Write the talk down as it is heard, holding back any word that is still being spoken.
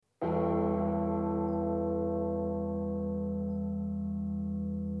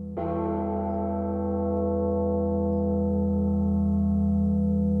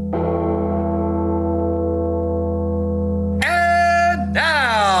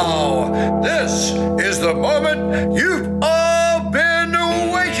the moment you've all been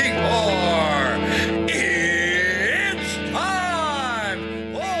waiting for. It's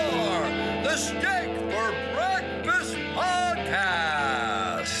time for the Steak for Breakfast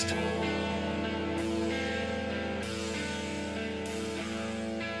podcast.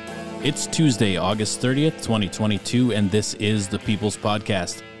 It's Tuesday, August 30th, 2022, and this is the People's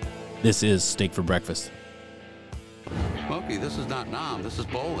Podcast. This is Steak for Breakfast. Smokey, this is not Nam. This is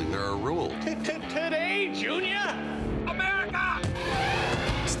bowling. There are rules. Today, Junior? America!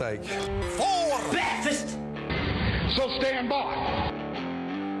 Steak. For breakfast! So stand by.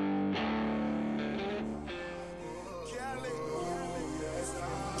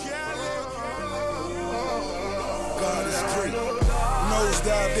 God is great.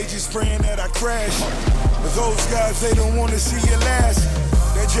 Nosedive, they just praying that I crash. But those guys, they don't want to see you last.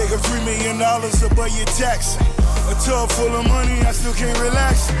 That Jacob $3 million above your tax. A tub full of money, I still can't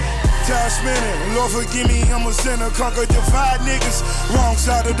relax. Time spinning, Lord forgive me, I'm a sinner. Conquer, divide niggas. Wrong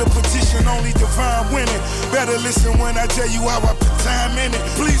side of the petition, only divine winning. Better listen when I tell you how I put time in it.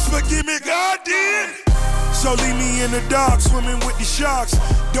 Please forgive me, God did. So leave me in the dark, swimming with the sharks.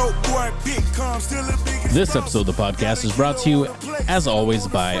 Dope boy, big calm, still the biggest. This episode of the podcast is brought to you, as always,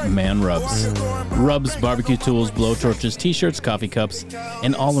 by Man Rubs. Rubs, barbecue tools, blowtorches, t-shirts, coffee cups,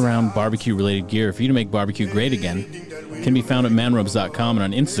 and all-around barbecue-related gear for you to make barbecue great again can be found at manrubs.com and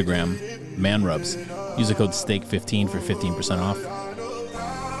on Instagram, manrubs. Use the code STEAK15 for 15% off.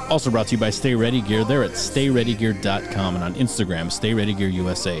 Also brought to you by Stay Ready Gear. They're at stayreadygear.com and on Instagram, Stay Ready Gear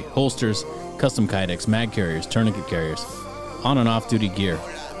USA. Holsters, custom kydex, mag carriers, tourniquet carriers, on and off duty gear,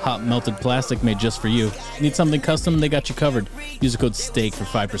 hot melted plastic made just for you. Need something custom? They got you covered. Use the code STEAK for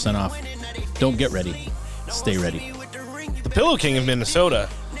 5% off. Don't get ready. Stay ready. The Pillow King of Minnesota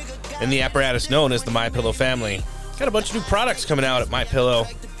and the apparatus known as the MyPillow family got a bunch of new products coming out at MyPillow.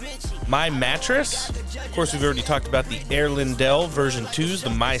 My Mattress, of course, we've already talked about the Air Lindell version 2s, the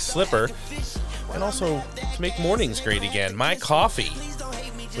My Slipper, and also to make mornings great again, My Coffee.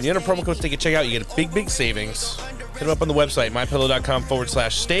 When you enter promo code STEAK at checkout, you get a big savings. Hit them up on the website,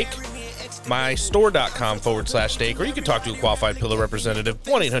 mypillow.com/steak, mystore.com/steak, or you can talk to a qualified pillow representative,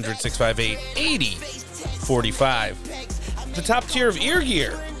 1-800-658-8045. The top tier of ear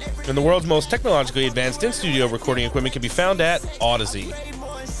gear and the world's most technologically advanced in-studio recording equipment can be found at Audeze.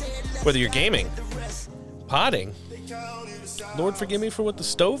 Whether you're gaming, podding, Lord forgive me for what the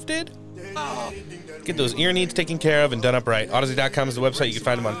stove did, get those ear needs taken care of and done up right. Audeze.com is the website. You can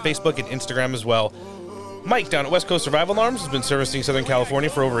find them on Facebook and Instagram as well. Mike down at West Coast Survival Alarms has been servicing Southern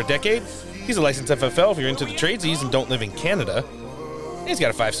California for over a decade. He's a licensed FFL if you're into the tradesies and don't live in Canada. He's got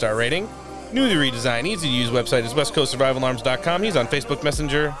a 5-star rating. Newly redesigned, easy-to-use website is westcoastsurvivalalarms.com. He's on Facebook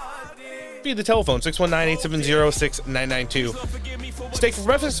Messenger via the telephone, 619-870-6992. Steak for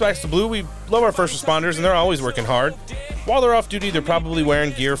Breakfast, Wax the Blue. We love our first responders, and they're always working hard. While they're off duty, they're probably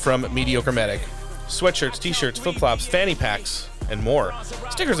wearing gear from Mediocre Medic. Sweatshirts, t-shirts, flip-flops, fanny packs, and more.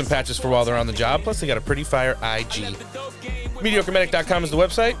 Stickers and patches for while they're on the job, plus they got a pretty fire IG. MediocreMedic.com is the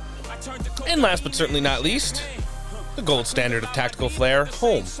website. And last but certainly not least, the gold standard of tactical flair,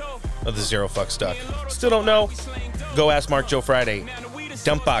 home of the Zero Fucks Duck. Still don't know? Go ask Mark Joe Friday.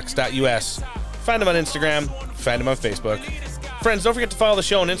 Dumpbox.us. Find him on Instagram. Find him on Facebook. Friends, don't forget to follow the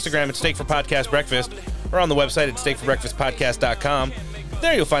show on Instagram at Steak for Podcast Breakfast or on the website at steakforbreakfastpodcast.com.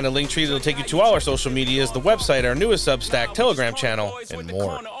 There you'll find a link tree that'll take you to all our social medias, the website, our newest Substack, Telegram channel, and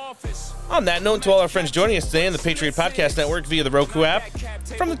more. On that note, to all our friends joining us today on the Patriot Podcast Network via the Roku app,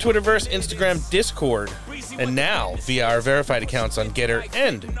 from the Twitterverse, Instagram, Discord, and now via our verified accounts on Getter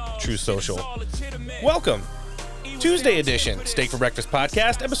and True Social. Welcome. Tuesday edition, Steak for Breakfast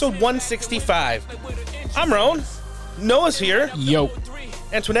Podcast, episode 165. I'm Roan. Noah's here. Yo.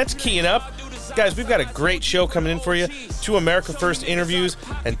 Antoinette's keying up. Guys, we've got a great show coming in for you. 2 America First interviews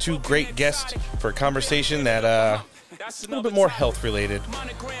and 2 great guests for a conversation that a little bit more health related.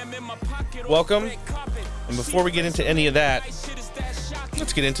 Welcome. And before we get into any of that,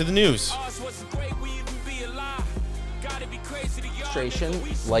 let's get into the news. Administration,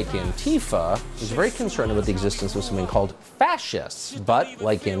 like Antifa, is very concerned about the existence of something called fascists. But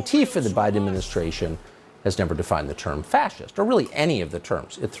like Antifa, the Biden administration has never defined the term fascist, or really any of the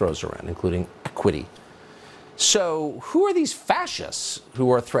terms it throws around, including equity. So who are these fascists who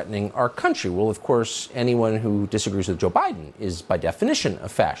are threatening our country? Well, of course, anyone who disagrees with Joe Biden is by definition a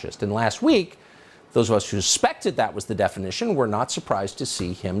fascist. And last week, those of us who suspected that was the definition were not surprised to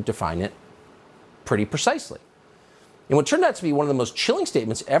see him define it pretty precisely. In what turned out to be one of the most chilling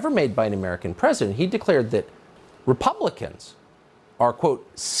statements ever made by an American president, he declared that Republicans are, quote,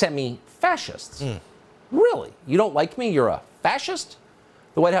 semi-fascists. Really? You don't like me? You're a fascist?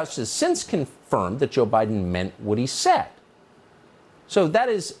 The White House has since confirmed that Joe Biden meant what he said. So that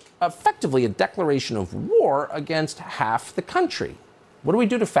is effectively a declaration of war against half the country. What do we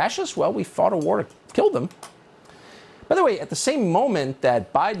do to fascists? Well, we fought a war to kill them. By the way, at the same moment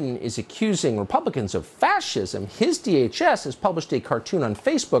that Biden is accusing Republicans of fascism, his DHS has published a cartoon on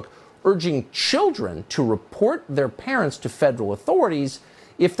Facebook urging children to report their parents to federal authorities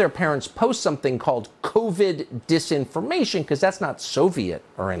if their parents post something called COVID disinformation, because that's not Soviet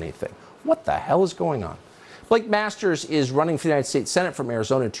or anything. What the hell is going on? Blake Masters is running for the United States Senate from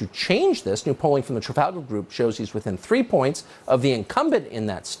Arizona to change this. New polling from the Trafalgar Group shows he's within 3 points of the incumbent in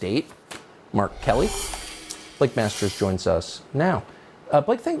that state, Mark Kelly. Blake Masters joins us now.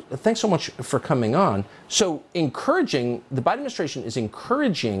 Blake, thanks so much for coming on. So the Biden administration is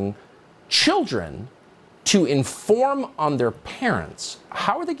encouraging children to inform on their parents.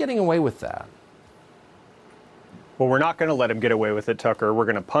 How are they getting away with that? Well, we're not going to let them get away with it, Tucker. We're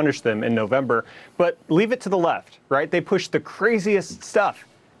going to punish them in November. But leave it to the left, right? They push the craziest stuff,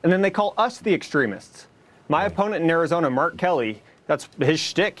 and then they call us the extremists. My opponent in Arizona, Mark Kelly, that's his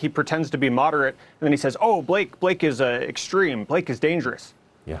shtick. He pretends to be moderate, and then he says, oh, Blake is extreme. Blake is dangerous.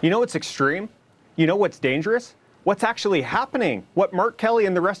 Yeah. You know what's extreme? You know what's dangerous? What's actually happening? What Mark Kelly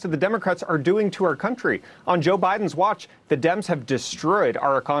and the rest of the Democrats are doing to our country. On Joe Biden's watch, the Dems have destroyed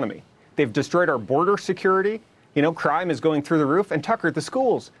our economy. They've destroyed our border security. You know, crime is going through the roof. And Tucker, the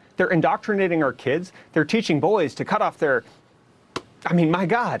schools, they're indoctrinating our kids. They're teaching boys to cut off their, my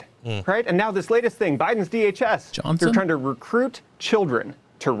God, right? And now this latest thing, Biden's DHS. Johnson? They're trying to recruit children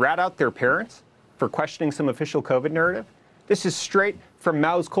to rat out their parents for questioning some official COVID narrative. This is straight from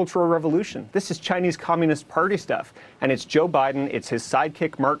Mao's Cultural Revolution. This is Chinese Communist Party stuff. And it's Joe Biden, it's his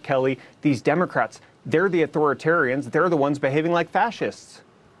sidekick, Mark Kelly. These Democrats, they're the authoritarians. They're the ones behaving like fascists.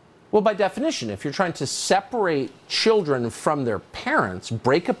 Well, by definition, if you're trying to separate children from their parents,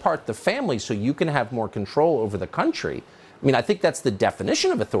 break apart the family so you can have more control over the country, I think that's the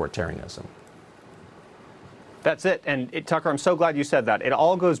definition of authoritarianism. That's it. And Tucker, I'm so glad you said that. It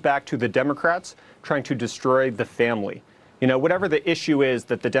all goes back to the Democrats trying to destroy the family. You know, whatever the issue is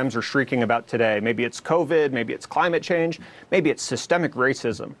that the Dems are shrieking about today, maybe it's COVID, maybe it's climate change, maybe it's systemic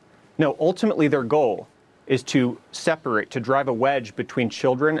racism. No, ultimately their goal is to separate, to drive a wedge between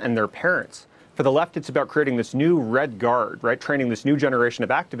children and their parents. For the left, it's about creating this new red guard, right? Training this new generation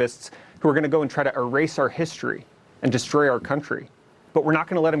of activists who are going to go and try to erase our history and destroy our country. But we're not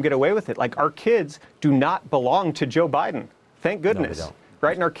going to let them get away with it. Like, our kids do not belong to Joe Biden. Thank goodness. No, they don't.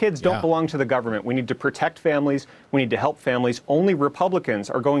 Right? And our kids don't belong to the government. We need to protect families. We need to help families. Only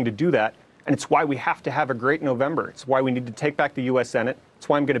Republicans are going to do that. And it's why we have to have a great November. It's why we need to take back the U.S. Senate. It's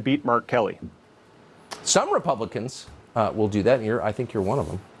why I'm going to beat Mark Kelly. Some Republicans will do that, and I think you're one of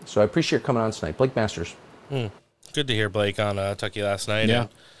them. So I appreciate you coming on tonight. Blake Masters. Good to hear Blake on Tucky last night. Yeah. And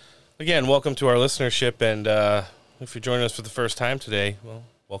again, welcome to our listenership. And if you're joining us for the first time today, well,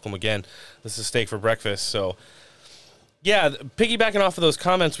 welcome again. This is Steak for Breakfast. So, yeah, piggybacking off of those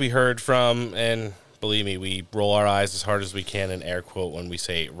comments we heard from, and believe me, we roll our eyes as hard as we can in air quote when we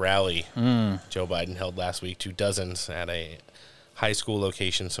say rally Joe Biden held last week to dozens at a high school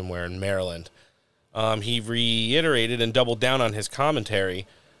location somewhere in Maryland. He reiterated and doubled down on his commentary,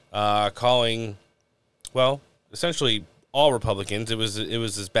 calling, well, essentially all Republicans, it was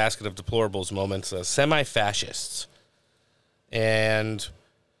this basket of deplorables moments, semi-fascists. And,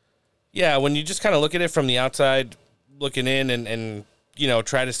 yeah, when you just kind of look at it from the outside, looking in and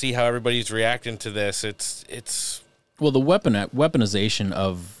try to see how everybody's reacting to this, it's well, the weaponization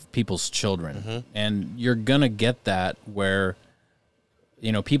of people's children, and you're gonna get that where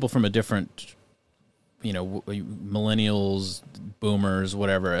people from a different millennials, boomers,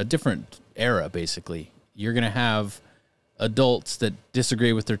 whatever, a different era, basically. You're gonna have adults that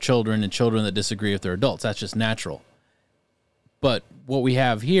disagree with their children and children that disagree with their adults. That's just natural. But what we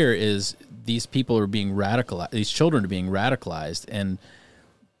have here is these people are being radicalized, these children are being radicalized, and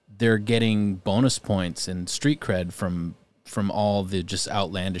they're getting bonus points and street cred from all the just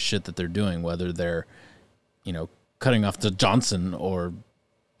outlandish shit that they're doing, whether they're, cutting off the Johnson or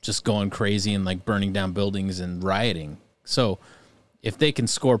just going crazy and like burning down buildings and rioting. So if they can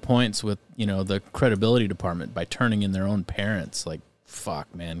score points with, the credibility department by turning in their own parents, like,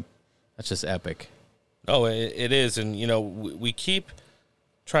 fuck, man, that's just epic. Oh, it is. And, we keep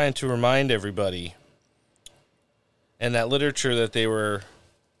trying to remind everybody, and that literature that they were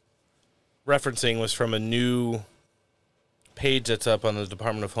referencing was from a new page that's up on the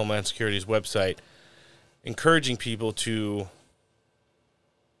Department of Homeland Security's website, encouraging people to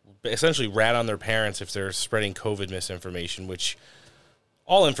essentially rat on their parents if they're spreading COVID misinformation, which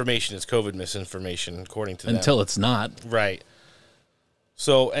all information is COVID misinformation, according to them. Until it's not. Right.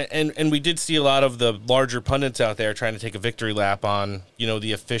 So, and we did see a lot of the larger pundits out there trying to take a victory lap on,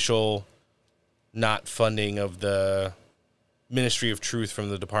 the official not funding of the Ministry of Truth from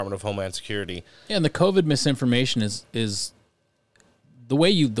the Department of Homeland Security. Yeah, and the COVID misinformation is the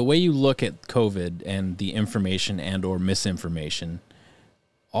way you look at COVID and the information and or misinformation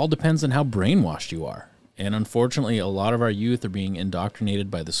all depends on how brainwashed you are. And unfortunately, a lot of our youth are being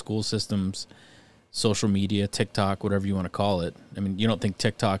indoctrinated by the school systems, social media, TikTok, whatever you want to call it. I mean, you don't think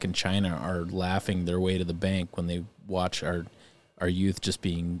TikTok and China are laughing their way to the bank when they watch our youth just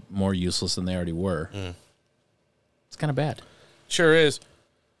being more useless than they already were. It's kind of bad. Sure is.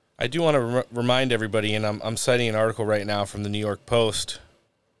 I do want to remind everybody, and I'm citing an article right now from the New York Post,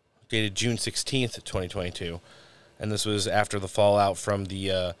 dated June 16th, 2022, and this was after the fallout from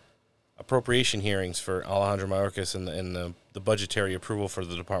the appropriation hearings for Alejandro Mayorkas and the budgetary approval for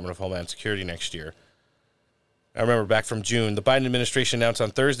the Department of Homeland Security next year. I remember back from June, the Biden administration announced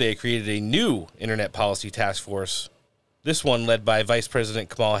on Thursday it created a new Internet Policy Task Force, this one led by Vice President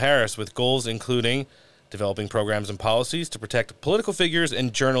Kamala Harris, with goals including developing programs and policies to protect political figures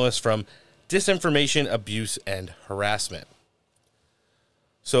and journalists from disinformation, abuse, and harassment.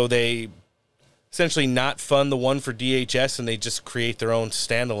 So they essentially not fund the one for DHS, and they just create their own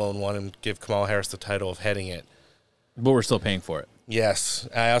standalone one and give Kamala Harris the title of heading it. But we're still paying for it. Yes.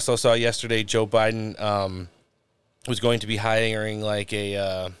 I also saw yesterday Joe Biden was going to be hiring like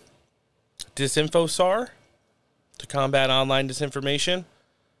a disinfo czar to combat online disinformation.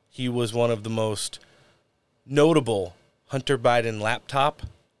 He was one of the most notable Hunter Biden laptop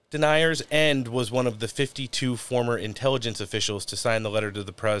deniers and was one of the 52 former intelligence officials to sign the letter to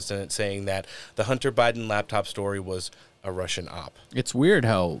the president saying that the Hunter Biden laptop story was a Russian op. It's weird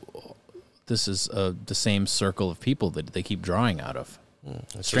how this is the same circle of people that they keep drawing out of.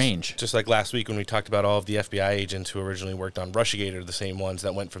 It's strange. Just like last week when we talked about all of the FBI agents who originally worked on Russiagate are the same ones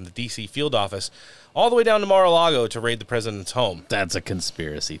that went from the D.C. field office all the way down to Mar-a-Lago to raid the president's home. That's a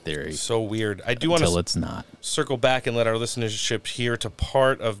conspiracy theory. So weird. I do want Until it's not. Circle back and let our listenership hear to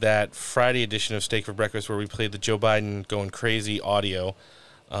part of that Friday edition of Steak for Breakfast where we played the Joe Biden going crazy audio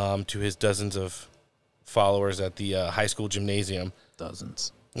to his dozens of followers at the high school gymnasium.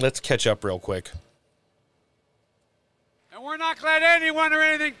 Dozens. Let's catch up real quick. And we're not going to let anyone or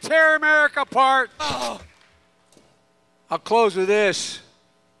anything tear America apart. Oh. I'll close with this.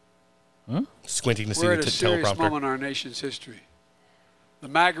 Huh? Squinting to see we're the at a serious teleprompter. moment in our nation's history. The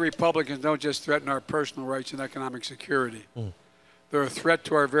MAGA Republicans don't just threaten our personal rights and economic security. They're a threat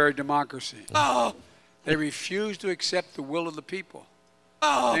to our very democracy. Oh. They refuse to accept the will of the people.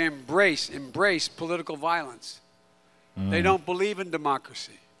 Oh. They embrace political violence. They don't believe in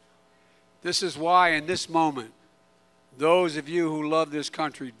democracy. This is why in this moment, those of you who love this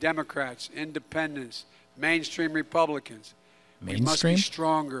country, Democrats, independents, mainstream Republicans, we must be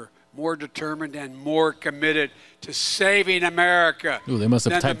stronger, more determined, and more committed to saving America. Ooh, they must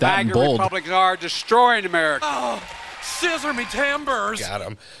have typed that in bold. bold. The Republicans are destroying America. Oh, scissor me timbers. Got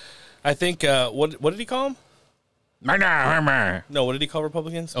him. I think, what did he call him? No, what did he call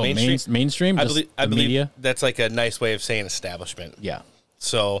Republicans? Oh, mainstream? I Just believe media? that's like a nice way of saying establishment. Yeah.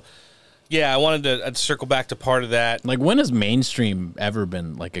 So, yeah, I wanted to circle back to part of that. Like, when has mainstream ever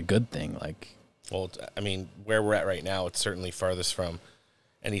been, like, a good thing? Like, well, I mean, where we're at right now, it's certainly farthest from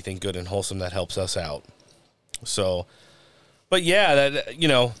anything good and wholesome that helps us out. So, but yeah,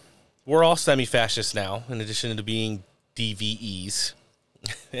 that we're all semi-fascist now, in addition to being DVEs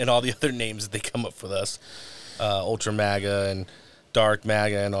and all the other names that they come up with us. Ultra MAGA and Dark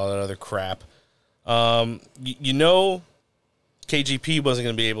MAGA and all that other crap. KGP wasn't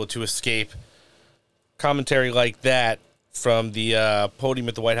going to be able to escape commentary like that from the podium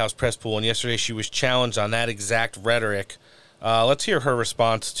at the White House press pool, and yesterday she was challenged on that exact rhetoric. Let's hear her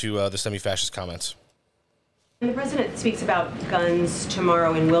response to the semi-fascist comments. When the president speaks about guns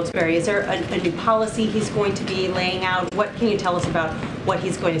tomorrow in Wilkes-Barre, is there a new policy he's going to be laying out? What can you tell us about what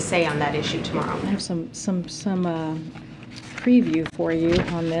he's going to say on that issue tomorrow? I have some preview for you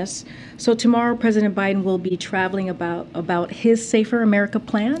on this. So tomorrow, President Biden will be traveling about his Safer America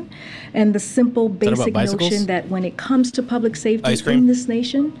plan and the simple, basic notion that when it comes to public safety in this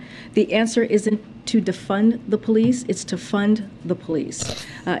nation, the answer isn't to defund the police, it's to fund the police.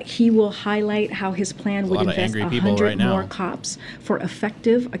 He will highlight how his plan would invest 100 more cops for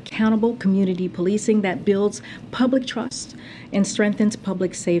effective, accountable community policing that builds public trust and strengthens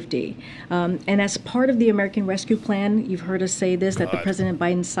public safety. And as part of the American Rescue Plan, you've heard us say this, that the President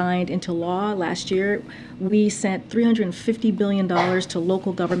Biden signed into law last year, we sent $350 billion to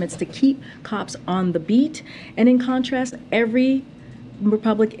local governments to keep cops on the beat. And in contrast, every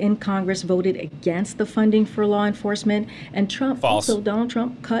Republic in Congress voted against the funding for law enforcement, and Donald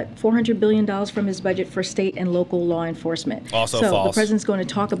Trump cut $400 billion from his budget for state and local law enforcement. Also so false. The president's going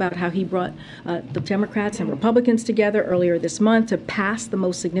to talk about how he brought the Democrats and Republicans together earlier this month to pass the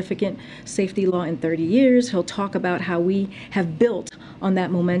most significant safety law in 30 years. He'll talk about how we have built on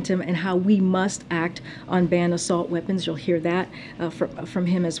that momentum and how we must act on ban assault weapons. You'll hear that from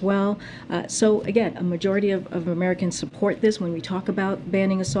him as well. So again, a majority of Americans support this when we talk about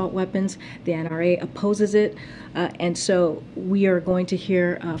banning assault weapons. The NRA opposes it. And so we are going to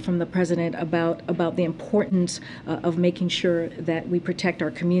hear from the president about the importance of making sure that we protect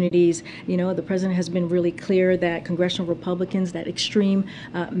our communities. You know, the president has been really clear that congressional Republicans, that extreme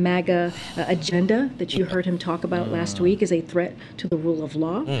MAGA agenda that you heard him talk about last week, is a threat to the rule of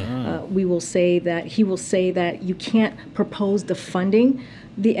law. He will say that you can't propose defunding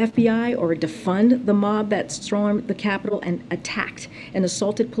the FBI or defund the mob that stormed the Capitol and attacked and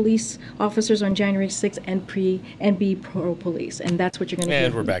assaulted police officers on January 6th and be pro-police. And that's what you're going to hear.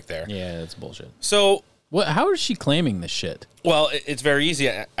 And we're back there. Yeah, that's bullshit. So, how is she claiming this shit? Well, it's very easy.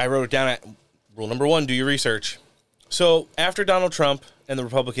 I wrote it down at rule number 1, do your research. So, after Donald Trump and the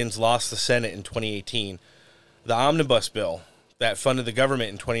Republicans lost the Senate in 2018, the omnibus bill that funded the government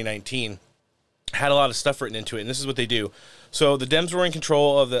in 2019 had a lot of stuff written into it, and this is what they do. So the Dems were in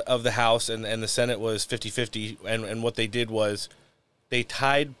control of the House, and the Senate was 50-50, and what they did was they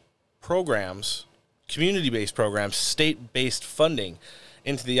tied programs, community-based programs, state-based funding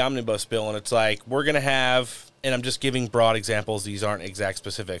into the omnibus bill, and it's like, we're going to have, and I'm just giving broad examples, these aren't exact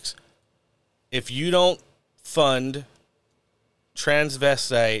specifics. If you don't fund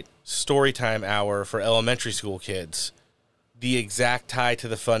transvestite storytime hour for elementary school kids, the exact tie to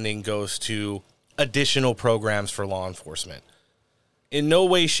the funding goes to additional programs for law enforcement. In no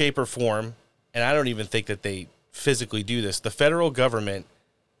way, shape, or form, and I don't even think that they physically do this, the federal government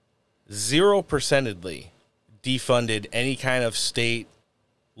 0%edly defunded any kind of state,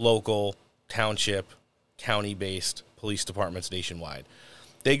 local, township, county-based police departments nationwide.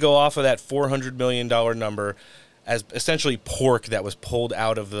 They go off of that $400 million number as essentially pork that was pulled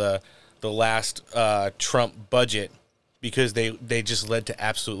out of the last Trump budget, because they just led to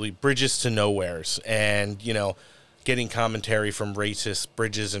absolutely bridges to nowheres and, you know, getting commentary from racist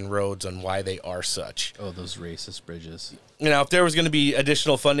bridges and roads on why they are such. Oh, those racist bridges. You know, if there was going to be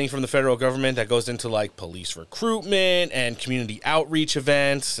additional funding from the federal government that goes into, like, police recruitment and community outreach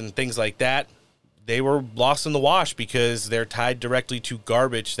events and things like that, they were lost in the wash because they're tied directly to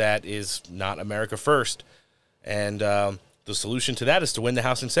garbage that is not America first. And the solution to that is to win the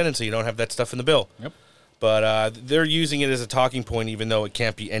House and Senate so you don't have that stuff in the bill. Yep. But they're using it as a talking point, even though it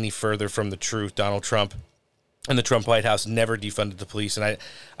can't be any further from the truth. Donald Trump and the Trump White House never defunded the police, and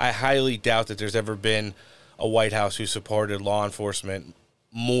I highly doubt that there's ever been a White House who supported law enforcement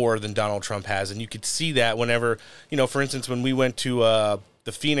more than Donald Trump has. And you could see that whenever, you know, for instance, when we went to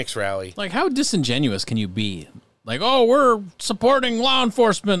the Phoenix rally. Like, how disingenuous can you be? Like, oh, we're supporting law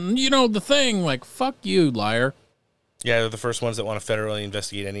enforcement, you know, the thing. Like, fuck you, liar. Yeah, they're the first ones that want to federally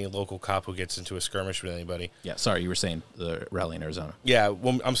investigate any local cop who gets into a skirmish with anybody. Yeah, sorry, you were saying the rally in Arizona. Yeah,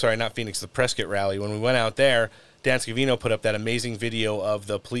 well, I'm sorry, not Phoenix, the Prescott rally. When we went out there, Dan Scavino put up that amazing video of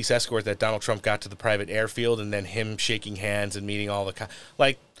the police escort that Donald Trump got to the private airfield, and then him shaking hands and meeting all the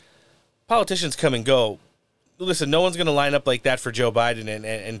like, politicians come and go. Listen, no one's going to line up like that for Joe Biden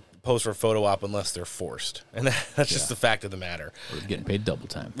and pose for a photo op unless they're forced, and that's just the fact of the matter. We're getting paid double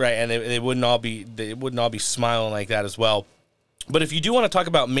time, right? And they wouldn't all be smiling like that as well. But if you do want to talk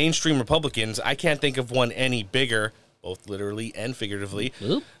about mainstream Republicans, I can't think of one any bigger, both literally and figuratively,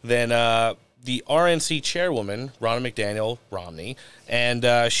 than the RNC chairwoman, Ronna McDaniel Romney,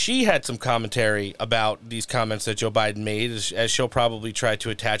 and she had some commentary about these comments that Joe Biden made, as she'll probably try to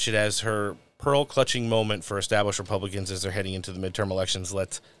attach it as her pearl-clutching moment for established Republicans as they're heading into the midterm elections.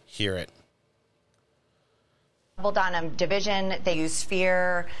 Let's hear it. Doubled on division, they use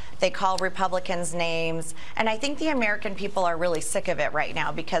fear, they call Republicans names, and I think the American people are really sick of it right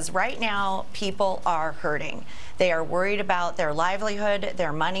now, because right now people are hurting. They are worried about their livelihood,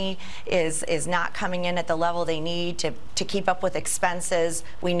 their money is not coming in at the level they need to keep up with expenses.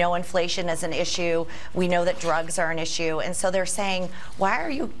 We know inflation is an issue, we know that drugs are an issue, and so they're saying, why are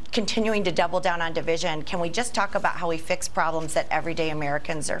you continuing to double down on division? Can we just talk about how we fix problems that everyday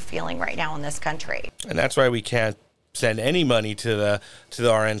Americans are feeling right now in this country? And that's why we can't send any money to the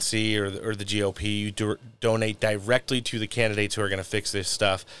RNC or the GOP. You donate directly to the candidates who are going to fix this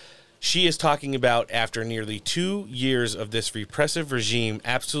stuff. She is talking about, after nearly 2 years of this repressive regime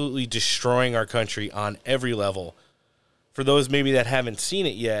absolutely destroying our country on every level. For those maybe that haven't seen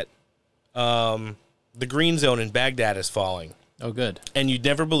it yet, the green zone in Baghdad is falling. Oh, good. And you'd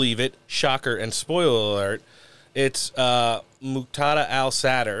never believe it. Shocker and spoiler alert. It's Muqtada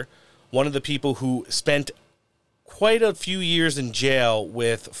al-Sadr, one of the people who spent quite a few years in jail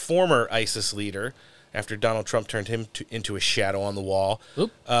with former ISIS leader after Donald Trump turned him into a shadow on the wall,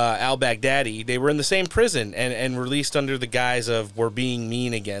 al-Baghdadi. They were in the same prison and released under the guise of we're being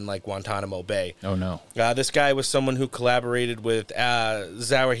mean again, like Guantanamo Bay. Oh, no. This guy was someone who collaborated with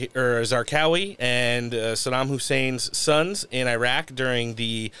Zarqawi and Saddam Hussein's sons in Iraq during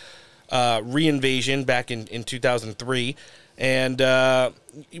the reinvasion back in 2003, and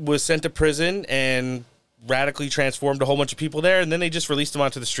was sent to prison and radically transformed a whole bunch of people there, and then they just released him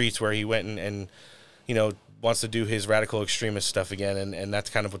onto the streets where he went and wants to do his radical extremist stuff again, and that's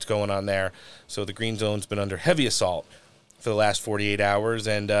kind of what's going on there. So the Green Zone's been under heavy assault for the last 48 hours,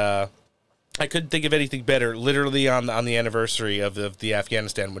 and I couldn't think of anything better, literally on the anniversary of the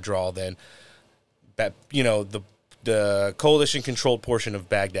Afghanistan withdrawal, than the coalition-controlled portion of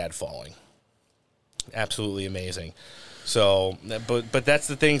Baghdad falling. Absolutely amazing. So, but that's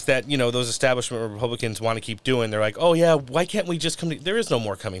the things that, those establishment Republicans want to keep doing. They're like, oh, yeah, why can't we just come There is no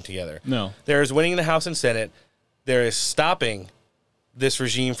more coming together. No. There is winning in the House and Senate. There is stopping this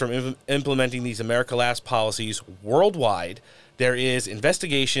regime from implementing these America Last policies worldwide. There is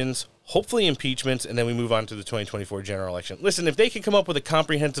investigations, hopefully impeachments, and then we move on to the 2024 general election. Listen, if they can come up with a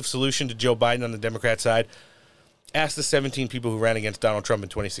comprehensive solution to Joe Biden on the Democrat side, ask the 17 people who ran against Donald Trump in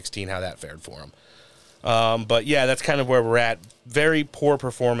 2016 how that fared for them. But yeah, that's kind of where we're at. Very poor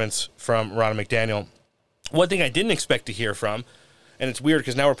performance from Ronna McDaniel. One thing I didn't expect to hear from, and it's weird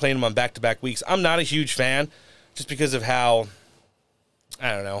because now we're playing him on back-to-back weeks. I'm not a huge fan just because of how,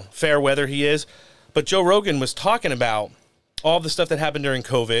 fair weather he is. But Joe Rogan was talking about all the stuff that happened during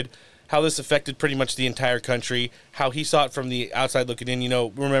COVID, how this affected pretty much the entire country, how he saw it from the outside looking in.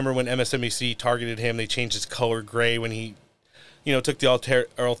 Remember when MSNBC targeted him, they changed his color gray when he, took the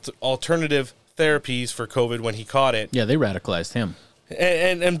alternative therapies for COVID when he caught it. Yeah, they radicalized him.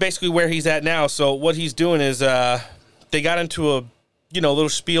 And basically where he's at now. So what he's doing is they got into a little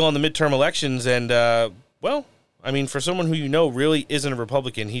spiel on the midterm elections, and for someone who really isn't a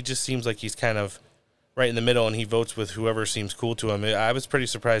Republican, he just seems like he's kind of right in the middle, and he votes with whoever seems cool to him. I was pretty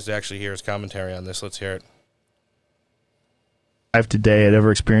surprised to actually hear his commentary on this. Let's hear it. I've today had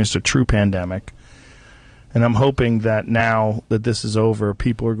ever experienced a true pandemic, and I'm hoping that now that this is over,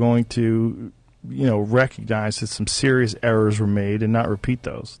 people are going to recognize that some serious errors were made and not repeat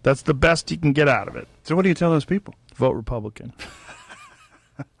those. That's the best you can get out of it. So what do you tell those people? Vote Republican.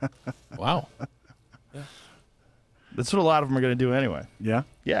 Wow. Yeah. That's what a lot of them are going to do anyway. Yeah?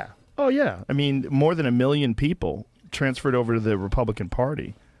 Yeah. Oh, yeah. I mean, more than 1 million people transferred over to the Republican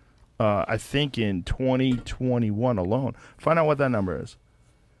Party, I think in 2021 alone. Find out what that number is.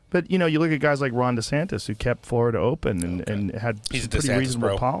 But, you look at guys like Ron DeSantis, who kept Florida open and had pretty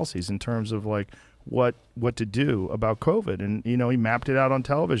reasonable policies in terms of, what to do about COVID. And, he mapped it out on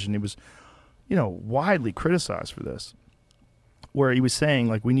television. He was, widely criticized for this, where he was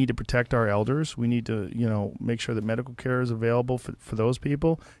saying, we need to protect our elders. We need to, make sure that medical care is available for those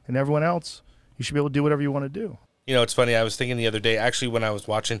people. And everyone else, you should be able to do whatever you want to do. It's funny. I was thinking the other day, actually, when I was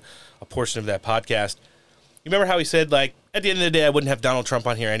watching a portion of that podcast, you remember how he said, at the end of the day, I wouldn't have Donald Trump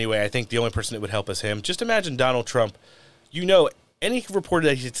on here anyway. I think the only person that would help is him. Just imagine Donald Trump. Any reporter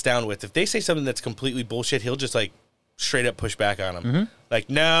that he sits down with, if they say something that's completely bullshit, he'll just, straight up push back on them.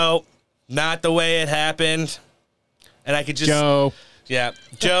 Mm-hmm. No, not the way it happened. And I could just... Joe. Yeah.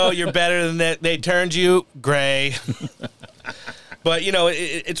 Joe, you're better than that. They turned you gray. But,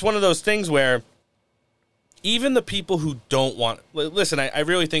 it's one of those things where even the people who don't want... Listen, I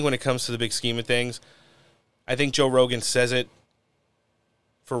really think when it comes to the big scheme of things, I think Joe Rogan says it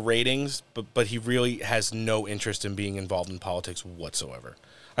for ratings, but he really has no interest in being involved in politics whatsoever.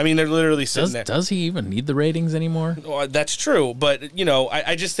 I mean, they're literally sitting there. Does he even need the ratings anymore? Well, that's true, but,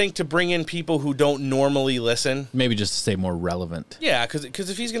 I just think to bring in people who don't normally listen. Maybe just to stay more relevant. Yeah, because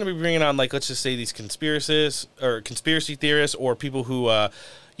if he's going to be bringing on, let's just say these conspiracy theorists or people who,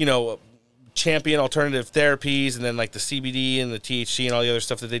 champion alternative therapies and then the CBD and the THC and all the other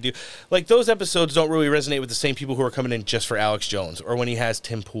stuff that they do. Those episodes don't really resonate with the same people who are coming in just for Alex Jones or when he has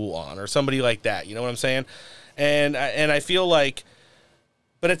Tim Pool on or somebody like that. You know what I'm saying? And I feel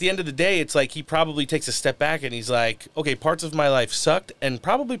but at the end of the day, it's he probably takes a step back and he's like, okay, parts of my life sucked and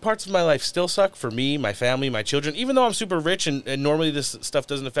probably parts of my life still suck for me, my family, my children, even though I'm super rich and normally this stuff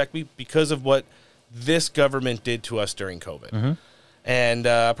doesn't affect me because of what this government did to us during COVID. Mm-hmm. And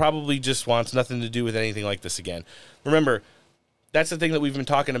probably just wants nothing to do with anything like this again. Remember, that's the thing that we've been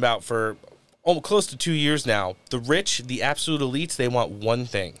talking about for almost close to 2 years now. The rich, the absolute elites, they want one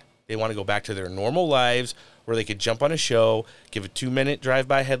thing. They want to go back to their normal lives where they could jump on a show, give a 2-minute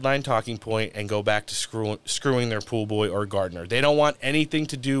drive-by headline talking point, and go back to screwing their pool boy or gardener. They don't want anything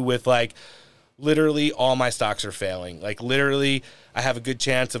to do with, like, literally all my stocks are failing. Like, literally, I have a good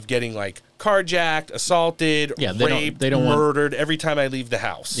chance of getting, like, carjacked, assaulted, raped, they don't murdered every time I leave the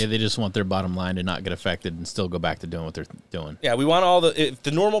house. Yeah, they just want their bottom line to not get affected and still go back to doing what they're doing. Yeah, we want if the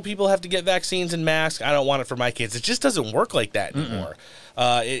normal people have to get vaccines and masks, I don't want it for my kids. It just doesn't work like that anymore.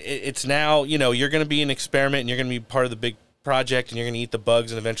 It's now, you're going to be an experiment and you're going to be part of the big project and you're going to eat the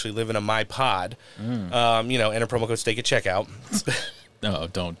bugs and eventually live in a My Pod. Enter promo code STEAK at checkout. No,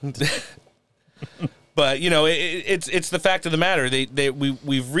 don't. But it's the fact of the matter.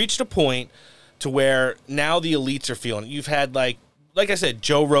 We've reached a point to where now the elites are feeling it. You've had like I said,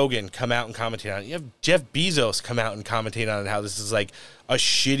 Joe Rogan come out and commentate on it. You have Jeff Bezos come out and commentate on it, how this is like a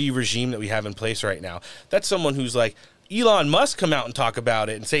shitty regime that we have in place right now. That's someone who's like Elon Musk come out and talk about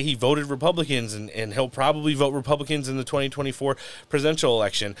it and say he voted Republicans and he'll probably vote Republicans in the 2024 presidential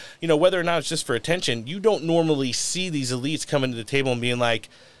election. Whether or not it's just for attention, you don't normally see these elites coming to the table and being like,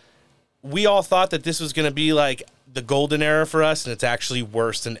 we all thought that this was going to be like the golden era for us, and it's actually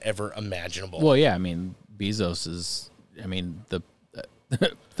worse than ever imaginable. Well, yeah, Bezos is, the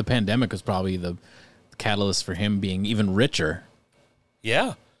the pandemic was probably the catalyst for him being even richer.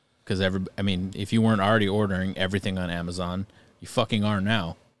 Yeah. Because if you weren't already ordering everything on Amazon, you fucking are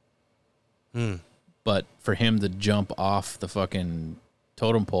now. But for him to jump off the fucking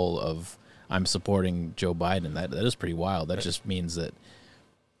totem pole of I'm supporting Joe Biden, that is pretty wild. That just means that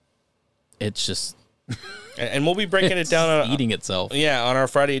it's just... And we'll be breaking it down on eating itself. Yeah, on our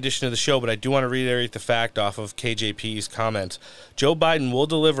Friday edition of the show, but I do want to reiterate the fact off of KJP's comments. Joe Biden will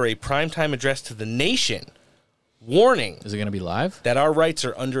deliver a primetime address to the nation warning. Is it going to be live? That our rights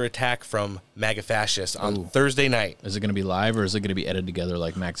are under attack from MAGA fascists on Thursday night. Is it going to be live or is it going to be edited together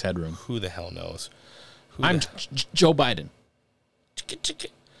like Max Headroom? Who the hell knows? I'm Joe Biden.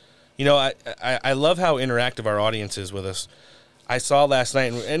 I love how interactive our audience is with us. I saw last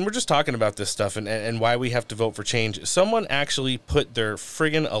night, and we're just talking about this stuff and why we have to vote for change. Someone actually put their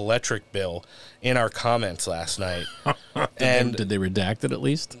friggin' electric bill in our comments last night. Did they redact it at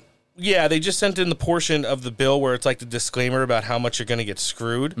least? Yeah, they just sent in the portion of the bill where it's like the disclaimer about how much you're going to get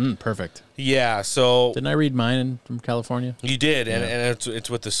screwed. Perfect. Yeah, so... Didn't I read mine from California? You did, and it's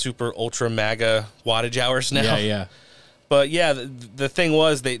with the super ultra MAGA wattage hours now. Yeah. But yeah, the thing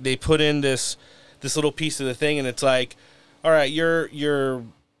was they put in this little piece of the thing, and it's like, all right, your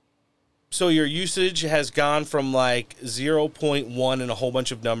usage has gone from like 0.1 and a whole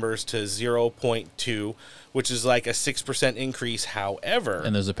bunch of numbers to 0.2, which is like a 6% increase. However,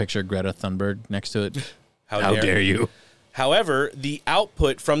 and there's a picture of Greta Thunberg next to it. How dare you? However, the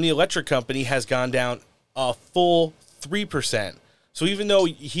output from the electric company has gone down a full 3%. So even though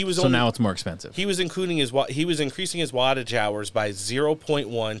he was now it's more expensive. He was increasing his wattage hours by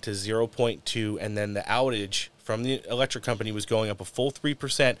 0.1 to 0.2, and then the outage from the electric company was going up a full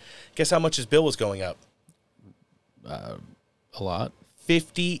 3%. Guess how much his bill was going up? A lot.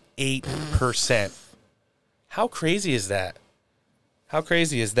 58%. How crazy is that?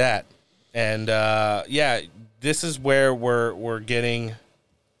 And this is where we're getting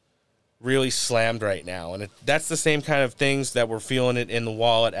really slammed right now, and that's the same kind of things that we're feeling it in the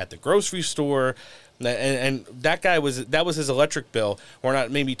wallet at the grocery store. And that was his electric bill. We're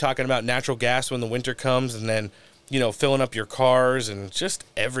not maybe talking about natural gas when the winter comes, and then filling up your cars and just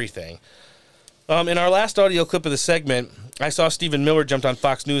everything. In our last audio clip of the segment, I saw Stephen Miller jumped on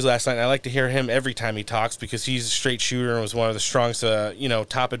Fox News last night, and I like to hear him every time he talks because he's a straight shooter and was one of the strongest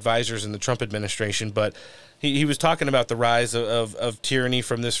top advisors in the Trump administration. But he was talking about the rise of tyranny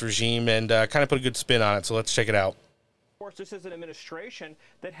from this regime and kind of put a good spin on it. So let's check it out. Of course, this is an administration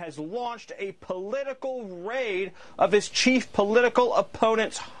that has launched a political raid of his chief political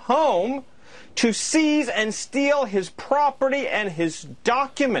opponent's home to seize and steal his property and his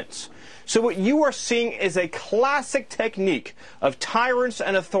documents. So what you are seeing is a classic technique of tyrants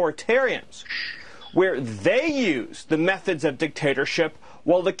and authoritarians, where they use the methods of dictatorship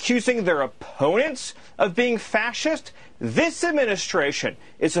while accusing their opponents of being fascist. This administration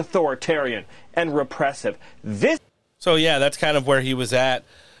is authoritarian and repressive. So yeah, that's kind of where he was at,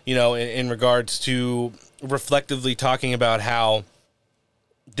 in regards to reflectively talking about how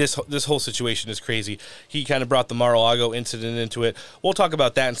this whole situation is crazy. He kind of brought the Mar-a-Lago incident into it. We'll talk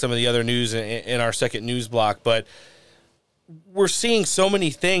about that and some of the other news in our second news block, but we're seeing so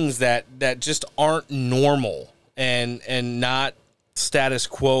many things that just aren't normal and not status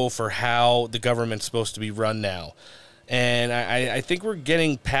quo for how the government's supposed to be run now. And I think we're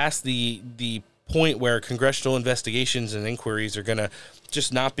getting past the point where congressional investigations and inquiries are going to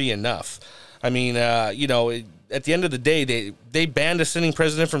just not be enough. I mean, at the end of the day, they banned a sitting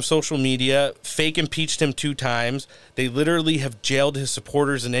president from social media, fake impeached him 2 times. They literally have jailed his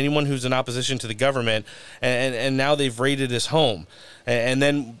supporters and anyone who's in opposition to the government, and now they've raided his home. And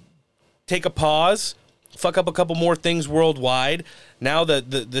then take a pause, fuck up a couple more things worldwide. Now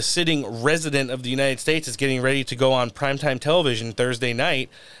the sitting resident of the United States is getting ready to go on primetime television Thursday night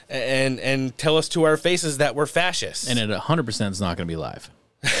and tell us to our faces that we're fascists. And it 100% is not going to be live.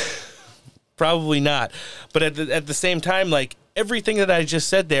 Probably not. But at the same time, like, everything that I just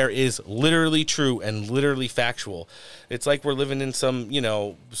said there is literally true and literally factual. It's like we're living in some,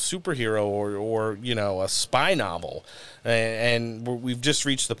 superhero or a spy novel. And we've just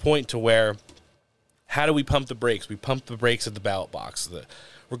reached the point to where, how do we pump the brakes? We pump the brakes at the ballot box.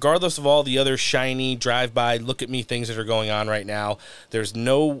 Regardless of all the other shiny, drive-by, look-at-me things that are going on right now, there's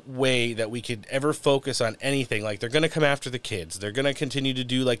no way that we could ever focus on anything. Like, they're going to come after the kids. They're going to continue to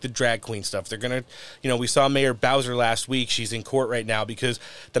do, like, the drag queen stuff. They're going to, we saw Mayor Bowser last week. She's in court right now because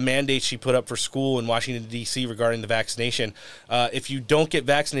the mandate she put up for school in Washington, D.C. regarding the vaccination, if you don't get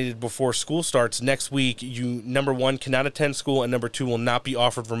vaccinated before school starts next week, you, number one, cannot attend school, and number two, will not be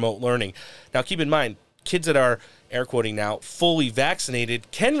offered remote learning. Now, keep in mind, kids that are, air quoting now, fully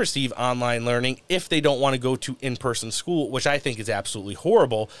vaccinated can receive online learning if they don't want to go to in-person school, which I think is absolutely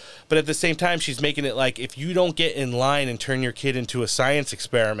horrible. But at the same time, she's making it like, if you don't get in line and turn your kid into a science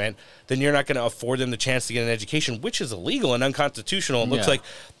experiment, then you're not going to afford them the chance to get an education, which is illegal and unconstitutional. It looks like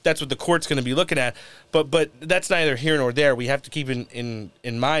that's what the court's going to be looking at. But that's neither here nor there. We have to keep in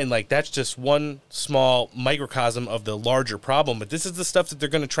mind, like, that's just one small microcosm of the larger problem. But this is the stuff that they're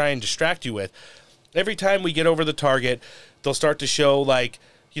going to try and distract you with. Every time we get over the target, they'll start to show, like,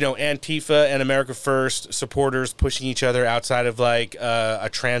 Antifa and America First supporters pushing each other outside of, like, a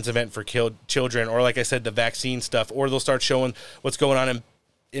trans event for children, or, like I said, the vaccine stuff. Or they'll start showing what's going on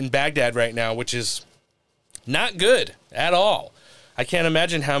in Baghdad right now, which is not good at all. I can't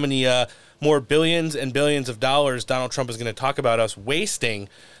imagine how many more billions and billions of dollars Donald Trump is going to talk about us wasting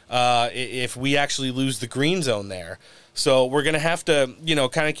if we actually lose the green zone there. So we're going to have to,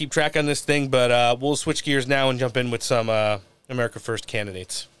 kind of keep track on this thing, but we'll switch gears now and jump in with some America First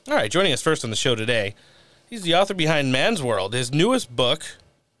candidates. All right, joining us first on the show today, he's the author behind Man's World. His newest book,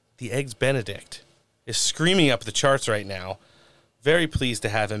 The Eggs Benedict, is screaming up the charts right now. Very pleased to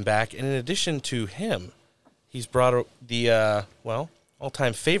have him back. And in addition to him, he's brought the,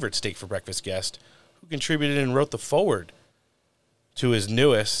 all-time favorite Steak for Breakfast guest who contributed and wrote the foreword to his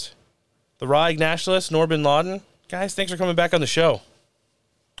newest, the Raw Egg Nationalist, Norbin Laden. Guys, thanks for coming back on the show.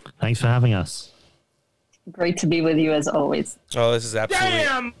 Thanks for having us. Great to be with you as always. Oh, this is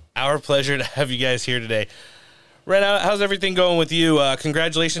absolutely our pleasure to have you guys here today. Ren, how's everything going with you?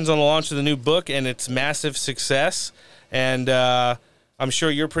 Congratulations on the launch of the new book and its massive success. And I'm sure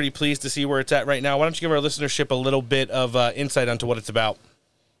you're pretty pleased to see where it's at right now. Why don't you give our listenership a little bit of insight onto what it's about?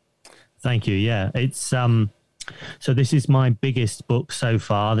 Thank you. Yeah, it's so this is my biggest book so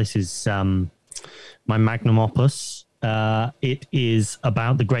far. This is my magnum opus. It is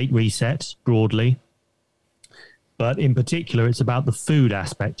about the Great Reset broadly, but in particular, it's about the food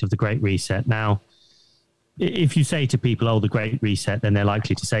aspect of the Great Reset. Now, if you say to people, "Oh, the Great Reset," then they're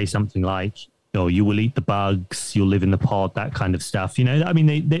likely to say something like, "Oh, you will eat the bugs, you'll live in the pod," that kind of stuff. I mean,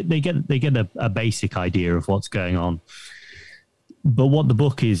 they get a basic idea of what's going on. But what the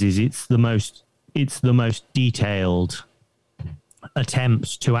book is it's the most detailed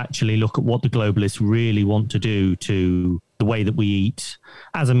attempt to actually look at what the globalists really want to do to the way that we eat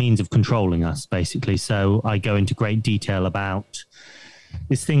as a means of controlling us, basically. So I go into great detail about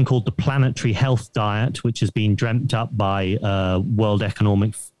this thing called the Planetary Health Diet, which has been dreamt up by a World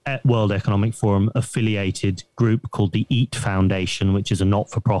Economic Forum affiliated group called the EAT Foundation, which is a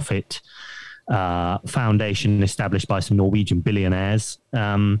not-for-profit foundation established by some Norwegian billionaires.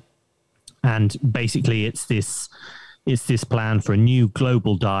 And basically it's this plan for a new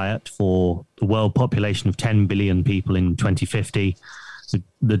global diet for the world population of 10 billion people in 2050.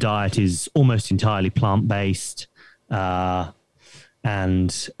 The diet is almost entirely plant-based,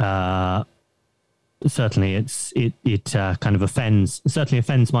 and certainly it kind of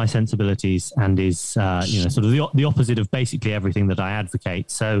offends my sensibilities, and is sort of the opposite of basically everything that I advocate.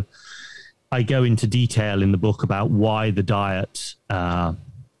 So I go into detail in the book about why the diet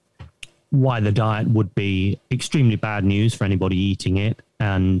would be extremely bad news for anybody eating it.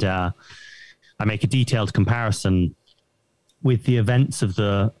 And I make a detailed comparison with the events of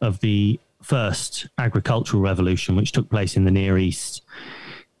the first agricultural revolution, which took place in the Near East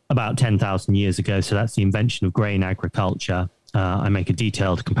about 10,000 years ago. So that's the invention of grain agriculture. I make a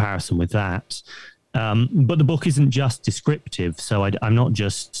detailed comparison with that. But the book isn't just descriptive. So I'm not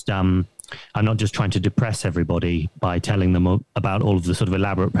just I'm not just trying to depress everybody by telling them about all of the sort of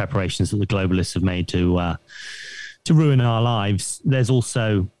elaborate preparations that the globalists have made to ruin our lives. There's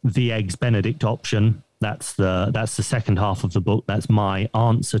also the Eggs Benedict option. That's the second half of the book. That's my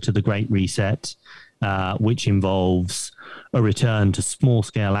answer to the Great Reset, which involves a return to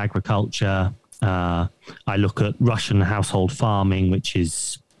small-scale agriculture. I look at Russian household farming, which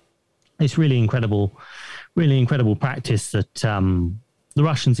is it's really incredible practice that the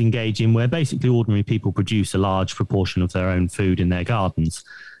Russians engage in, where basically ordinary people produce a large proportion of their own food in their gardens.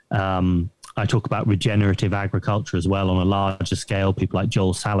 I talk about regenerative agriculture as well on a larger scale, people like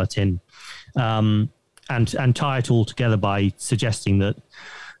Joel Salatin, and tie it all together by suggesting that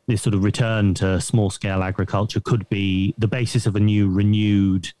this sort of return to small-scale agriculture could be the basis of a new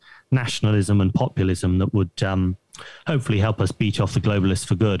renewed nationalism and populism that would hopefully help us beat off the globalists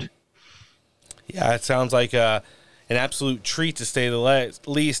for good. Yeah, it sounds like an absolute treat, to say the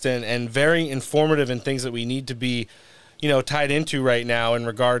least, and very informative in things that we need to be, tied into right now in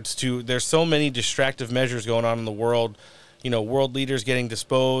regards to, there's so many distractive measures going on in the world, world leaders getting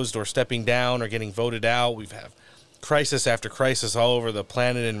disposed or stepping down or getting voted out. We've had crisis after crisis all over the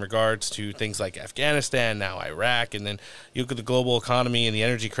planet in regards to things like Afghanistan, now Iraq, and then you look at the global economy and the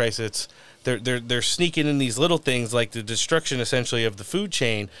energy crisis. They're sneaking in these little things like the destruction essentially of the food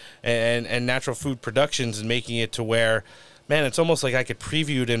chain and natural food productions, and making it to where, man, it's almost like I could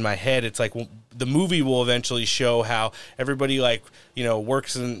preview it in my head. It's like the movie will eventually show how everybody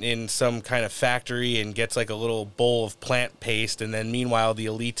works in some kind of factory and gets like a little bowl of plant paste, and then meanwhile the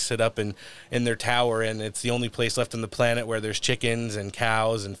elites sit up in their tower, and it's the only place left on the planet where there's chickens and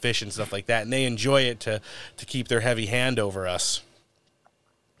cows and fish and stuff like that, and they enjoy it to keep their heavy hand over us.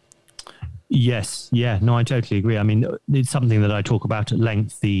 Yes, yeah, no, I totally agree. I mean, it's something that I talk about at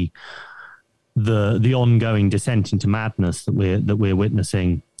length, the ongoing descent into madness that we're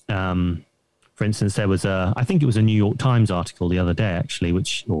witnessing. For instance, there was I think it was a New York Times article the other day, actually,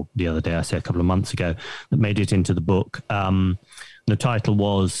 I say a couple of months ago, that made it into the book. The title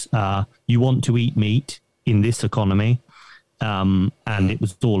was, "You Want to Eat Meat in This Economy?" And it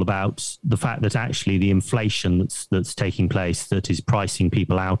was all about the fact that actually the inflation that's taking place, that is pricing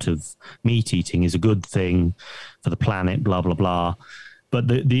people out of meat eating, is a good thing for the planet, blah, blah, blah. But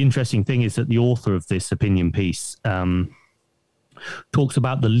the interesting thing is that the author of this opinion piece talks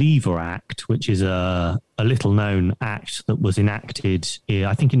about the Lever Act, which is a little-known act that was enacted,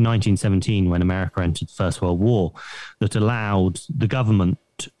 I think, in 1917 when America entered the First World War, that allowed the government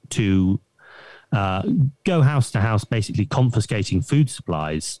to go house to house, basically confiscating food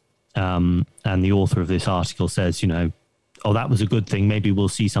supplies. And the author of this article says, that was a good thing. Maybe we'll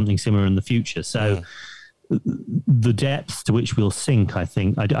see something similar in the future. So the depths to which we'll sink, I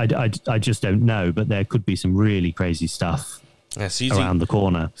think, I just don't know. But there could be some really crazy stuff around the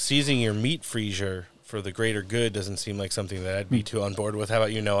corner. Seizing your meat freezer for the greater good doesn't seem like something that I'd be too on board with. How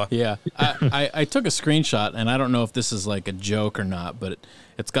about you, Noah? Yeah, I took a screenshot, and I don't know if this is like a joke or not, but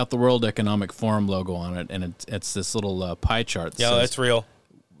it's got the World Economic Forum logo on it, and it's this little pie chart. Yeah, that's real.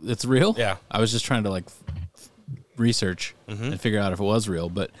 It's real? Yeah. I was just trying to research and figure out if it was real.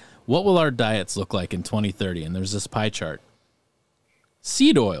 But what will our diets look like in 2030? And there's this pie chart.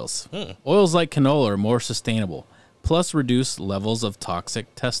 Seed oils. Oils like canola are more sustainable, plus reduce levels of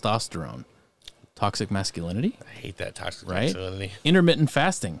toxic testosterone. Toxic masculinity? I hate that toxic masculinity. Intermittent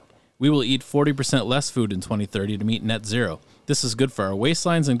fasting. We will eat 40% less food in 2030 to meet net zero. This is good for our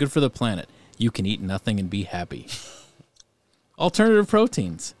waistlines and good for the planet. You can eat nothing and be happy. Alternative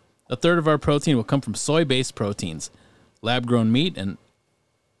proteins. A third of our protein will come from soy-based proteins. Lab-grown meat and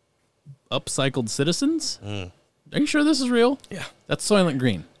upcycled citizens? Are you sure this is real? Yeah. That's Soylent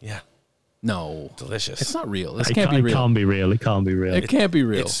Green. Yeah. No. Delicious. It's not real. This can't be real. It can't be real. It can't be real. It can't be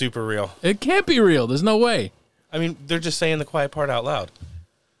real. It's super real. It can't be real. There's no way. I mean, they're just saying the quiet part out loud.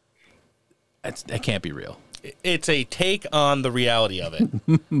 It can't be real. It's a take on the reality of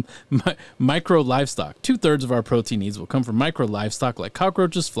it. Micro livestock. 2/3 of our protein needs will come from micro livestock like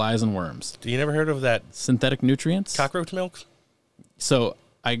cockroaches, flies, and worms. You never heard of that? Synthetic nutrients? Cockroach milk? So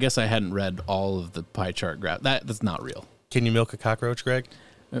I guess I hadn't read all of the pie chart graph. That's not real. Can you milk a cockroach, Greg?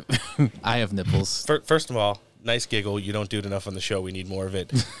 I have nipples. First of all, nice giggle. You don't do it enough on the show. We need more of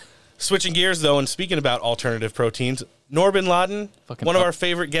it. Switching gears, though, and speaking about alternative proteins, Noor bin Ladin, one of our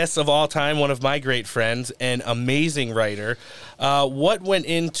favorite guests of all time, one of my great friends, an amazing writer. What went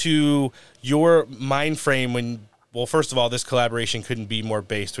into your mind frame when, well, first of all, this collaboration couldn't be more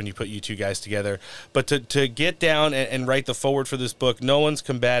based when you put you two guys together, but to get down and write the foreword for this book, no one's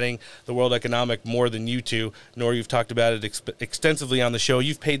combating the World Economic more than you two. Noor, you've talked about it extensively on the show.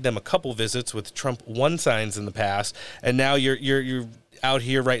 You've paid them a couple visits with Trump 1 signs in the past, and now you're out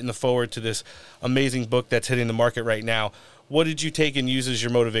here writing the forward to this amazing book that's hitting the market right now. What did you take and use as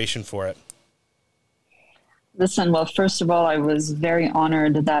your motivation for it? Listen, well, first of all, I was very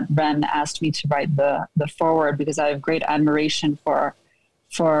honored that Ren asked me to write the foreword, because I have great admiration for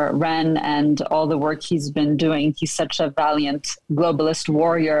Ren and all the work he's been doing. He's such a valiant globalist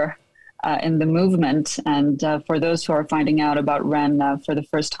warrior in the movement. And for those who are finding out about Ren for the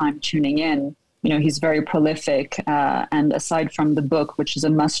first time tuning in, he's very prolific. And aside from the book, which is a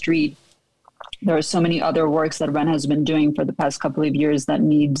must read, there are so many other works that Ren has been doing for the past couple of years that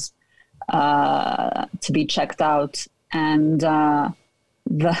needs to be checked out. And the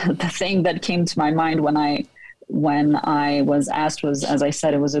thing that came to my mind when I was asked was, as I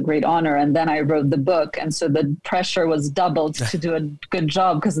said, it was a great honor. And then I wrote the book. And so the pressure was doubled to do a good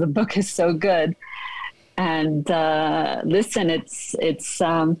job, because the book is so good. And listen,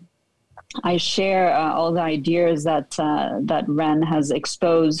 I share all the ideas that Ren has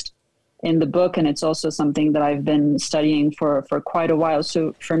exposed in the book, and it's also something that I've been studying for quite a while.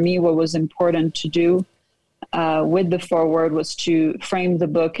 So for me, what was important to do with the foreword was to frame the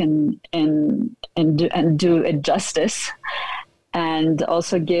book and do it justice, and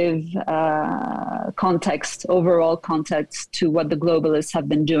also give overall context to what the globalists have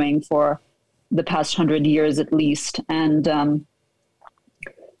been doing for the past 100 years at least. And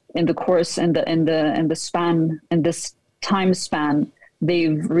in this time span,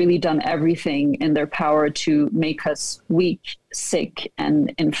 they've really done everything in their power to make us weak, sick,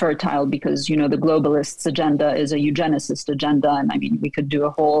 and infertile, because, the globalists' agenda is a eugenicist agenda. And I mean, we could do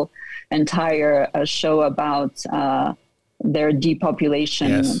a whole entire show about their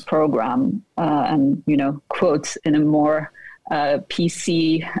depopulation program and, quote in a more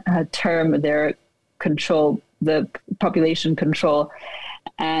PC term, their control, the population control.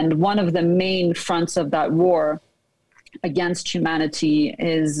 And one of the main fronts of that war against humanity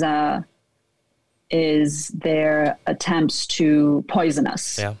is their attempts to poison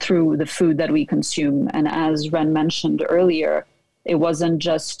us through the food that we consume. And as Ren mentioned earlier, it wasn't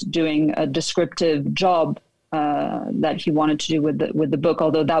just doing a descriptive job that he wanted to do with the book,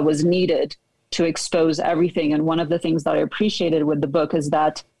 although that was needed to expose everything. And one of the things that I appreciated with the book is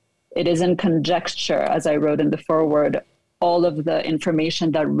that it isn't conjecture, as I wrote in the foreword. All of the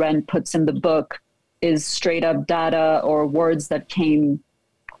information that Ren puts in the book is straight up data or words that came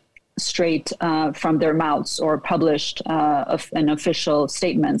straight from their mouths or published in official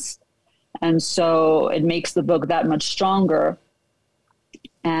statements. And so it makes the book that much stronger.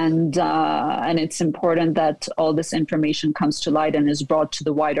 And it's important that all this information comes to light and is brought to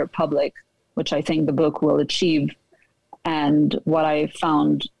the wider public, which I think the book will achieve. And what I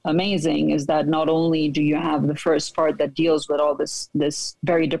found amazing is that not only do you have the first part that deals with all this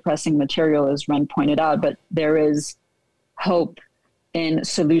very depressing material, as Ren pointed out, but there is hope in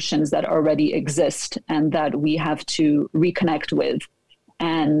solutions that already exist and that we have to reconnect with.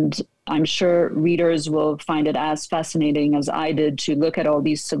 And I'm sure readers will find it as fascinating as I did to look at all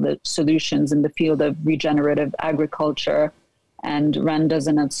these solutions in the field of regenerative agriculture. And Ren does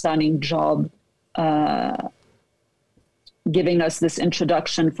an outstanding job giving us this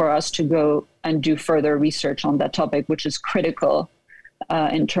introduction for us to go and do further research on that topic, which is critical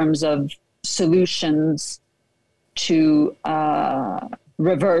in terms of solutions to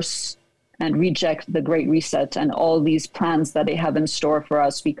reverse and reject the Great Reset and all these plans that they have in store for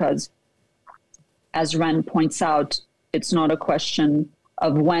us. Because, as Ren points out, it's not a question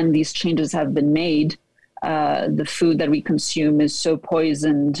of when these changes have been made. The food that we consume is so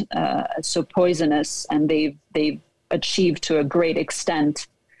poisoned, so poisonous, and they've achieved to a great extent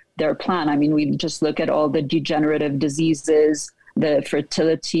their plan. I mean, we just look at all the degenerative diseases, the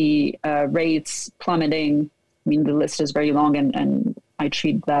fertility rates plummeting. I mean, the list is very long, and I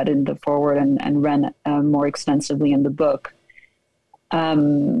treat that in the foreword and Ren more extensively in the book.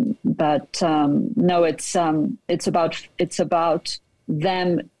 No, it's about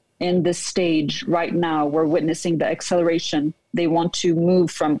them in this stage right now. We're witnessing the acceleration. They want to move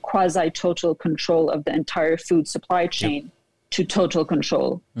from quasi-total control of the entire food supply chain to total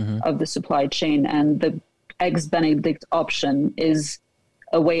control of the supply chain. And the Eggs Benedict option is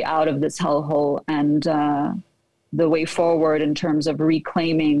a way out of this hellhole and the way forward in terms of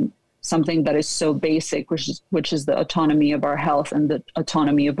reclaiming something that is so basic, which is the autonomy of our health and the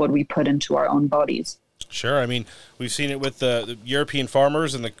autonomy of what we put into our own bodies. Sure. I mean, we've seen it with the European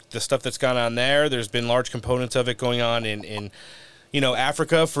farmers and the stuff that's gone on there. There's been large components of it going on in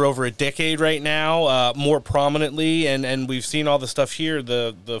Africa for over a decade right now, more prominently. And we've seen all the stuff here,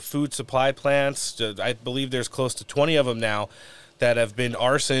 the food supply plants. I believe there's close to 20 of them now that have been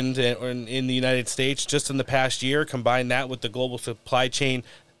arsoned in the United States just in the past year. Combine that with the global supply chain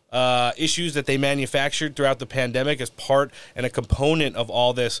issues that they manufactured throughout the pandemic as part and a component of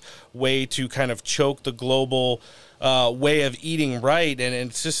all this way to kind of choke the global way of eating right. And it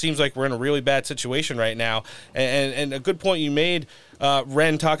just seems like we're in a really bad situation right now. And a good point you made,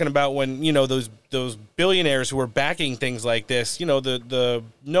 Ren, talking about when, those billionaires who are backing things like this, the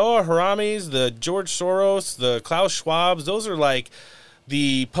Noah Haramis, the George Soros, the Klaus Schwabs, those are like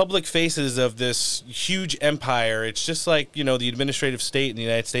the public faces of this huge empire. It's just like, the administrative state in the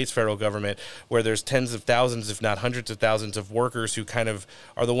United States federal government, where there's tens of thousands, if not hundreds of thousands of workers who kind of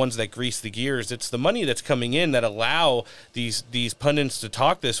are the ones that grease the gears. It's the money that's coming in that allow these pundits to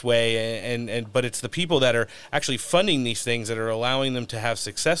talk this way, but it's the people that are actually funding these things that are allowing them to have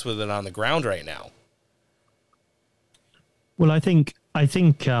success with it on the ground right now. Well, I think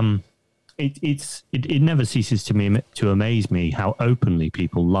it never ceases to amaze me how openly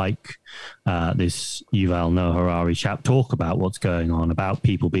people like this Yuval Noah Harari chap talk about what's going on, about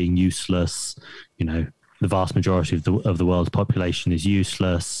people being useless. The vast majority of the world's population is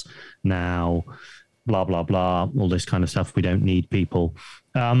useless now, blah, blah, blah, all this kind of stuff. We don't need people.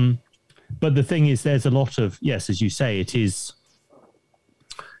 But the thing is, there's a lot of, yes, as you say,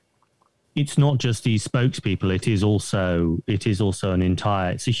 it's not just these spokespeople. It is also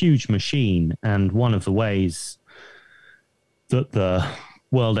it's a huge machine. And one of the ways that the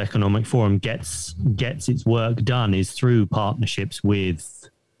World Economic Forum gets its work done is through partnerships with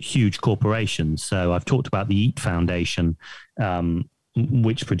huge corporations. So I've talked about the EAT Foundation,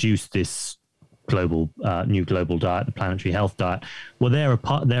 which produced this new global diet, the Planetary Health Diet. Well, they're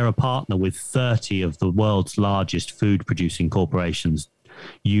a partner with 30 of the world's largest food producing corporations.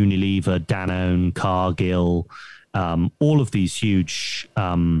 Unilever, Danone, Cargill, all of these huge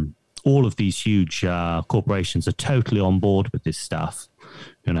corporations are totally on board with this stuff.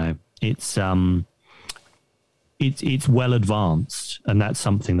 It's well advanced, and that's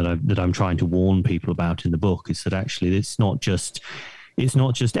something that I'm trying to warn people about in the book. Is that actually it's not just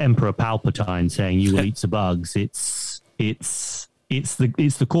Emperor Palpatine saying you will eat the bugs. It's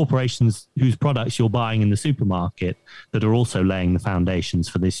the corporations whose products you're buying in the supermarket that are also laying the foundations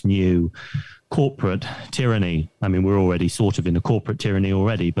for this new corporate tyranny. I mean, we're already sort of in a corporate tyranny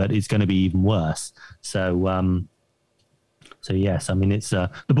already, but it's going to be even worse. So yes, I mean, it's the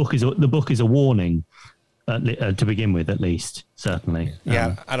book is a warning to begin with, at least, certainly.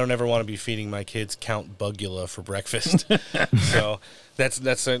 Yeah, I don't ever want to be feeding my kids Count Bugula for breakfast. So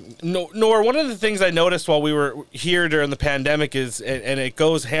nor one of the things I noticed while we were here during the pandemic is, and it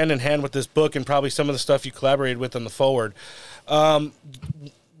goes hand in hand with this book and probably some of the stuff you collaborated with on the forward.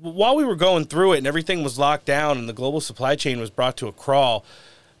 While we were going through it and everything was locked down and the global supply chain was brought to a crawl,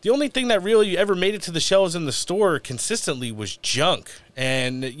 the only thing that really ever made it to the shelves in the store consistently was junk.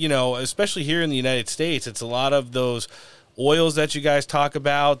 And, especially here in the United States, it's a lot of those oils that you guys talk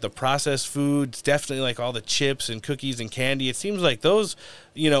about, the processed foods, definitely like all the chips and cookies and candy. It seems like those,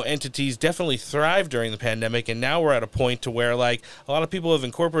 entities definitely thrived during the pandemic. And now we're at a point to where like a lot of people have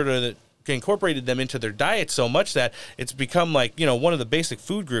incorporated them into their diet so much that it's become like, one of the basic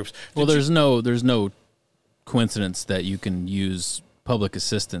food groups. Well, there's no coincidence that you can use public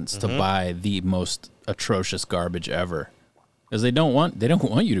assistance to buy the most atrocious garbage ever, because they don't want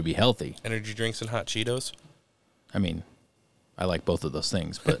you to be healthy. Energy drinks and hot Cheetos. I mean, I like both of those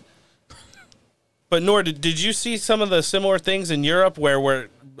things, but but Nor, did you see some of the similar things in Europe where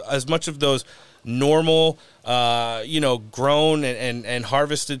as much of those normal grown and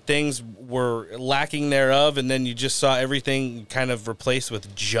harvested things were lacking thereof, and then you just saw everything kind of replaced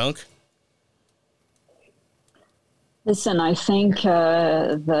with junk? Listen, I think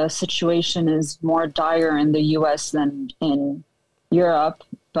the situation is more dire in the U.S. than in Europe,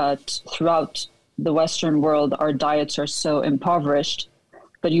 but throughout the Western world, our diets are so impoverished.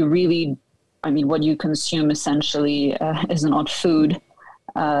 But what you consume essentially is not food.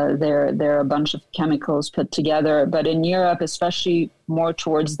 They're a bunch of chemicals put together. But in Europe, especially more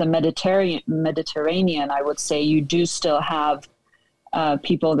towards the Mediterranean, I would say you do still have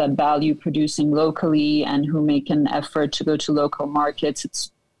people that value producing locally and who make an effort to go to local markets.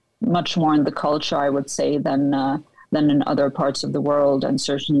 It's much more in the culture, I would say, than in other parts of the world, and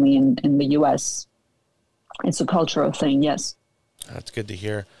certainly in the U.S. It's a cultural thing, yes. That's good to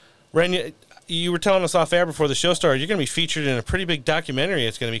hear. Ren, you were telling us off air before the show started, you're going to be featured in a pretty big documentary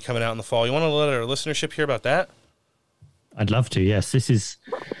that's going to be coming out in the fall. You want to let our listenership hear about that? I'd love to, yes. This is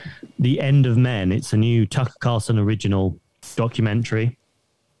The End of Men. It's a new Tucker Carlson original documentary.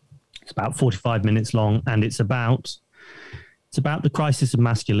 It's about 45 minutes long, and it's about the crisis of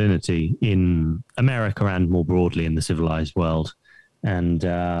masculinity in America and more broadly in the civilized world. And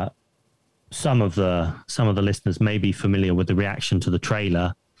some of the listeners may be familiar with the reaction to the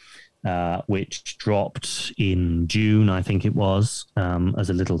trailer, which dropped in June, I think it was, as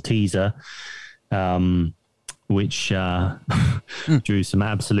a little teaser, which drew some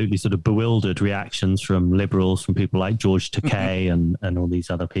absolutely sort of bewildered reactions from liberals, from people like George Takei and all these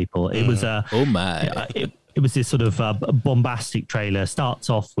other people. It was it was this sort of bombastic trailer. Starts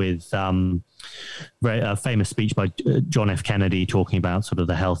off with a famous speech by John F. Kennedy talking about sort of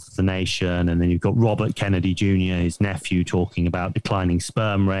the health of the nation, and then you've got Robert Kennedy Jr., his nephew, talking about declining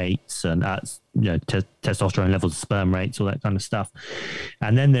sperm rates and testosterone levels, sperm rates, all that kind of stuff.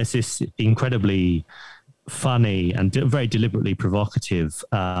 And then there's this incredibly funny and very deliberately provocative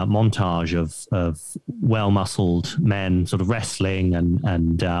montage of well-muscled men sort of wrestling and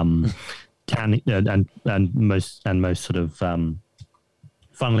most sort of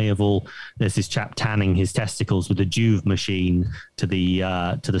funnily of all, there's this chap tanning his testicles with a Juve machine to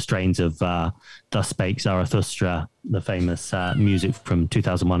the strains of Thus Spake Zarathustra, the famous music from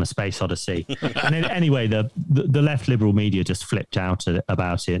 2001: A Space Odyssey. And anyway, the left liberal media just flipped out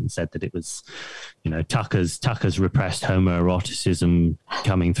about it and said that it was, Tucker's repressed homoeroticism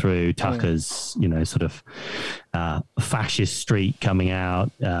coming through, Tucker's sort of fascist streak coming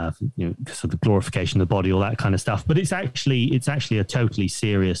out, sort of glorification of the body, all that kind of stuff. But it's actually a totally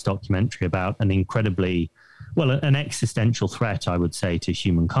serious documentary about an existential threat, I would say, to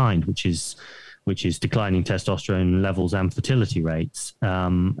humankind, which is declining testosterone levels and fertility rates.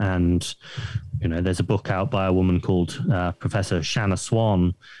 And there's a book out by a woman called Professor Shanna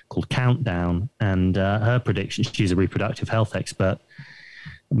Swan called Countdown, and her prediction, she's a reproductive health expert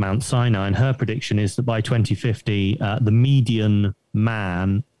at Mount Sinai, and her prediction is that by 2050, the median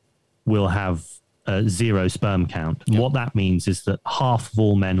man will have zero sperm count. And what that means is that half of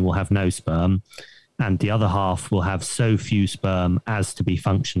all men will have no sperm, and the other half will have so few sperm as to be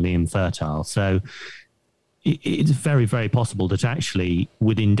functionally infertile. So it's very, very possible that actually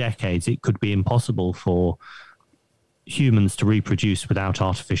within decades it could be impossible for humans to reproduce without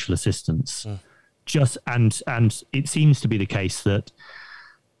artificial assistance. And it seems to be the case that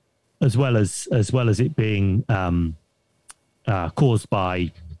as well as it being caused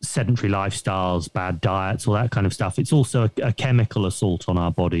by sedentary lifestyles, bad diets, all that kind of stuff, it's also a chemical assault on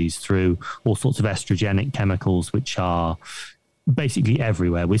our bodies through all sorts of estrogenic chemicals, which are basically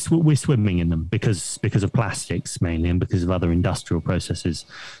everywhere. We're swimming in them because of plastics mainly, and because of other industrial processes.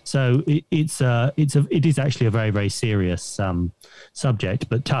 So it is actually a very, very serious subject.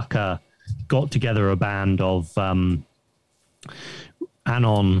 But Tucker got together a band of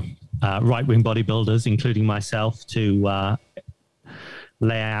anon right-wing bodybuilders, including myself, to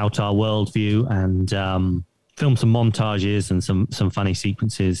lay out our worldview and film some montages and some funny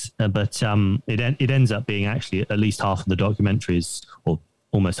sequences. But it ends up being actually at least half of the documentaries, or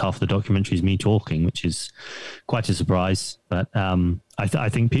almost half of the documentaries, me talking, which is quite a surprise. But I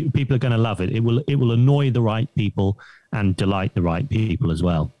think people are going to love it. It will annoy the right people and delight the right people as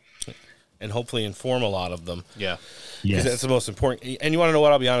well. And hopefully inform a lot of them. Yeah. Because that's the most important. And you want to know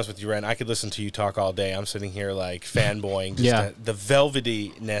what? I'll be honest with you, Ren. I could listen to you talk all day. I'm sitting here like fanboying. Just the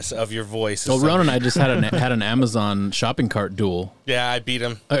velvetyness of your voice. Well, Ron and I just had an Amazon shopping cart duel. Yeah, I beat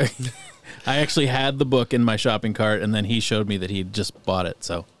him. I actually had the book in my shopping cart, and then he showed me that he'd just bought it.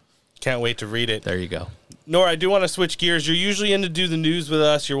 So can't wait to read it. There you go. Nora, I do want to switch gears. You're usually in to do the news with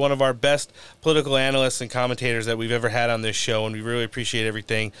us. You're one of our best political analysts and commentators that we've ever had on this show, and we really appreciate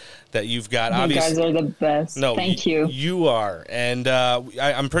everyking that you've got. You guys are the best. No, thank you. You are. And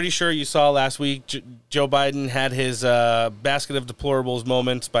I'm pretty sure you saw last week Joe Biden had his basket of deplorables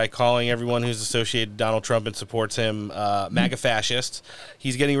moments by calling everyone who's associated with Donald Trump and supports him MAGA fascists.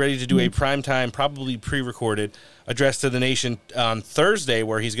 He's getting ready to do a primetime, probably pre-recorded, address to the nation on Thursday,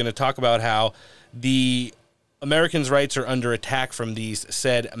 where he's going to talk about how the Americans' rights are under attack from these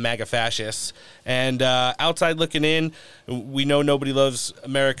said MAGA fascists. And outside looking in, we know nobody loves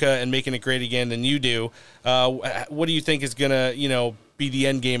America and making it great again than you do. What do you think is going to, be the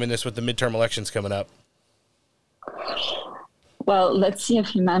end game in this with the midterm elections coming up? Well, let's see if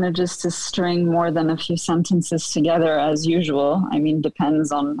he manages to string more than a few sentences together as usual. I mean,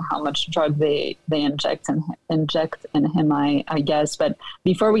 depends on how much drug they inject in him, I guess. But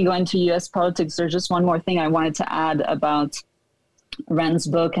before we go into U.S. politics, there's just one more thing I wanted to add about Ren's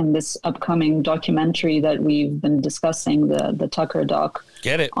book and this upcoming documentary that we've been discussing, the Tucker doc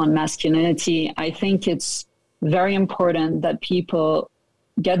on masculinity. I think it's very important that people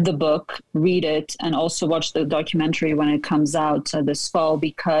get the book, read it, and also watch the documentary when it comes out this fall,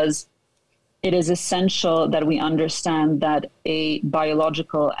 because it is essential that we understand that a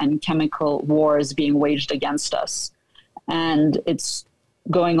biological and chemical war is being waged against us. And it's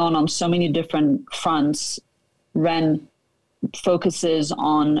going on so many different fronts. Ren focuses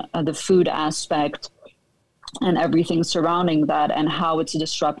on the food aspect and everything surrounding that, and how it's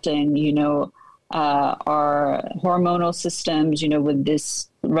disrupting, our hormonal systems, with this,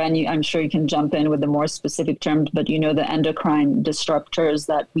 Ren, I'm sure you can jump in with the more specific terms, but the endocrine disruptors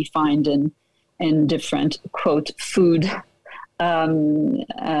that we find in different, quote, food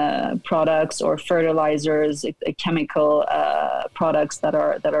products or fertilizers, chemical products that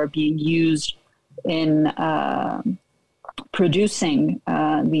are being used in producing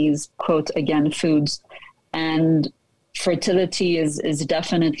these, quote, again, foods. And fertility is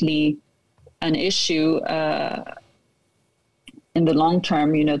definitely an issue in the long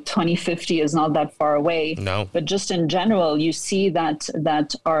term. 2050 is not that far away. No. But just in general, you see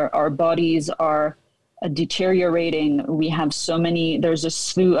that our bodies are deteriorating. We have there's a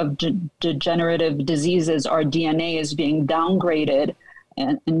slew of degenerative diseases. Our DNA is being downgraded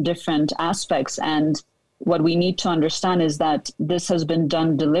in different aspects. And what we need to understand is that this has been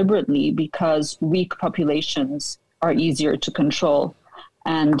done deliberately because weak populations are easier to control.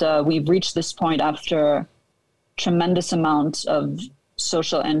 And we've reached this point after tremendous amounts of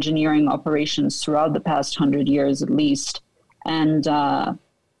social engineering operations throughout the past 100 years at least. And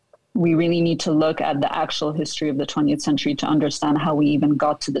we really need to look at the actual history of the 20th century to understand how we even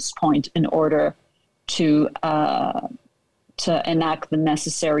got to this point in order to enact the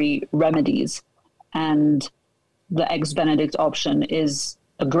necessary remedies. And the Eggs Benedict option is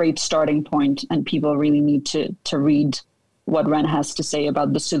a great starting point, and people really need to read what Ren has to say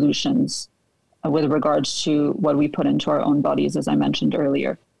about the solutions with regards to what we put into our own bodies, as I mentioned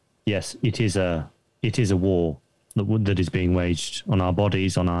earlier. Yes, it is a war that is being waged on our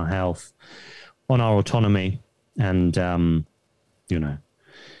bodies, on our health, on our autonomy, and I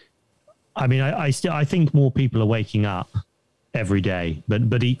mean, I think more people are waking up every day,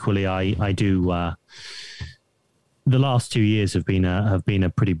 but equally, I do. The last 2 years have been a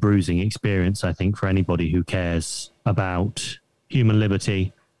pretty bruising experience, I think, for anybody who cares about human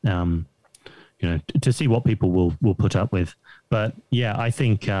liberty. To see what people will put up with. But yeah, I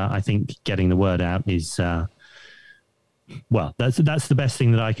think getting the word out is that's the best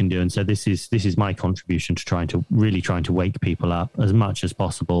thing that I can do. And so this is my contribution to trying to wake people up as much as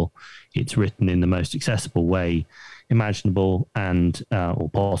possible. It's written in the most accessible way imaginable and or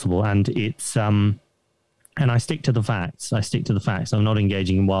possible, and it's and I stick to the facts. I'm not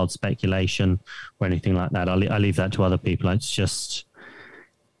engaging in wild speculation or anything like that. I leave that to other people. It's just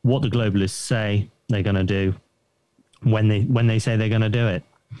what the globalists say they're going to do when they say they're going to do it.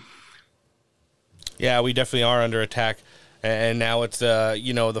 Yeah, we definitely are under attack, and now it's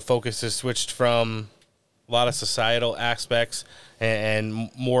the focus has switched from a lot of societal aspects and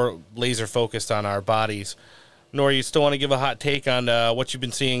more laser focused on our bodies. Nora, you still want to give a hot take on what you've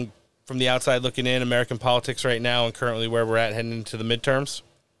been seeing from the outside looking in, American politics right now and currently where we're at heading into the midterms?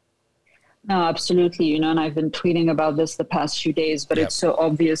 No, absolutely. And I've been tweeting about this the past few days, but It's so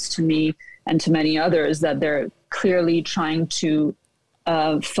obvious to me and to many others that they're clearly trying to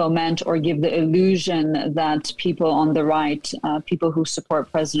foment or give the illusion that people on the right, people who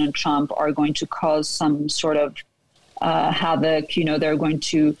support President Trump, are going to cause some sort of havoc. They're going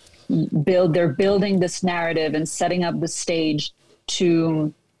to they're building this narrative and setting up the stage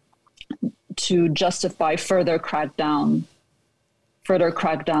to justify further crackdowns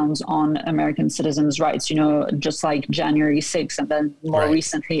on American citizens' rights, just like January 6th. And then more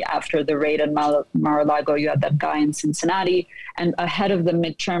recently, after the raid at Mar-a-Lago, you had that guy in Cincinnati. And ahead of the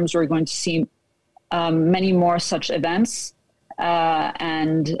midterms, we're going to see many more such events.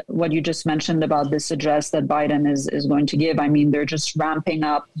 And what you just mentioned about this address that Biden is going to give, I mean, they're just ramping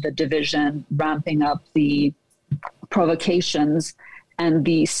up the division, ramping up the provocations and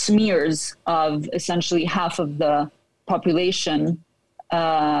the smears of essentially half of the population,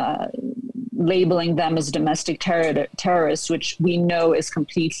 labeling them as domestic terrorists, which we know is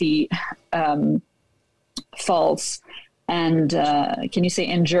completely false. And can you say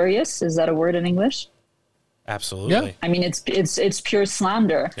injurious? Is that a word in English? Absolutely. Yeah. I mean, it's pure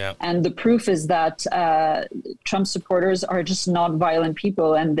slander. Yeah. And the proof is that Trump supporters are just not violent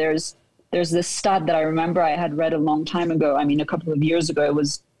people. And there's this stat that I remember I had read a long time ago. I mean, a couple of years ago, it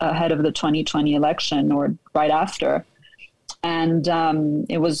was ahead of the 2020 election or right after. And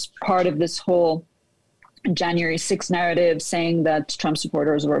it was part of this whole January 6th narrative saying that Trump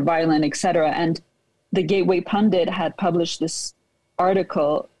supporters were violent, et cetera. And the Gateway Pundit had published this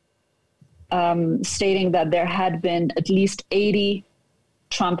article stating that there had been at least 80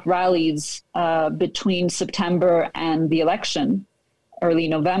 Trump rallies between September and the election, early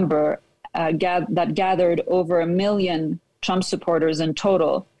November, that gathered over 1 million Trump supporters in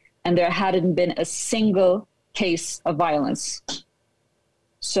total, and there hadn't been a single case of violence.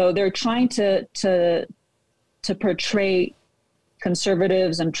 So they're trying to portray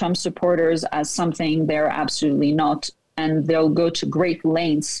conservatives and Trump supporters as something they're absolutely not, and they'll go to great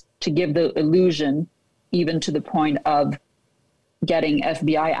lengths to give the illusion, even to the point of getting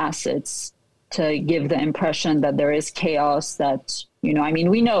FBI assets, to give the impression that there is chaos, that, we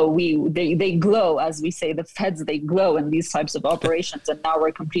know they glow, as we say, the feds, they glow in these types of operations, and now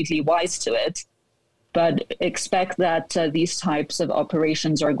we're completely wise to it. But expect that these types of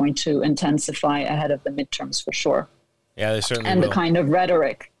operations are going to intensify ahead of the midterms for sure. Yeah, they certainly and will. The kind of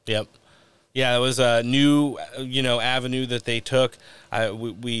rhetoric. Yep. Yeah, it was a new, avenue that they took.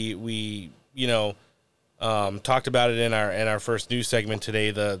 We talked about it in our first news segment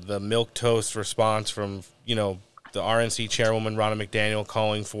today. The milquetoast response from the RNC chairwoman Ronna McDaniel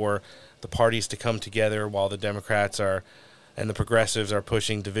calling for the parties to come together while the Democrats and the progressives are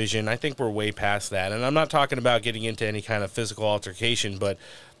pushing division. I think we're way past that, and I'm not talking about getting into any kind of physical altercation, but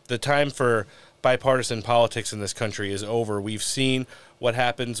the time for bipartisan politics in this country is over. We've seen what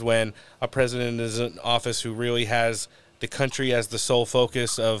happens when a president is in office who really has the country as the sole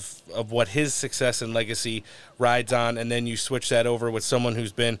focus of what his success and legacy rides on, and then you switch that over with someone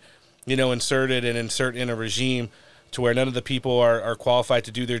who's been, inserted in a regime to where none of the people are qualified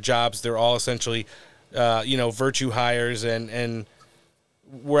to do their jobs. They're all essentially, virtue hires, and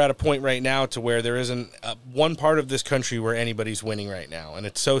we're at a point right now to where there isn't one part of this country where anybody's winning right now, and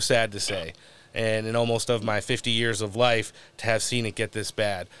it's so sad to say. And in almost of my 50 years of life to have seen it get this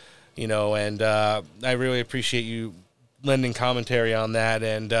bad, and I really appreciate you lending commentary on that.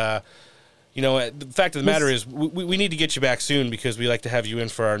 And, the fact of the matter is we need to get you back soon, because we like to have you in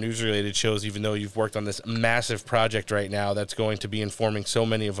for our news-related shows, even though you've worked on this massive project right now that's going to be informing so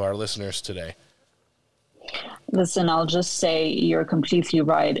many of our listeners today. Listen, I'll just say you're completely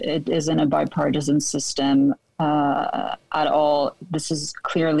right. It isn't a bipartisan system at all. This is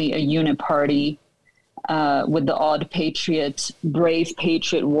clearly a uniparty with the odd patriot, brave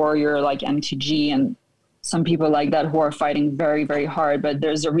patriot warrior like MTG and some people like that who are fighting very, very hard. But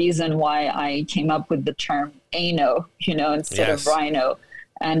there's a reason why I came up with the term ANO, instead of rhino.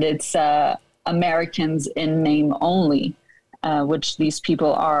 And it's Americans in name only, which these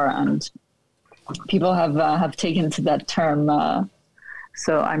people are. And people have taken to that term.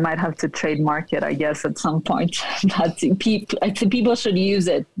 So I might have to trademark it, I guess, at some point. But people should use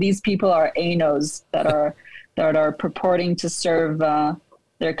it. These people are ANOs that are purporting to serve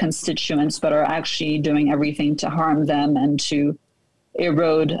their constituents, but are actually doing everything to harm them and to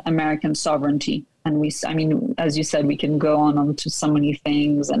erode American sovereignty. And as you said, we can go on to so many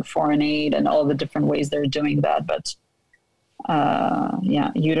things, and foreign aid and all the different ways they're doing that. But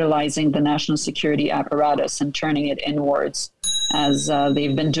utilizing the national security apparatus and turning it inwards, as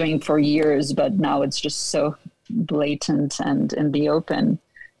they've been doing for years, but now it's just so blatant and in the open,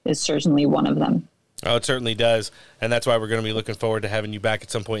 is certainly one of them. Oh, it certainly does, and that's why we're going to be looking forward to having you back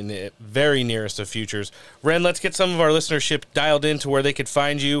at some point in the very nearest of futures. Ren, let's get some of our listenership dialed in to where they could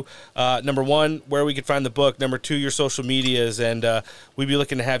find you. Number one, where we could find the book. Number two, your social medias, and we'd be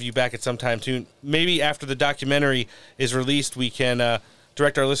looking to have you back at some time too. Maybe after the documentary is released, we can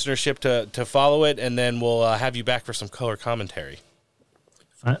direct our listenership to follow it, and then we'll have you back for some color commentary.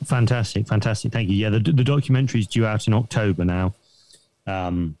 Fantastic. Thank you. Yeah, the documentary is due out in October now.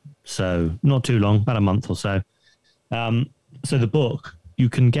 So not too long, about a month or so. So the book you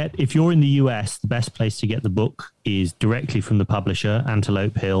can get, if you're in the US, the best place to get the book is directly from the publisher,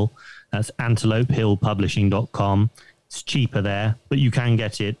 Antelope Hill. That's antelopehillpublishing.com. It's cheaper there, but you can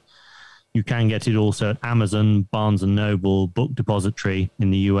get it. You can get it also at Amazon, Barnes & Noble, Book Depository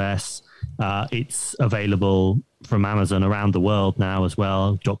in the US. It's available from Amazon around the world now as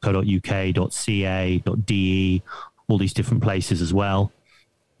well, .co.uk, .ca, .de, all these different places as well.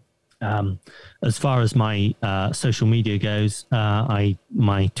 As far as my social media goes,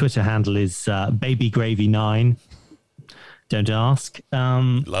 my Twitter handle is babygravy9. Don't ask.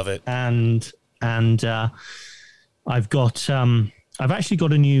 Love it. And I've got I've actually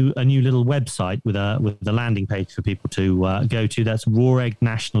got a new little website with a landing page for people to go to. That's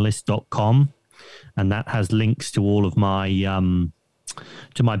raweggnationalist.com, and that has links to all of my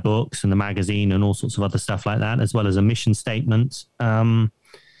to my books and the magazine and all sorts of other stuff like that, as well as a mission statement. So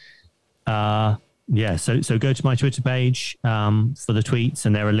go to my Twitter page for the tweets,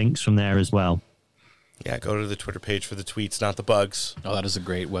 and there are links from there as well. Yeah, go to the Twitter page for the tweets, not the bugs. Oh, that is a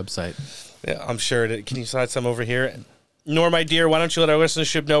great website. Yeah, I'm sure it is. Can you slide some over here? Nor, my dear, why don't you let our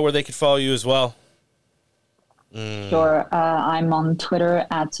listenership know where they could follow you as well? Sure. I'm on Twitter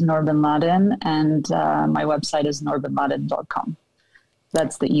at Norbin Laden, and my website is norbinladen.com.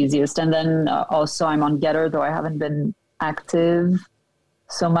 That's the easiest. And then also I'm on Getter, though I haven't been active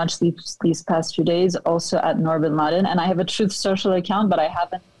so much these past few days, also at Norbin Laden. And I have a Truth Social account, but I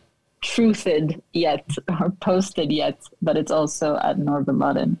haven't truthed yet or posted yet, but it's also at Norbin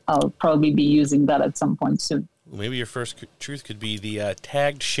Laden. I'll probably be using that at some point soon. Maybe your first truth could be the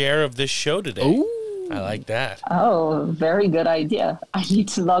tagged share of this show today. Ooh. I like that. Oh, very good idea. I need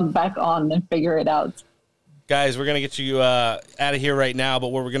to log back on and figure it out. Guys, we're going to get you out of here right now, but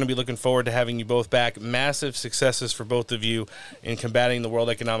we're going to be looking forward to having you both back. Massive successes for both of you in combating the World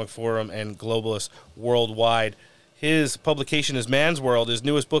Economic Forum and globalists worldwide. His publication is Man's World. His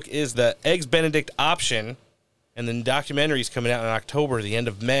newest book is The Eggs Benedict Option, and the documentary is coming out in October, The End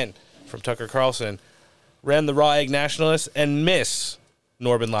of Men, from Tucker Carlson. Ren, the Raw Egg Nationalist, and Miss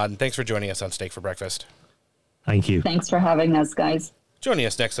Norbin Laden. Thanks for joining us on Steak for Breakfast. Thank you. Thanks for having us, guys. Joining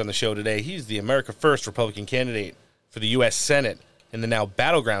us next on the show today, he's the America First Republican candidate for the U.S. Senate in the now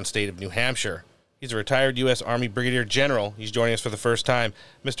battleground state of New Hampshire. He's a retired U.S. Army Brigadier General. He's joining us for the first time.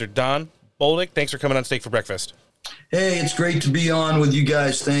 Mr. Don Bolduc, thanks for coming on Steak for Breakfast. Hey, it's great to be on with you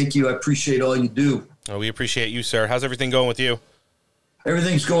guys. Thank you. I appreciate all you do. Oh, we appreciate you, sir. How's everything going with you?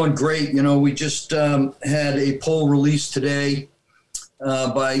 Everything's going great. You know, we just had a poll released today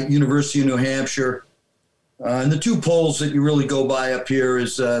by University of New Hampshire. And the two polls that you really go by up here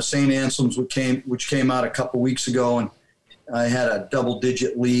is St. Anselm's, which came out a couple weeks ago, and I had a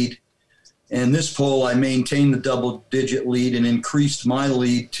double-digit lead. And this poll, I maintained the double-digit lead and increased my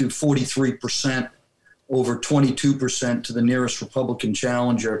lead to 43%, over 22% to the nearest Republican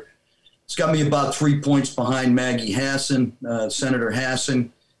challenger. It's got me about 3 points behind Maggie Hassan, Senator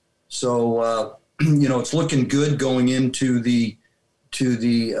Hassan. So, you know, it's looking good going into the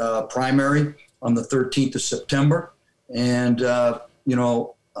primary on the 13th of September. And, you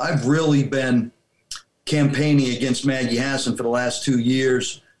know, I've really been campaigning against Maggie Hassan for the last 2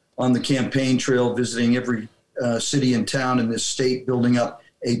 years on the campaign trail, visiting every city and town in this state, building up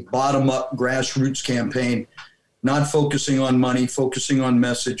a bottom-up grassroots campaign, not focusing on money, focusing on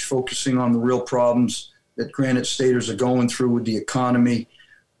message, focusing on the real problems that Granite Staters are going through with the economy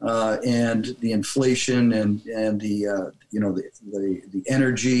and the inflation and the you know, the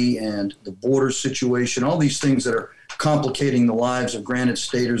energy and the border situation, all these things that are complicating the lives of Granite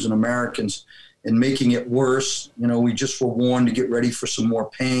Staters and Americans and making it worse. You know, we just were warned to get ready for some more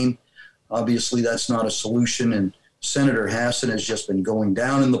pain. Obviously, that's not a solution. And Senator Hassan has just been going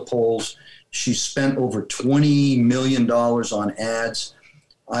down in the polls. She spent over $20 million on ads.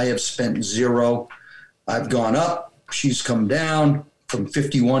 I have spent zero. I've gone up. She's come down from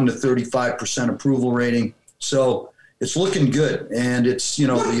 51 to 35% approval rating. So it's looking good. And it's, you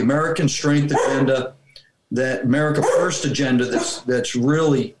know, the American Strength agenda, that America First agenda that's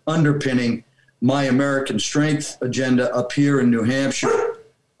really underpinning my American Strength agenda up here in New Hampshire,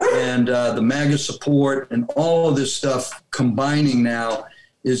 and the MAGA support and all of this stuff combining now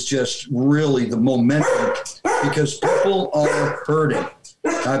is just really the momentum, because people are hurting.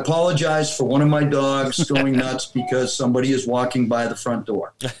 I apologize for one of my dogs going nuts because somebody is walking by the front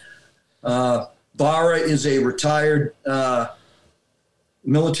door. Bara is a retired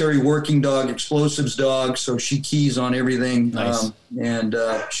military working dog, explosives dog, so she keys on everything. Nice. And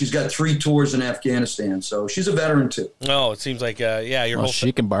she's got 3 tours in Afghanistan, so she's a veteran too. Oh, it seems like, yeah, your well, whole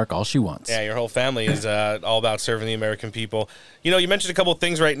she can bark all she wants. Yeah, your whole family is all about serving the American people. You know, you mentioned a couple of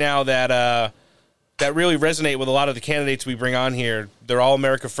things right now that that really resonate with a lot of the candidates we bring on here. They're all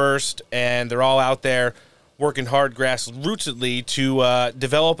America First, and they're all out there working hard grassrootsly to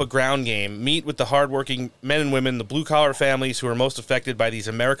develop a ground game, meet with the hardworking men and women, the blue-collar families who are most affected by these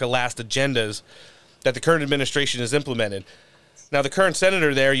America Last agendas that the current administration has implemented. Now, the current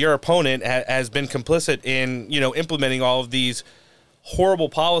senator there, your opponent, has been complicit in, you know, implementing all of these horrible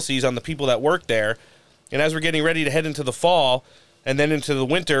policies on the people that work there. And as we're getting ready to head into the fall and then into the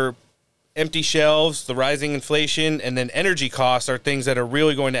winter, empty shelves, the rising inflation, and then energy costs are things that are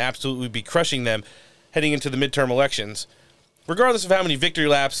really going to absolutely be crushing them heading into the midterm elections. Regardless of how many victory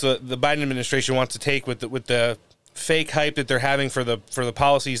laps the Biden administration wants to take with the fake hype that they're having for the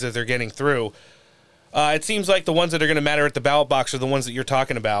policies that they're getting through, it seems like the ones that are going to matter at the ballot box are the ones that you're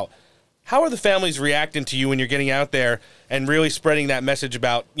talking about. How are the families reacting to you when you're getting out there and really spreading that message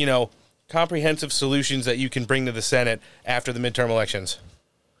about, you know, comprehensive solutions that you can bring to the Senate after the midterm elections?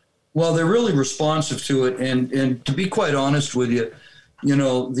 Well, they're really responsive to it, and to be quite honest with you, you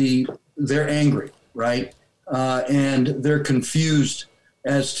know, they're angry, right? And they're confused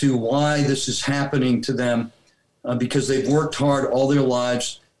as to why this is happening to them, because they've worked hard all their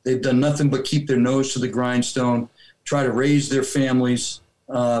lives They've done nothing but keep their nose to the grindstone, try to raise their families,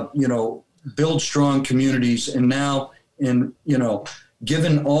 build strong communities. And now,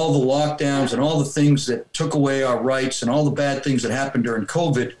 given all the lockdowns and all the things that took away our rights and all the bad things that happened during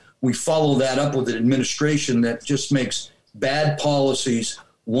COVID, we follow that up with an administration that just makes bad policies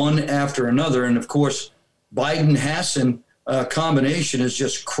one after another. And of course, Biden-Hassan combination has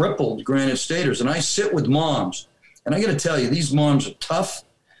just crippled Granite Staters. And I sit with moms, and I got to tell you, these moms are tough.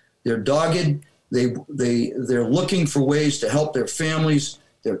 They're dogged. They're looking for ways to help their families.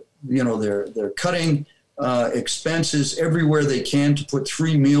 They're cutting expenses everywhere they can to put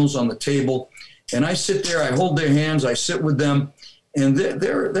 3 meals on the table. And I sit there, I hold their hands, I sit with them, and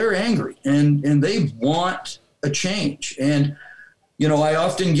they're angry, and they want a change. And I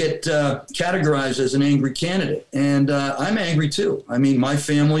often get categorized as an angry candidate, and I'm angry too. I mean, my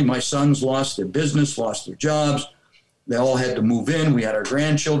family, my sons lost their business, lost their jobs. They all had to move in. We had our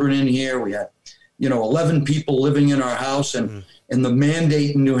grandchildren in here. We had, 11 people living in our house, and the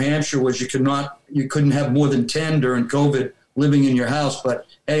mandate in New Hampshire was you couldn't have more than 10 during COVID living in your house. But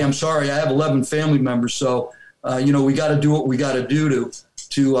hey, I'm sorry, I have 11 family members, so we got to do what we got to do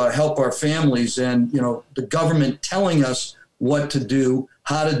to help our families. And the government telling us what to do,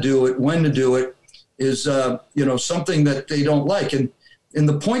 how to do it, when to do it is something that they don't like. And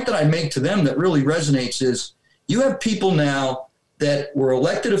the point that I make to them that really resonates is you have people now that were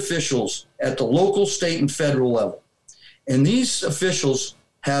elected officials at the local, state, and federal level. And these officials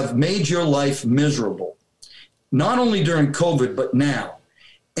have made your life miserable, not only during COVID, but now.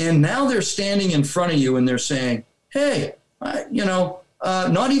 And now they're standing in front of you and they're saying, hey,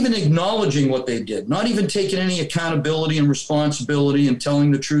 not even acknowledging what they did, not even taking any accountability and responsibility and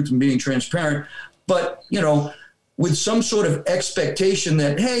telling the truth and being transparent, but, with some sort of expectation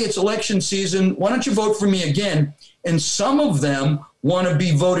that, hey, it's election season, why don't you vote for me again? And some of them want to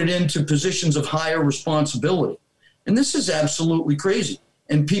be voted into positions of higher responsibility. And this is absolutely crazy.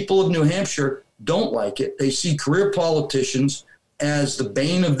 And people of New Hampshire don't like it. They see career politicians as the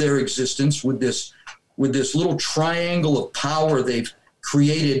bane of their existence with this little triangle of power they've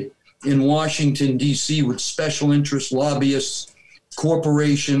created in Washington, D.C. with special interest lobbyists,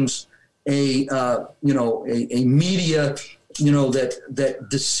 corporations, a media, that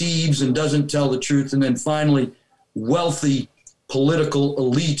deceives and doesn't tell the truth. And then finally, wealthy political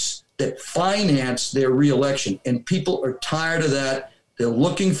elites that finance their reelection. And people are tired of that. They're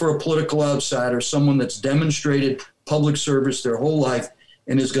looking for a political outsider, someone that's demonstrated public service their whole life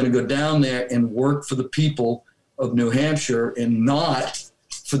and is going to go down there and work for the people of New Hampshire and not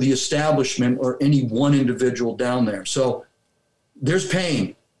for the establishment or any one individual down there. So there's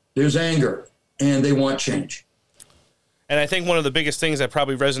pain, there's anger, and they want change. And I think one of the biggest things that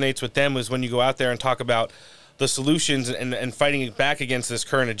probably resonates with them is when you go out there and talk about the solutions and fighting back against this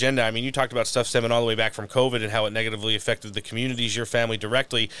current agenda. I mean, you talked about stuff stemming all the way back from COVID and how it negatively affected the communities, your family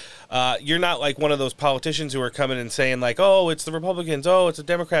directly. You're not like one of those politicians who are coming and saying like, oh, it's the Republicans, oh, it's the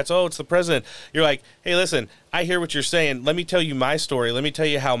Democrats, oh, it's the president. You're like, hey, listen, I hear what you're saying. Let me tell you my story. Let me tell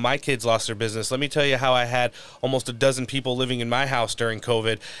you how my kids lost their business. Let me tell you how I had almost a dozen people living in my house during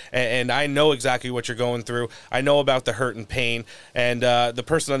COVID, and I know exactly what you're going through. I know about the hurt and pain, and the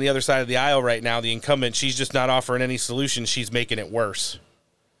person on the other side of the aisle right now, the incumbent, she's just not offering any solutions. She's making it worse.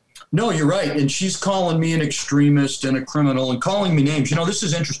 No, you're right. And she's calling me an extremist and a criminal and calling me names. This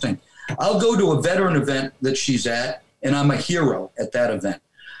is interesting. I'll go to a veteran event that she's at, and I'm a hero at that event.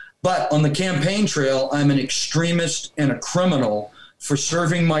 But on the campaign trail, I'm an extremist and a criminal for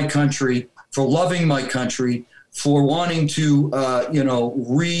serving my country, for loving my country, for wanting to,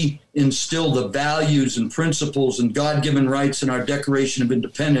 reinstill the values and principles and God-given rights in our Declaration of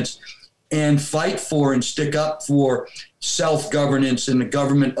Independence and fight for and stick up for self-governance and the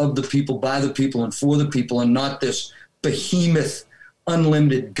government of the people, by the people, and for the people, and not this behemoth,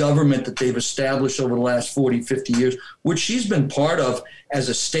 unlimited government that they've established over the last 40, 50 years, which she's been part of as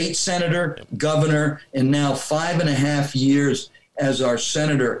a state senator, governor, and now 5.5 years as our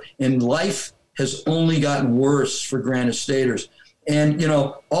senator. And life has only gotten worse for Granite Staters. And,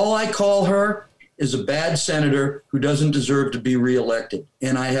 all I call her is a bad senator who doesn't deserve to be reelected.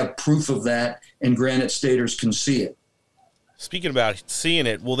 And I have proof of that, and Granite Staters can see it. Speaking about seeing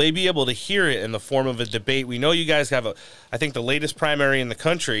it, will they be able to hear it in the form of a debate? We know you guys have, I think, the latest primary in the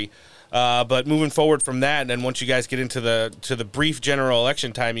country, but moving forward from that, and then once you guys get into the brief general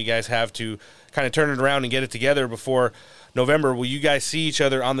election time you guys have to kind of turn it around and get it together before November, will you guys see each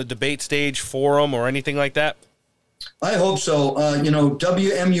other on the debate stage, forum, or anything like that? I hope so.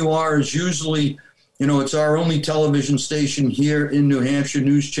 WMUR is usually, it's our only television station here in New Hampshire,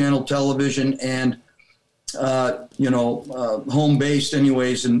 News Channel Television, and home based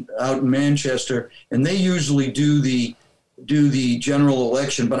anyways, and out in Manchester, and they usually do the general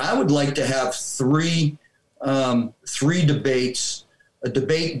election. But I would like to have three debates, a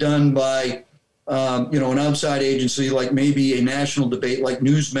debate done by an outside agency, like maybe a national debate like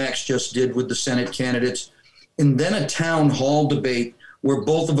Newsmax just did with the Senate candidates, and then a town hall debate where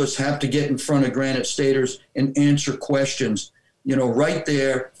both of us have to get in front of Granite Staters and answer questions, right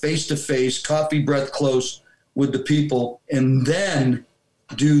there, face to face, coffee breath close with the people, and then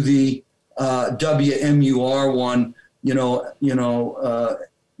do the WMUR one,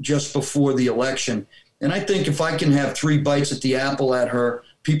 just before the election. And I think if I can have 3 bites at the apple at her,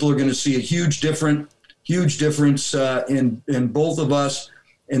 people are going to see a huge difference in both of us,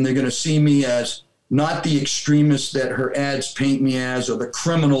 and they're going to see me as not the extremist that her ads paint me as, or the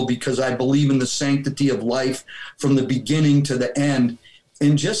criminal, because I believe in the sanctity of life from the beginning to the end.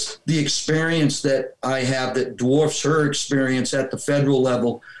 And just the experience that I have that dwarfs her experience at the federal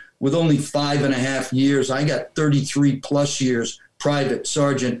level. With only 5.5 years, I got 33 plus years, private,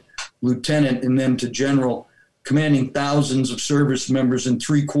 sergeant, lieutenant, and then to general, commanding thousands of service members in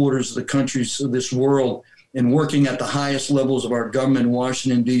 3/4 of the countries of this world, and working at the highest levels of our government in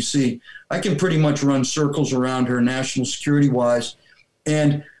Washington, D.C. I can pretty much run circles around her national security-wise.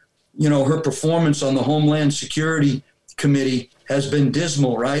 And, her performance on the Homeland Security Committee has been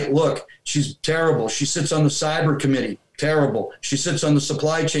dismal, right? Look, she's terrible. She sits on the Cyber Committee, terrible. She sits on the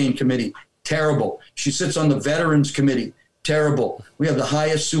Supply Chain Committee, terrible. She sits on the Veterans Committee, terrible. We have the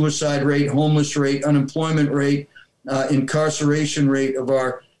highest suicide rate, homeless rate, unemployment rate, incarceration rate of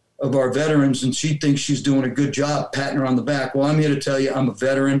our veterans, and she thinks she's doing a good job, patting her on the back. Well, I'm here to tell you, I'm a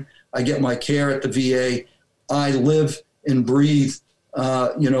veteran. I get my care at the VA. I live and breathe,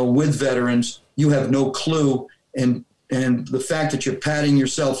 with veterans. You have no clue. And the fact that you're patting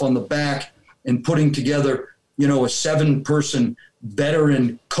yourself on the back and putting together, a 7-person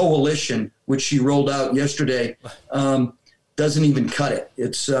veteran coalition, which she rolled out yesterday, doesn't even cut it.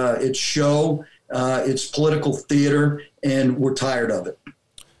 It's show, it's political theater, and we're tired of it.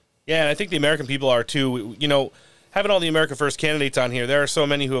 Yeah, and I think the American people are too. Having all the America First candidates on here, there are so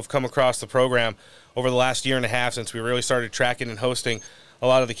many who have come across the program over the last 1.5 years since we really started tracking and hosting a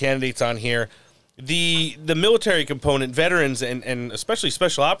lot of the candidates on here. The military component, veterans, and especially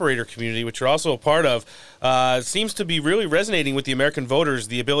special operator community, which you're also a part of, seems to be really resonating with the American voters.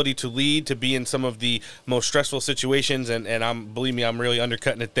 The ability to lead, to be in some of the most stressful situations, and believe me, I'm really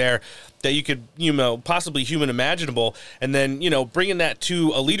undercutting it there, that you could, possibly human imaginable, and then, bringing that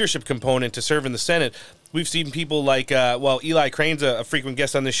to a leadership component to serve in the Senate. We've seen people like, Eli Crane's a frequent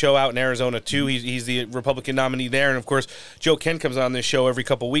guest on this show out in Arizona, too. He's the Republican nominee there. And, of course, Joe Kent comes on this show every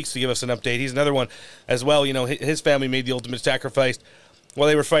couple weeks to give us an update. He's another one as well. His family made the ultimate sacrifice while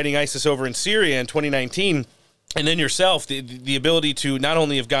they were fighting ISIS over in Syria in 2019. And then yourself, the ability to not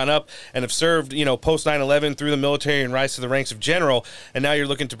only have gone up and have served, post 9/11 through the military and rise to the ranks of general, and now you're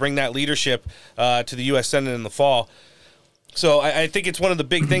looking to bring that leadership to the U.S. Senate in the fall. So I think it's one of the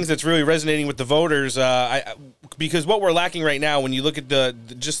big things that's really resonating with the voters, because what we're lacking right now, when you look at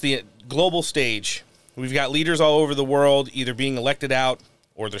the global stage, we've got leaders all over the world either being elected out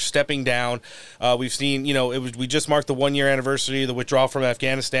or they're stepping down. We've seen, we just marked the 1-year anniversary of the withdrawal from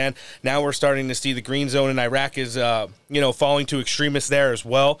Afghanistan. Now we're starting to see the green zone in Iraq is, falling to extremists there as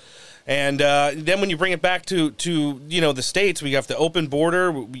well. And then when you bring it back to the states, we have the open border,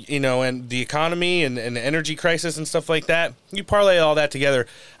 and the economy and the energy crisis and stuff like that. You parlay all that together.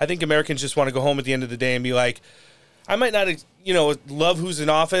 I think Americans just want to go home at the end of the day and be like, I might not, love who's in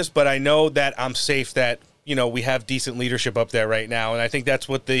office, but I know that I'm safe, that, we have decent leadership up there right now. And I think that's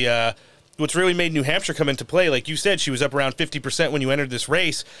what what's really made New Hampshire come into play. Like you said, she was up around 50% when you entered this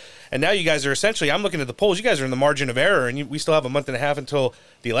race. And now you guys are essentially, I'm looking at the polls, you guys are in the margin of error, and we still have a month and a half until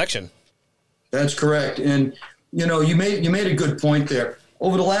the election. That's correct. And, you made a good point there.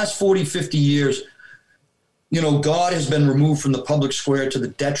 Over the last 40, 50 years, God has been removed from the public square to the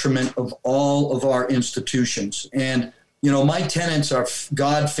detriment of all of our institutions. And, my tenets are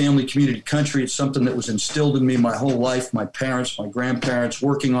God, family, community, country. It's something that was instilled in me my whole life. My parents, my grandparents,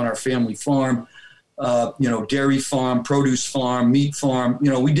 working on our family farm, dairy farm, produce farm, meat farm.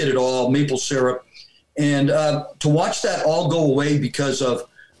 We did it all, maple syrup. And to watch that all go away because of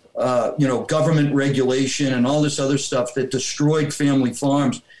government regulation and all this other stuff that destroyed family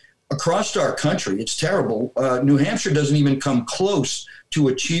farms across our country. It's terrible. New Hampshire doesn't even come close to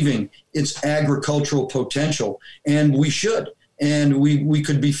achieving its agricultural potential, and we should. And we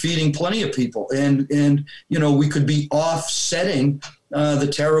could be feeding plenty of people, and we could be offsetting the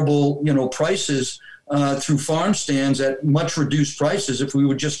terrible prices through farm stands at much reduced prices if we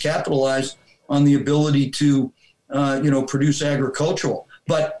would just capitalize on the ability to, produce agricultural.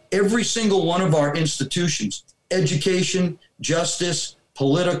 But every single one of our institutions, education, justice,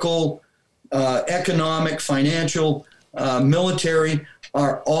 political, economic, financial, military,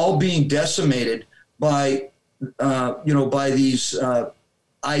 are all being decimated by these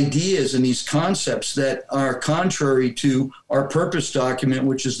ideas and these concepts that are contrary to our purpose document,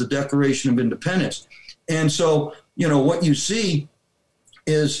 which is the Declaration of Independence. And so, what you see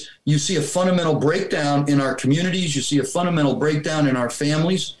is you see a fundamental breakdown in our communities. You see a fundamental breakdown in our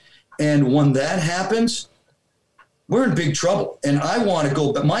families. And when that happens, we're in big trouble. And I want to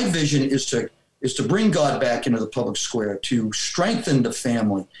go, but my vision is to bring God back into the public square, to strengthen the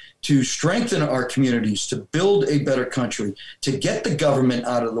family, to strengthen our communities, to build a better country, to get the government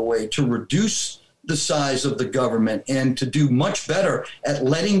out of the way, to reduce the size of the government, and to do much better at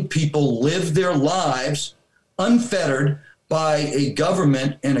letting people live their lives unfettered by a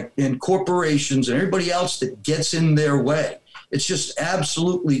government and corporations and everybody else that gets in their way. It's just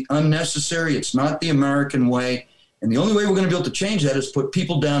absolutely unnecessary. It's not the American way. And the only way we're going to be able to change that is put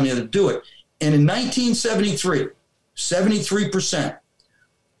people down there to do it. And in 1973, 73%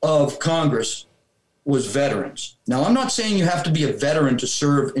 of Congress was veterans. Now, I'm not saying you have to be a veteran to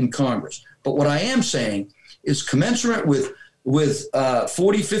serve in Congress, but what I am saying is commensurate with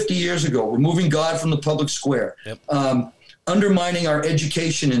 40, 50 years ago, removing God from the public square, undermining our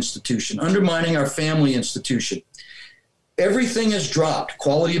education institution, undermining our family institution. Everything has dropped.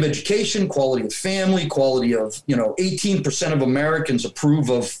 Quality of education, quality of family, quality of, 18% of Americans approve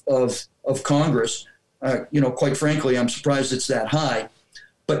of Congress. Quite frankly, I'm surprised it's that high.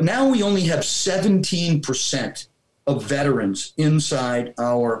 But now we only have 17% of veterans inside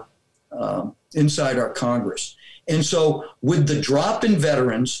our Congress. And so with the drop in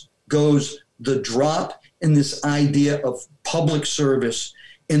veterans goes the drop in this idea of public service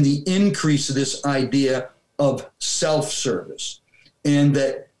and the increase of this idea of self-service, and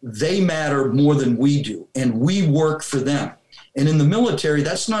that they matter more than we do, and we work for them. And in the military,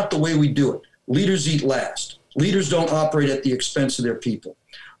 that's not the way we do it. Leaders eat last. Leaders don't operate at the expense of their people.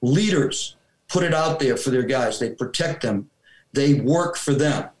 Leaders put it out there for their guys. They protect them. They work for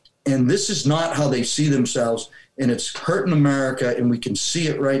them. And this is not how they see themselves, and it's hurting America, and we can see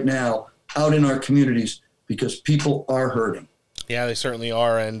it right now out in our communities because people are hurting. Yeah, they certainly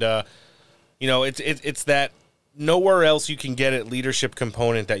are. And, it's that nowhere else you can get it leadership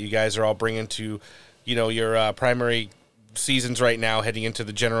component that you guys are all bringing to, your primary seasons right now heading into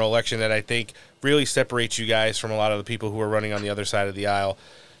the general election that I think really separates you guys from a lot of the people who are running on the other side of the aisle.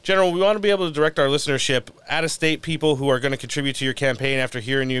 General, we want to be able to direct our listenership, out-of-state people who are going to contribute to your campaign after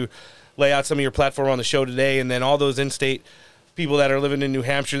hearing you lay out some of your platform on the show today, and then all those in-state people that are living in New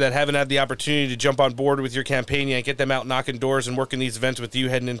Hampshire that haven't had the opportunity to jump on board with your campaign yet, get them out knocking doors and working these events with you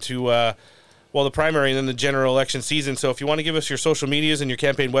heading into, the primary and then the general election season. So if you want to give us your social medias and your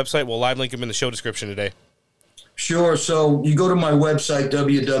campaign website, we'll live link them in the show description today. Sure. So you go to my website,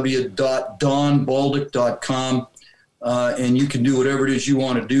 www.donbaldick.com. And you can do whatever it is you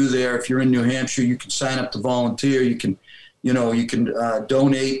want to do there. If you're in New Hampshire, you can sign up to volunteer. You can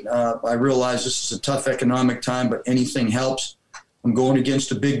donate. I realize this is a tough economic time, but anything helps. I'm going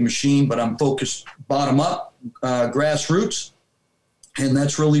against a big machine, but I'm focused bottom up, grassroots. And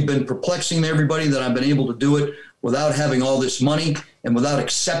that's really been perplexing to everybody that I've been able to do it without having all this money and without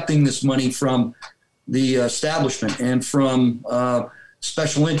accepting this money from the establishment and from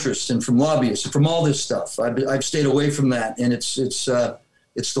special interests and from lobbyists and from all this stuff. I've stayed away from that, and it's the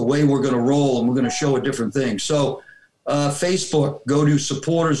way we're going to roll, and we're going to show a different thing. So Facebook, go to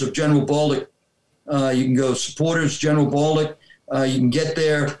Supporters of General Baldick. You can go Supporters General Baldick. You can get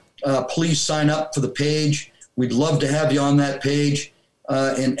there. Please sign up for the page. We'd love to have you on that page,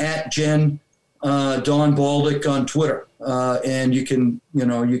 and at Don Baldick on Twitter. And you can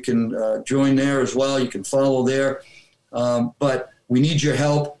join there as well. You can follow there. But we need your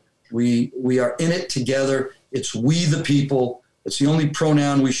help. We are in it together. It's we the people. It's the only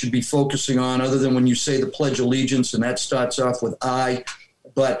pronoun we should be focusing on other than when you say the Pledge of Allegiance, and that starts off with I.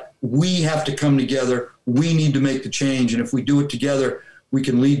 But we have to come together. We need to make the change. And if we do it together, we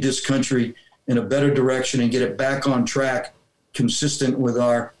can lead this country in a better direction and get it back on track, consistent with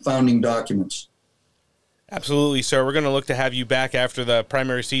our founding documents. Absolutely, sir. We're going to look to have you back after the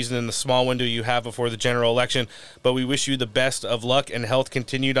primary season in the small window you have before the general election. But we wish you the best of luck and health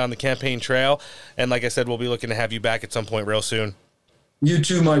continued on the campaign trail. And like I said, we'll be looking to have you back at some point real soon. You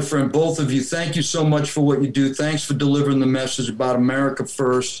too, my friend, both of you. Thank you so much for what you do. Thanks for delivering the message about America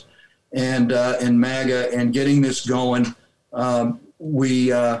First and MAGA and getting this going.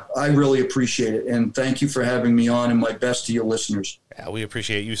 I really appreciate it. And thank you for having me on, and my best to your listeners. Yeah, we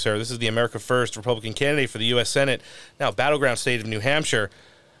appreciate you, sir. This is the America First Republican candidate for the U.S. Senate, now battleground state of New Hampshire.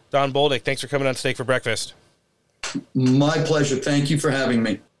 Don Bolduc, thanks for coming on Steak for Breakfast. My pleasure. Thank you for having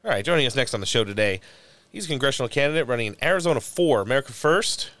me. All right, joining us next on the show today, he's a congressional candidate running in Arizona 4, America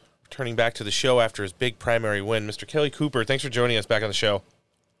First, returning back to the show after his big primary win. Mr. Kelly Cooper, thanks for joining us back on the show.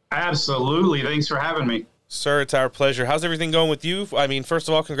 Absolutely. Thanks for having me. Sir, it's our pleasure. How's everything going with you? I mean, first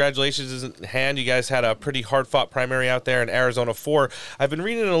of all, congratulations in hand. You guys had a pretty hard-fought primary out there in Arizona 4. I've been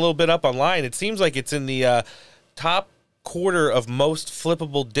reading it a little bit up online. It seems like it's in the top quarter of most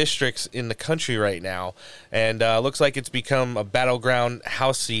flippable districts in the country right now, and looks like it's become a battleground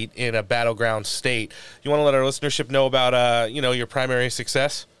House seat in a battleground state. You want to let our listenership know about your primary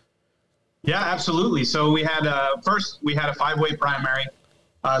success? Yeah, absolutely. So we had first we had a 5-way primary.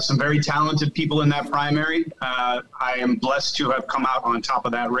 Some very talented people in that primary. I am blessed to have come out on top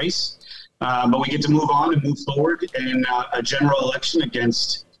of that race, but we get to move on and move forward in a general election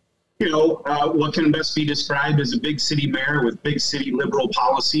against what can best be described as a big city mayor with big city liberal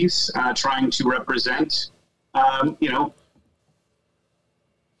policies, trying to represent,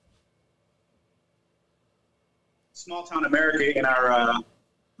 small town America in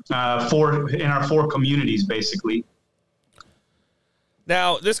our four communities, basically.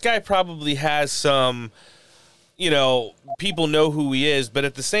 Now, this guy probably has some, people know who he is, but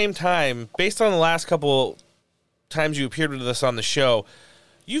at the same time, based on the last couple times you appeared with us on the show,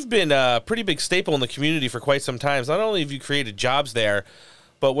 you've been a pretty big staple in the community for quite some time. Not only have you created jobs there,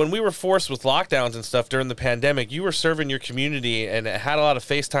 but when we were forced with lockdowns and stuff during the pandemic, you were serving your community and had a lot of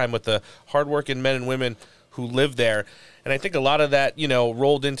face time with the hardworking men and women who live there. And I think a lot of that,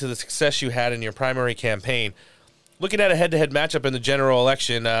 rolled into the success you had in your primary campaign. Looking at a head-to-head matchup in the general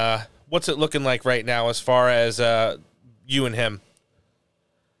election, what's it looking like right now as far as you and him?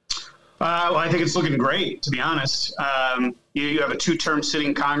 Well, I think it's looking great, to be honest. You have a 2-term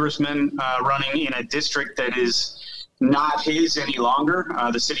sitting congressman running in a district that is not his any longer.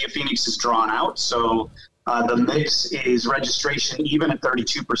 The city of Phoenix is drawn out, so the mix is registration even at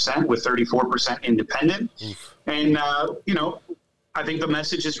 32% with 34% independent. And, I think the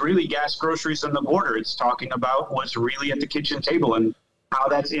message is really gas, groceries, and the border. It's talking about what's really at the kitchen table and how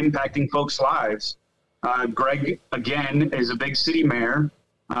that's impacting folks' lives. Greg, again, is a big city mayor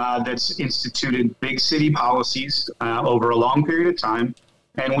that's instituted big city policies over a long period of time,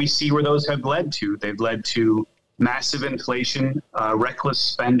 and we see where those have led to. They've led to massive inflation, reckless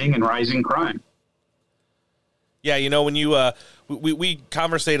spending, and rising crime. Yeah, when you we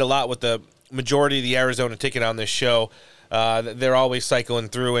conversate a lot with the majority of the Arizona ticket on this show. They're always cycling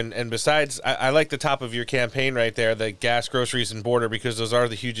through, and besides, I like the top of your campaign right there, the gas, groceries, and border, because those are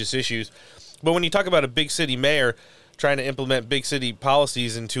the hugest issues. But when you talk about a big city mayor trying to implement big city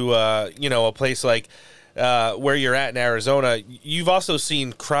policies into a place like where you're at in Arizona, you've also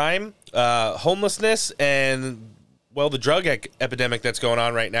seen crime, homelessness, and the drug epidemic that's going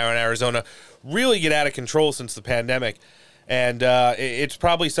on right now in Arizona really get out of control since the pandemic, and it's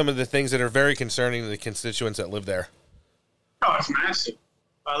probably some of the things that are very concerning to the constituents that live there. Oh, it's massive.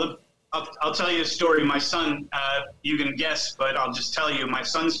 I'll tell you a story. My son, you can guess, but I'll just tell you, my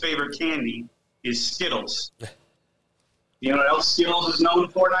son's favorite candy is Skittles. You know what else Skittles is known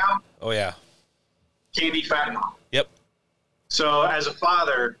for now? Oh, yeah. Candy fentanyl. Yep. So as a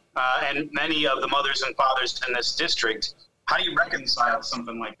father, and many of the mothers and fathers in this district, how do you reconcile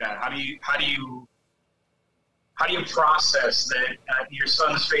something like that? How do you process that your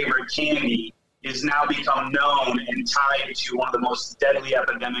son's favorite candy is now become known and tied to one of the most deadly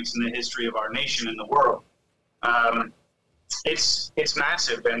epidemics in the history of our nation and the world? It's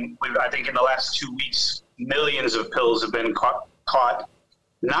massive, and I think in the last 2 weeks, millions of pills have been caught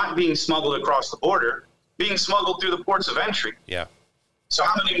not being smuggled across the border, being smuggled through the ports of entry. Yeah. So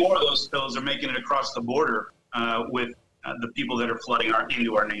how many more of those pills are making it across the border with the people that are flooding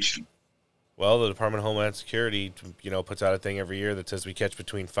into our nation? Well, the Department of Homeland Security, puts out a thing every year that says we catch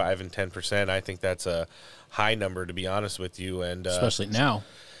between 5 and 10%. I think that's a high number, to be honest with you, and especially now.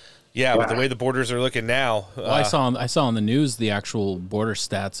 Yeah, with the way the borders are looking now. Well, I saw on the news the actual border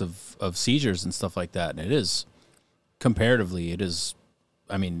stats of seizures and stuff like that, and it is comparatively,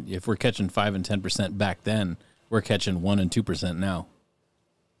 I mean, if we're catching 5 and 10% back then, we're catching 1 and 2% now.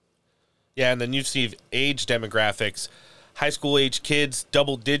 Yeah, and then you see age demographics, high school age kids,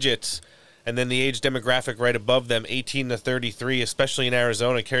 double digits. And then the age demographic right above them, 18 to 33, especially in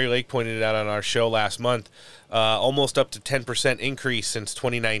Arizona. Carrie Lake pointed it out on our show last month, almost up to 10% increase since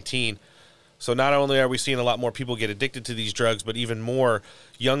 2019. So not only are we seeing a lot more people get addicted to these drugs, but even more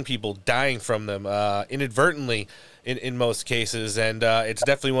young people dying from them inadvertently in most cases. And it's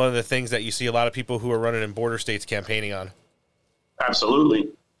definitely one of the things that you see a lot of people who are running in border states campaigning on. Absolutely.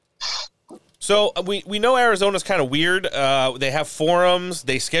 So we know Arizona's kind of weird. They have forums.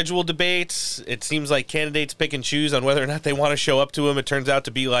 They schedule debates. It seems like candidates pick and choose on whether or not they want to show up to them. It turns out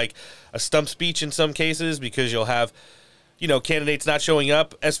to be like a stump speech in some cases because you'll have, candidates not showing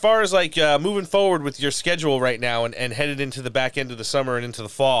up. As far as like moving forward with your schedule right now and headed into the back end of the summer and into the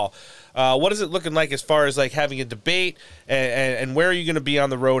fall, what is it looking like as far as like having a debate and where are you going to be on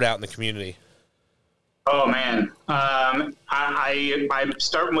the road out in the community? Oh man, I'm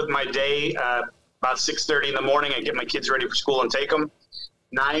starting with my day about 6:30 in the morning. I get my kids ready for school and take them.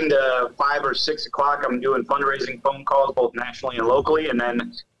 9 to 5 or 6 o'clock, I'm doing fundraising phone calls both nationally and locally, and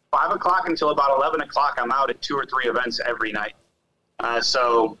then 5 o'clock until about 11 o'clock, I'm out at 2 or 3 events every night.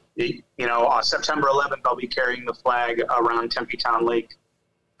 So on September 11th, I'll be carrying the flag around Tempe Town Lake.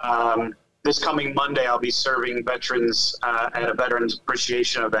 This coming Monday, I'll be serving veterans at a Veterans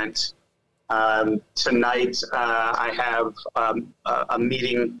Appreciation event. Tonight, I have a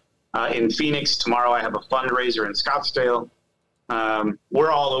meeting in Phoenix. Tomorrow, I have a fundraiser in Scottsdale.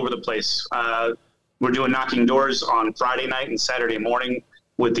 We're all over the place. We're doing knocking doors on Friday night and Saturday morning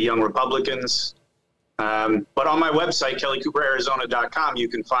with the Young Republicans. But on my website, kellycooperarizona.com, you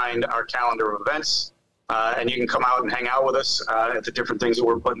can find our calendar of events, and you can come out and hang out with us at the different things that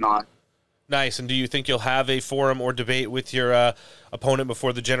we're putting on. Nice. And do you think you'll have a forum or debate with your opponent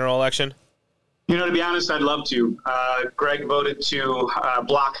before the general election? To be honest, I'd love to. Greg voted to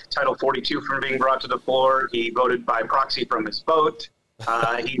block Title 42 from being brought to the floor. He voted by proxy from his vote.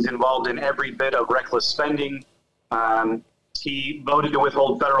 He's involved in every bit of reckless spending. He voted to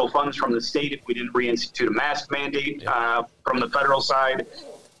withhold federal funds from the state if we didn't reinstitute a mask mandate from the federal side.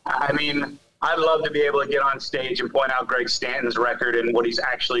 I mean, I'd love to be able to get on stage and point out Greg Stanton's record and what he's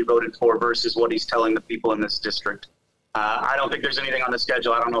actually voted for versus what he's telling the people in this district. I don't think there's anything on the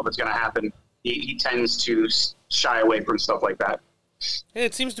schedule. I don't know if it's going to happen. He tends to shy away from stuff like that. And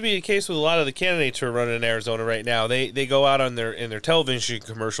it seems to be the case with a lot of the candidates who are running in Arizona right now. They go out in their television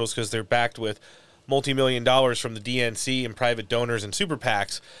commercials because they're backed with multi-million dollars from the DNC and private donors and super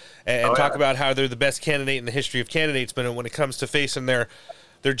PACs and talk about how they're the best candidate in the history of candidates. But when it comes to facing their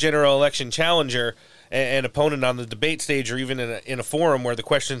general election challenger and opponent on the debate stage or even in a forum where the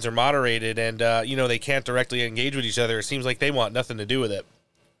questions are moderated and they can't directly engage with each other, it seems like they want nothing to do with it.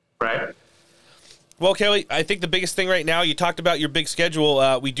 Right. Well, Kelly, I think the biggest thing right now, you talked about your big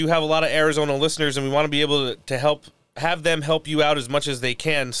schedule. We do have a lot of Arizona listeners, and we want to be able to have them help you out as much as they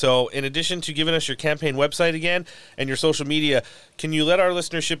can. So in addition to giving us your campaign website again and your social media, can you let our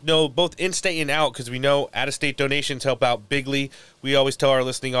listenership know both in-state and out, because we know out-of-state donations help out bigly. We always tell our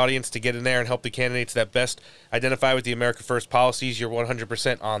listening audience to get in there and help the candidates that best identify with the America First policies. You're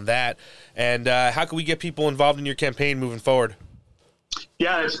 100% on that. And how can we get people involved in your campaign moving forward?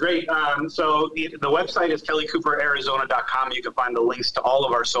 Yeah, it's great. So the website is kellycooperarizona.com. You can find the links to all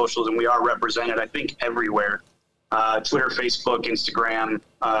of our socials, and we are represented, I think, everywhere. Twitter, Facebook, Instagram,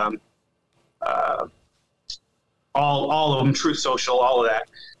 all of them, Truth Social, all of that.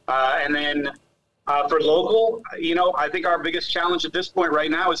 And then for local, I think our biggest challenge at this point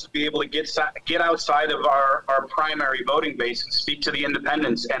right now is to be able to get outside of our primary voting base and speak to the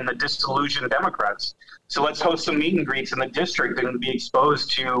independents and the disillusioned Democrats. So let's host some meet and greets in the district and be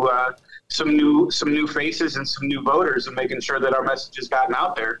exposed to some new faces and some new voters and making sure that our message has gotten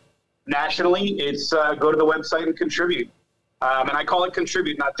out there. Nationally, it's go to the website and contribute. And I call it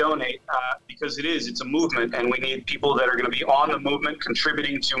contribute, not donate, because it's a movement, and we need people that are going to be on the movement,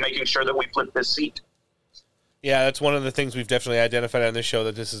 contributing to making sure that we flip this seat. Yeah, that's one of the things we've definitely identified on this show,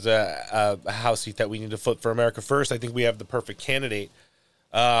 that this is a House seat that we need to flip for America First. I think we have the perfect candidate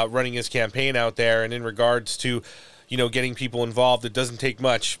running his campaign out there. And in regards to, getting people involved, it doesn't take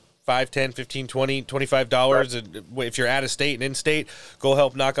much. $5, $10, $15, $20, $25. Right. If you're out of state and in state, go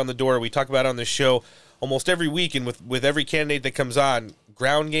help knock on the door. We talk about on this show almost every week, and with every candidate that comes on,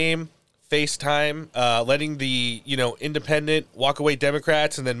 ground game, FaceTime, letting the independent walk-away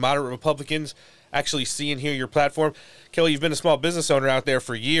Democrats and then moderate Republicans actually see and hear your platform. Kelly, you've been a small business owner out there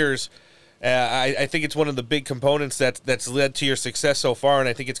for years. I think it's one of the big components that's led to your success so far, and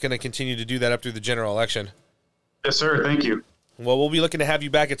I think it's going to continue to do that up through the general election. Yes, sir. Thank you. Well, we'll be looking to have you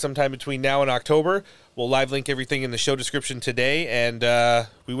back at some time between now and October. We'll live link everything in the show description today, and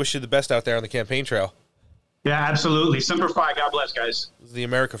we wish you the best out there on the campaign trail. Yeah, absolutely. Semper Fi. God bless, guys. This is the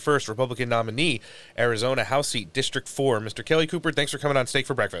America First Republican nominee, Arizona House seat, District 4. Mr. Kelly Cooper, thanks for coming on Steak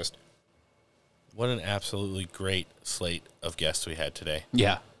for Breakfast. What an absolutely great slate of guests we had today.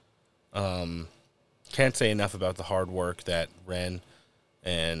 Yeah. Can't say enough about the hard work that Ren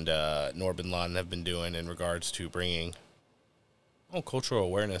and Noor bin Laden have been doing in regards to bringing cultural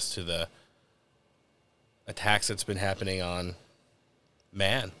awareness to the attacks that's been happening on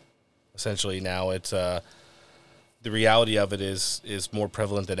man. Essentially, now it's the reality of it is more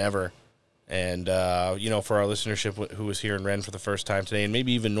prevalent than ever. And, for our listenership who was here in Ren for the first time today, and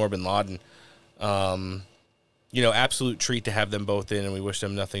maybe even Noor bin Laden, absolute treat to have them both in, and we wish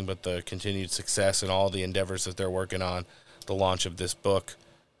them nothing but the continued success and all the endeavors that they're working on. The launch of this book,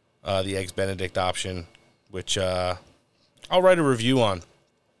 the Eggs Benedict option, which I'll write a review on,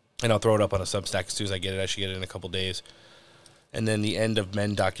 and I'll throw it up on a Substack as soon as I get it. I should get it in a couple days. And then the End of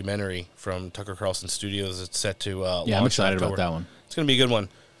Men documentary from Tucker Carlson Studios. It's set to launch. I'm excited October. about that one. It's going to be a good one.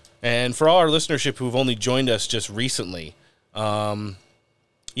 And for all our listenership who've only joined us just recently, that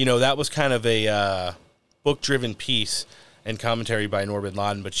was kind of a book-driven piece and commentary by Noor bin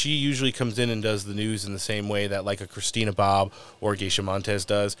Laden, but she usually comes in and does the news in the same way that like a Christina Bobb or Geisha Montez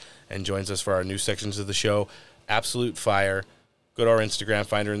does, and joins us for our news sections of the show. Absolute fire. Go to our Instagram,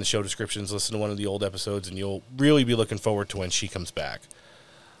 find her in the show descriptions, listen to one of the old episodes, and you'll really be looking forward to when she comes back.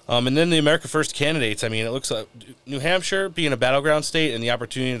 And then the America First candidates. I mean, it looks like New Hampshire being a battleground state and the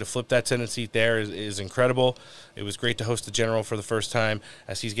opportunity to flip that Senate seat there is incredible. It was great to host the general for the first time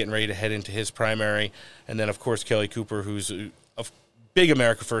as he's getting ready to head into his primary. And then, of course, Kelly Cooper, who's a big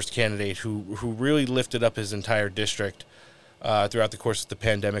America First candidate who really lifted up his entire district throughout the course of the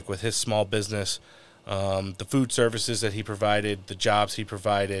pandemic with his small business, the food services that he provided, the jobs he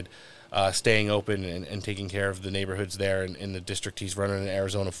provided, staying open and taking care of the neighborhoods there in the district he's running in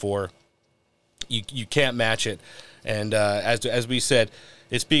Arizona 4. You can't match it. And as we said,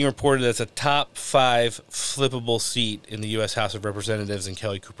 it's being reported as a top 5 flippable seat in the U.S. House of Representatives, and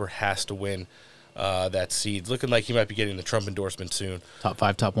Kelly Cooper has to win that seat. Looking like he might be getting the Trump endorsement soon. Top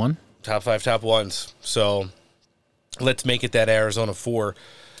 5, top 1? Top 5, top 1s. So let's make it that Arizona 4.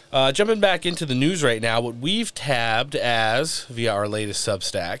 Jumping back into the news right now, what we've tabbed as, via our latest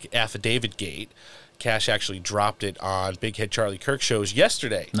Substack, Affidavit Gate. Cash actually dropped it on Big Head Charlie Kirk shows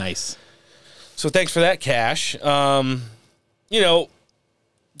yesterday. Nice. So thanks for that, Cash.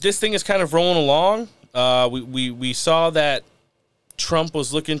 This thing is kind of rolling along. We saw that Trump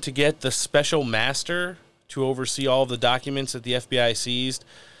was looking to get the special master to oversee all of the documents that the FBI seized,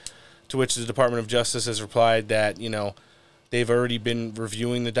 to which the Department of Justice has replied that, they've already been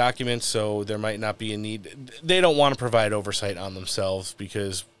reviewing the documents, so there might not be a need. They don't want to provide oversight on themselves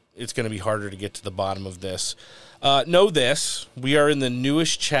because it's going to be harder to get to the bottom of this. Know this, we are in the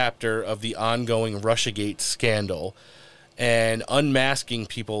newest chapter of the ongoing Russiagate scandal, and unmasking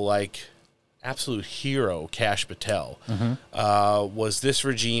people like absolute hero Kash Patel was this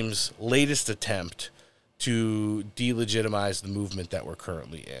regime's latest attempt to delegitimize the movement that we're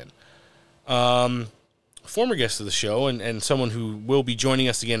currently in. Former guest of the show and someone who will be joining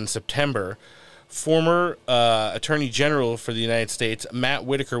us again in September, former Attorney General for the United States, Matt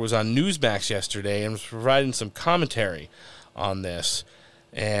Whitaker, was on Newsmax yesterday and was providing some commentary on this.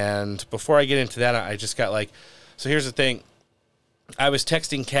 And before I get into that, I just got so here's the thing. I was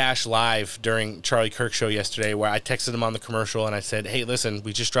texting Cash live during Charlie Kirk show yesterday, where I texted him on the commercial and I said, hey, listen,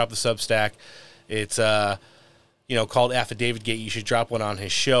 we just dropped the Substack. It's called Affidavit Gate. You should drop one on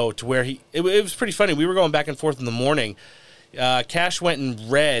his show, to where it was pretty funny. We were going back and forth in the morning. Cash went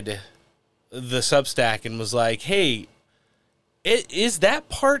and read the Substack and was like, hey, is that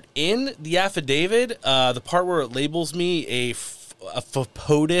part in the affidavit? The part where it labels me a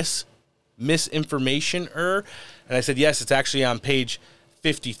POTUS misinformation And I said, yes, it's actually on page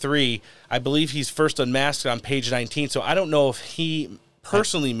 53. I believe he's first unmasked on page 19. So I don't know if he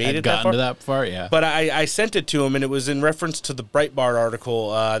personally made it that far. To that far, yeah. But I sent it to him, and it was in reference to the Breitbart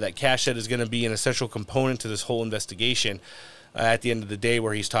article that Cash said is going to be an essential component to this whole investigation at the end of the day,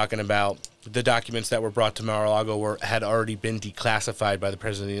 where he's talking about the documents that were brought to Mar-a-Lago had already been declassified by the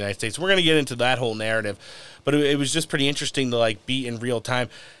President of the United States. We're going to get into that whole narrative, but it was just pretty interesting to be in real time.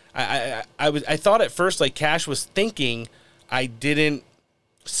 I thought at first Cash was thinking I didn't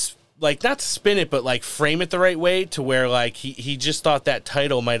not spin it, but frame it the right way, to where he just thought that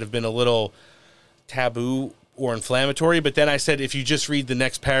title might have been a little taboo or inflammatory. But then I said, if you just read the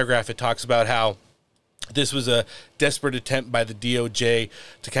next paragraph, it talks about how this was a desperate attempt by the DOJ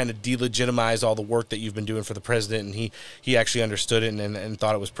to kind of delegitimize all the work that you've been doing for the president. And he actually understood it and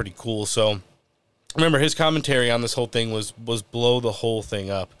thought it was pretty cool. So remember, his commentary on this whole thing was blow the whole thing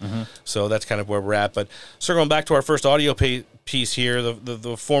up. Mm-hmm. So that's kind of where we're at. But circling back to our first audio piece here,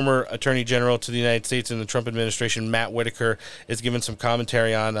 the former Attorney General to the United States in the Trump administration, Matt Whitaker, is giving some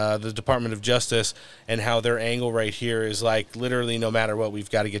commentary on the Department of Justice and how their angle right here is like literally no matter what,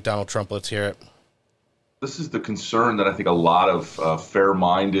 we've got to get Donald Trump. Let's hear it. This is the concern that I think a lot of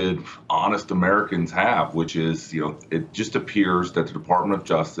fair-minded, honest Americans have, which is, it just appears that the Department of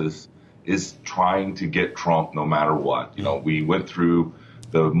Justice is trying to get Trump no matter what. We went through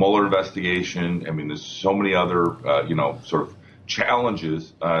the Mueller investigation. I mean, there's so many other, sort of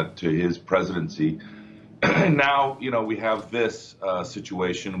challenges to his presidency. And now, we have this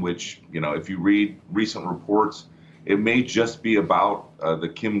situation, which, if you read recent reports, it may just be about the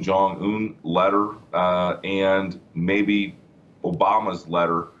Kim Jong-un letter and maybe Obama's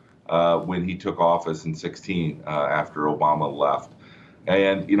letter when he took office in 2016 after Obama left.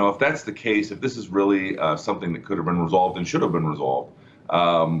 And, if that's the case, if this is really something that could have been resolved and should have been resolved,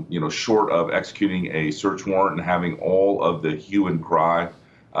 short of executing a search warrant and having all of the hue and cry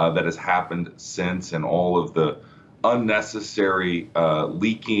that has happened since and all of the unnecessary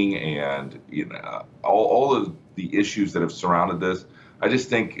leaking and, all of the issues that have surrounded this, I just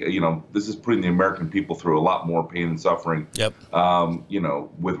think, this is putting the American people through a lot more pain and suffering. Yep.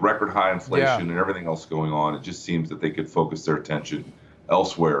 With record high inflation and everything else going on, it just seems that they could focus their attention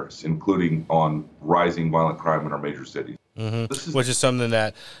elsewhere, including on rising violent crime in our major cities. Mm-hmm. Which is something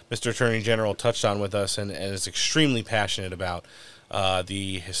that Mr. Attorney General touched on with us and is extremely passionate about.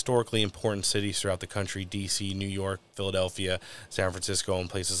 The historically important cities throughout the country, D.C., New York, Philadelphia, San Francisco, and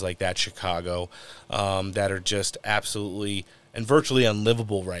places like that, Chicago, that are just absolutely and virtually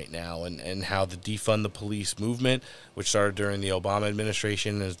unlivable right now, and how the defund the police movement, which started during the Obama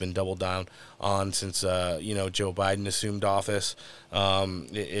administration and has been doubled down on since Joe Biden assumed office,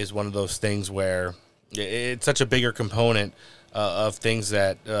 is one of those things where it's such a bigger component of things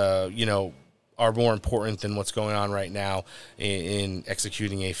that are more important than what's going on right now in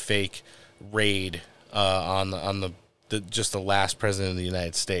executing a fake raid on the last president of the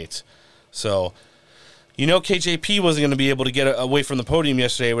United States. So, KJP wasn't going to be able to get away from the podium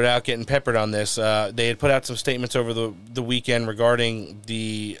yesterday without getting peppered on this. They had put out some statements over the weekend regarding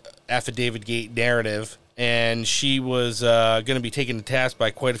the affidavit gate narrative, and she was going to be taken to task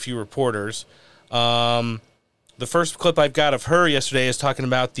by quite a few reporters. The first clip I've got of her yesterday is talking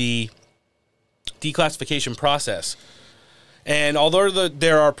about the declassification process. And although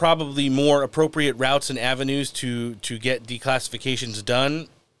there are probably more appropriate routes and avenues to get declassifications done,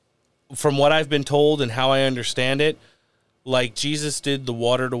 from what I've been told and how I understand it, like Jesus did the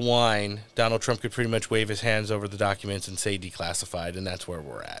water to wine, Donald Trump could pretty much wave his hands over the documents and say declassified, and that's where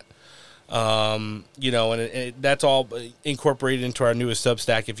we're at. And that's all incorporated into our newest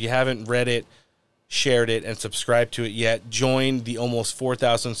Substack. If you haven't read it, shared it, and subscribed to it yet, join the almost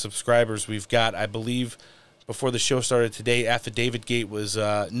 4,000 subscribers we've got. I believe before the show started today, Affidavit Gate was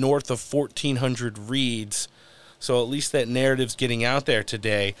north of 1,400 reads. So at least that narrative's getting out there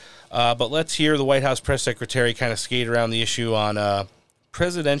today. But let's hear the White House press secretary kind of skate around the issue on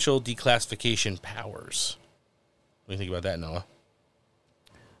presidential declassification powers. What do you think about that, Noah?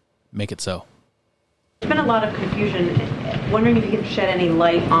 Make it so. There's been a lot of confusion. Wondering if you can shed any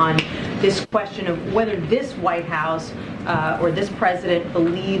light on this question of whether this White House or this president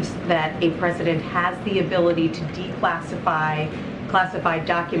believes that a president has the ability to declassify classified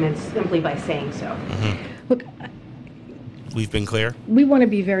documents simply by saying so. Mm-hmm. Look, we've been clear. We want to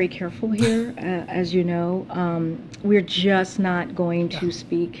be very careful here, as you know. We're just not going to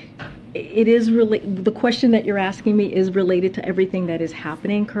speak. It is really, the question that you're asking me is related to everything that is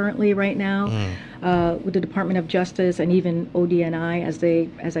happening currently right now with the Department of Justice and even ODNI.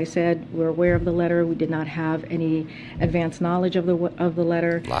 As I said, we're aware of the letter. We did not have any advanced knowledge of the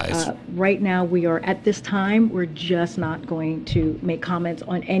letter. Lies. Right now, at this time, we're just not going to make comments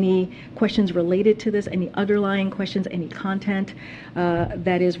on any questions related to this, any underlying questions, any content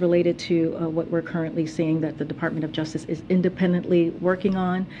that is related to what we're currently seeing that the Department of Justice is independently working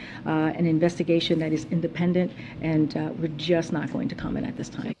on. An investigation that is independent, and we're just not going to comment at this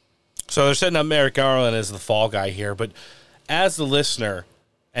time. So they're setting up Merrick Garland as the fall guy here, but as the listener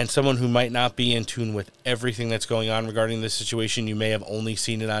and someone who might not be in tune with everything that's going on regarding this situation, you may have only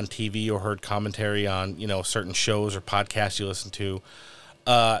seen it on TV or heard commentary on, certain shows or podcasts you listen to.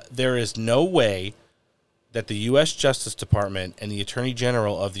 There is no way that the U.S. Justice Department and the Attorney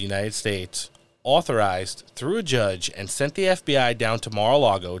General of the United States authorized through a judge and sent the FBI down to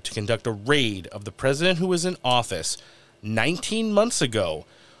Mar-a-Lago to conduct a raid of the president who was in office 19 months ago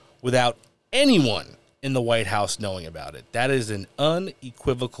without anyone in the White House knowing about it. That is an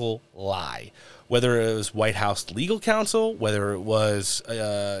unequivocal lie. Whether it was White House legal counsel, whether it was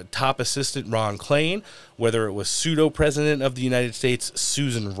top assistant Ron Klain, whether it was pseudo-president of the United States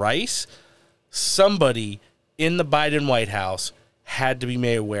Susan Rice, somebody in the Biden White House had to be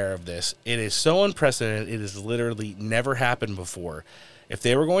made aware of this. It is so unprecedented. It has literally never happened before. If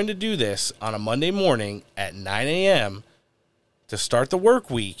they were going to do this on a Monday morning at 9 a.m. to start the work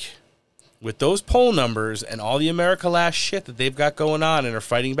week with those poll numbers and all the America Last shit that they've got going on and are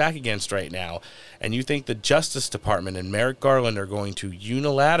fighting back against right now, and you think the Justice Department and Merrick Garland are going to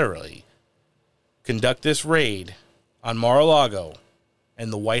unilaterally conduct this raid on Mar-a-Lago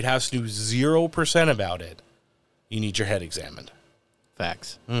and the White House knew 0% about it, you need your head examined.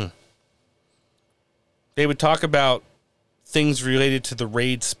 Facts. They would talk about things related to the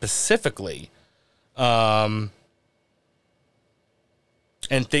raid specifically, and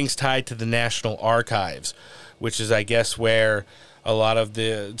things tied to the National Archives, which is, I guess, where a lot of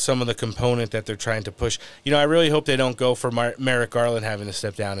some of the component that they're trying to push. You know, I really hope they don't go for Merrick Garland having to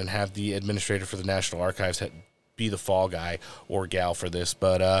step down and have the administrator for the National Archives be the fall guy or gal for this.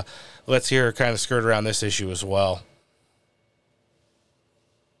 But let's hear her kind of skirt around this issue as well.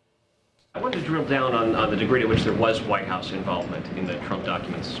 I wanted to drill down on the degree to which there was White House involvement in the Trump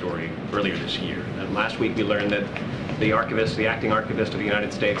documents story earlier this year. And last week we learned that the acting archivist of the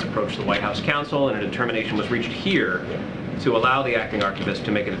United States approached the White House counsel and a determination was reached here to allow the acting archivist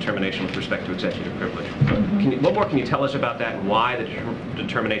to make a determination with respect to executive privilege. What more can you tell us about that and why the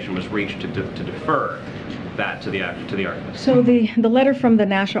determination was reached to defer that to the archivist? So the letter from the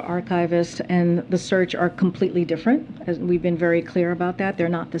National Archivist and the search are completely different. As we've been very clear about that. They're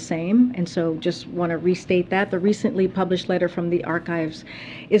not the same. And so just want to restate that. The recently published letter from the archives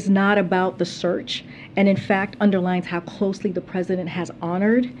is not about the search, and in fact underlines how closely the president has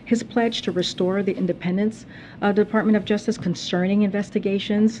honored his pledge to restore the independence of the Department of Justice concerning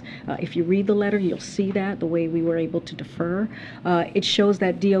investigations. If you read the letter, you'll see that, the way we were able to defer. It shows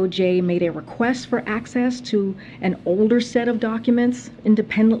that DOJ made a request for access to an older set of documents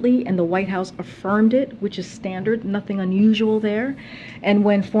independently, and the White House affirmed it, which is standard, nothing unusual there. And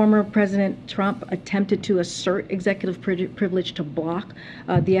when former President Trump attempted to assert executive privilege to block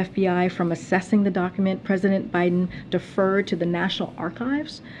the FBI from assessing the document, President Biden deferred to the National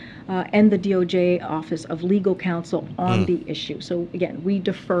Archives and the DOJ Office of Legal Counsel on the issue. So again, we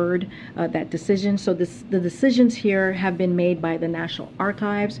deferred that decision. So the decisions here have been made by the National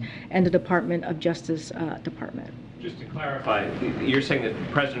Archives and the Department of Justice Department. Just to clarify, you're saying that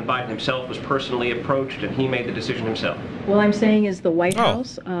President Biden himself was personally approached and he made the decision himself? What I'm saying is the White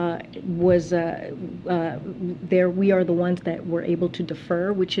House was there. We are the ones that were able to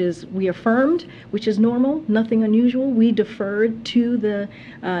defer, which is we affirmed, which is normal, nothing unusual. We deferred to the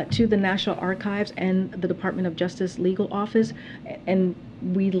National Archives and the Department of Justice Legal Office, and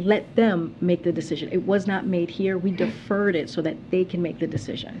we let them make the decision. It was not made here. We deferred it so that they can make the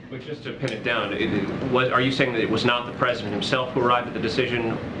decision. But just to pin it down, are you saying that it was not the president himself who arrived at the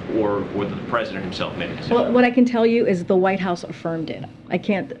decision, or that the president himself made a decision? Well, what I can tell you is the White House affirmed it. I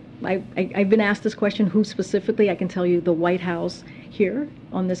can't. I've been asked this question, who specifically? I can tell you the White House here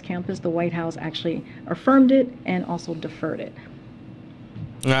on this campus, the White House actually affirmed it and also deferred it.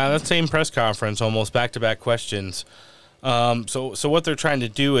 That same press conference, almost back-to-back questions. So what they're trying to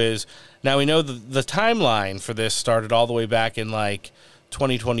do is, now we know the timeline for this started all the way back in like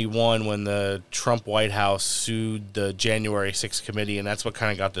 2021 when the Trump White House sued the January 6th committee, and that's what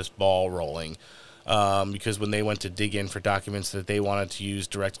kind of got this ball rolling. Because when they went to dig in for documents that they wanted to use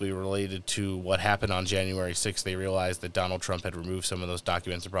directly related to what happened on January 6th, they realized that Donald Trump had removed some of those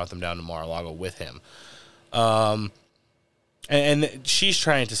documents and brought them down to Mar-a-Lago with him. And she's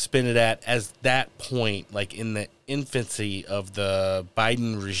trying to spin it at as that point, like in the infancy of the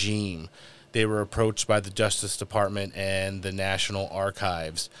Biden regime, they were approached by the Justice Department and the National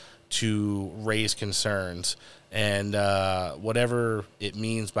Archives to raise concerns. And whatever it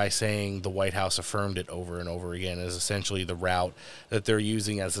means by saying the White House affirmed it over and over again is essentially the route that they're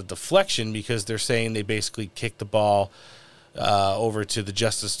using as a deflection, because they're saying they basically kicked the ball over to the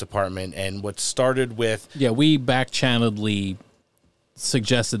Justice Department. And what started with... Yeah, we back-channelledly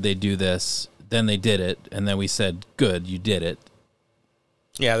suggested they do this, then they did it, and then we said, good, you did it.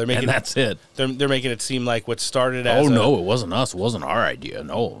 Yeah, they're making and that's it. They're making it seem like what started as no, it wasn't us. It wasn't our idea.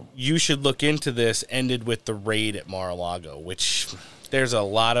 No. You should look into this ended with the raid at Mar-a-Lago, which there's a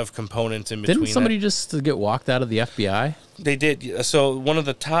lot of components in between. Didn't somebody just get walked out of the FBI? They did. So one of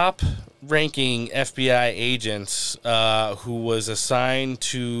the top-ranking FBI agents who was assigned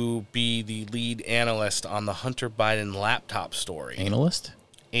to be the lead analyst on the Hunter Biden laptop story. Analyst.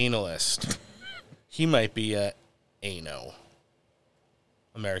 he might be a ANO,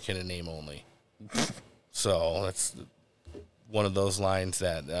 American in name only. So that's one of those lines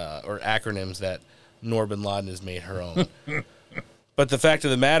that, or acronyms that Noor bin Laden has made her own. But the fact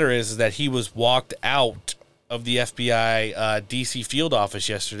of the matter is that he was walked out of the FBI D.C. field office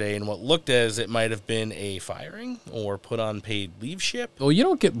yesterday in what looked as it might have been a firing or put on paid leave ship. Well, you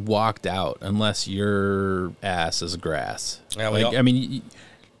don't get walked out unless your ass is grass. Yeah,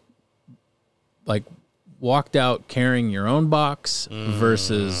 walked out carrying your own box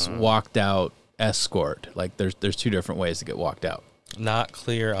versus walked out escort. Like there's two different ways to get walked out. Not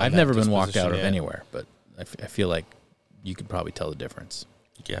clear. I've never been walked out of anywhere, but I feel like you could probably tell the difference.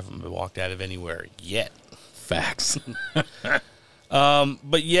 You haven't been walked out of anywhere yet. Facts.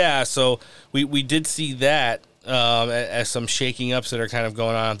 But yeah, so we did see that as some shaking ups that are kind of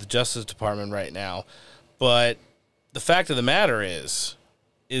going on at the Justice Department right now. But the fact of the matter is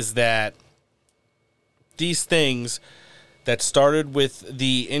that these things that started with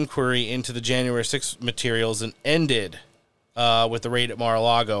the inquiry into the January 6th materials and ended with the raid at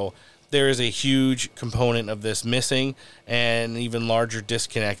Mar-a-Lago, there is a huge component of this missing and an even larger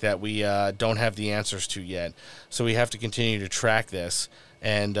disconnect that we don't have the answers to yet. So we have to continue to track this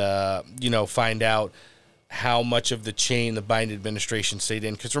and, find out how much of the chain the Biden administration stayed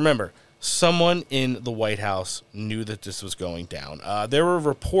in. Because remember, someone in the White House knew that this was going down. There were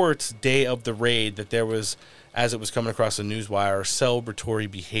reports day of the raid that there was, as it was coming across the newswire, celebratory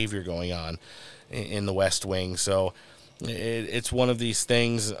behavior going on in the West Wing. So it's one of these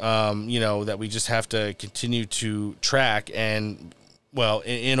things, that we just have to continue to track and,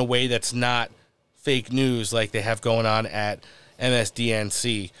 in a way that's not fake news like they have going on at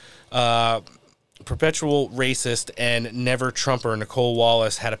MSDNC. Perpetual racist and never Trumper Nicole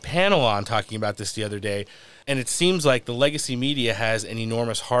Wallace had a panel on talking about this the other day, and it seems like the legacy media has an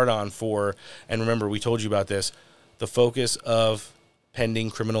enormous hard-on for, and remember, we told you about this, the focus of pending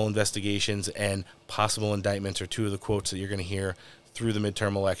criminal investigations and possible indictments are two of the quotes that you're going to hear through the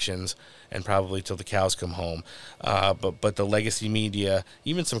midterm elections and probably till the cows come home. But the legacy media,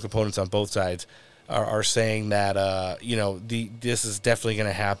 even some components on both sides, are saying that, this is definitely going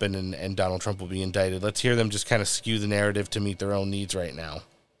to happen and Donald Trump will be indicted. Let's hear them just kind of skew the narrative to meet their own needs right now.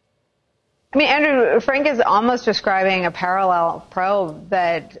 I mean, Andrew, Frank is almost describing a parallel probe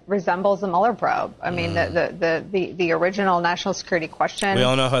that resembles the Mueller probe. I mean, the original national security question. We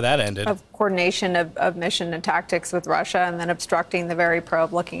all know how that ended. Of coordination of mission and tactics with Russia and then obstructing the very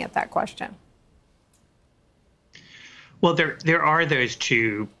probe looking at that question. Well, there are those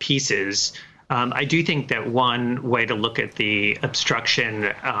two pieces. I do think that one way to look at the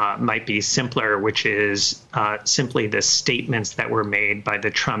obstruction might be simpler, which is simply the statements that were made by the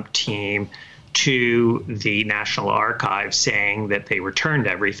Trump team to the National Archives saying that they returned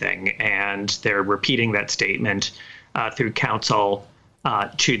everything. And they're repeating that statement through counsel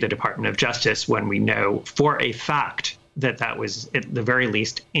to the Department of Justice when we know for a fact that that was at the very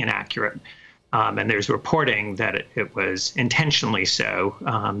least inaccurate. And there's reporting that it was intentionally so,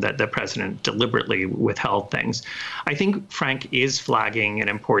 that the president deliberately withheld things. I think Frank is flagging an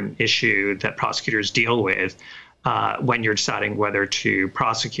important issue that prosecutors deal with when you're deciding whether to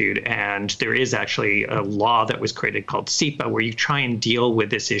prosecute. And there is actually a law that was created called CIPA, where you try and deal with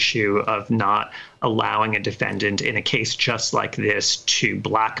this issue of not allowing a defendant in a case just like this to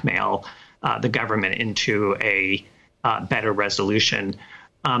blackmail the government into a better resolution.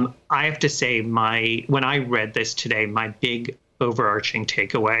 I have to say, when I read this today, my big overarching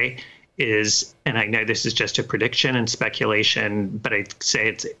takeaway is, and I know this is just a prediction and speculation, but I say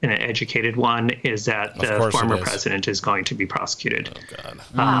it's an educated one, is that the former president is going to be prosecuted. Oh,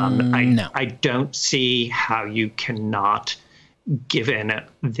 God. No. I don't see how you cannot, given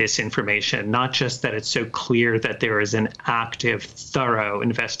this information, not just that it's so clear that there is an active, thorough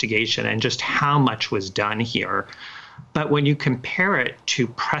investigation and just how much was done here, but when you compare it to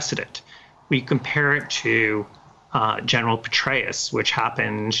precedent, we compare it to General Petraeus, which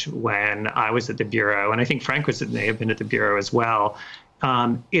happened when I was at the Bureau, and I think Frank may have been at the Bureau as well.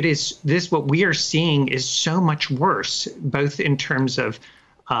 What we are seeing is so much worse, both in terms of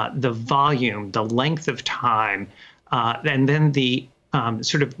the volume, the length of time, and then the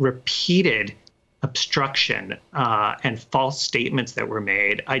sort of repeated obstruction and false statements that were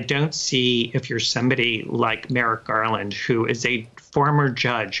made. I don't see, if you're somebody like Merrick Garland, who is a former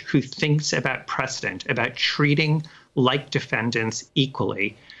judge who thinks about precedent, about treating like defendants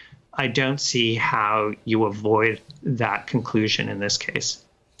equally, I don't see how you avoid that conclusion in this case.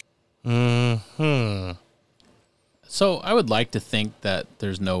 So I would like to think that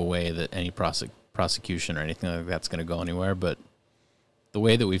there's no way that any prosecution or anything like that's going to go anywhere, but the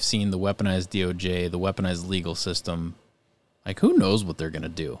way that we've seen the weaponized DOJ, the weaponized legal system, like, who knows what they're going to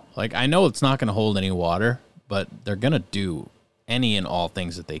do? Like, I know it's not going to hold any water, but they're going to do any and all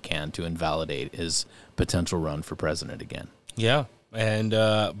things that they can to invalidate his potential run for president again. Yeah, and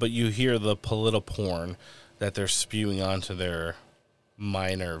but you hear the political porn that they're spewing onto their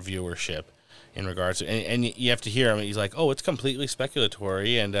minor viewership in regards to, and you have to hear him. He's like, "Oh, it's completely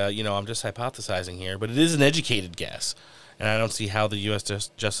speculatory, and I'm just hypothesizing here, but it is an educated guess." And I don't see how the U.S.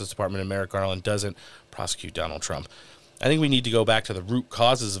 Justice Department and Merrick Garland doesn't prosecute Donald Trump. I think we need to go back to the root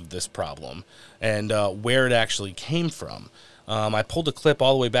causes of this problem and where it actually came from. I pulled a clip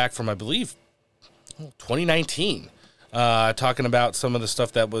all the way back from, I believe, 2019, talking about some of the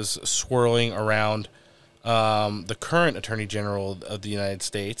stuff that was swirling around the current Attorney General of the United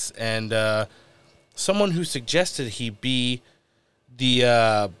States, and someone who suggested he be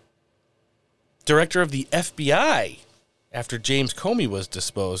the director of the FBI after James Comey was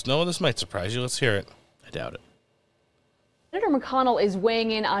disposed. No, this might surprise you. Let's hear it. I doubt it. Senator McConnell is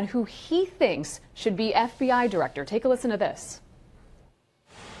weighing in on who he thinks should be FBI director. Take a listen to this.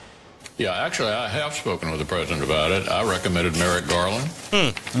 Yeah, actually, I have spoken with the president about it. I recommended Merrick Garland.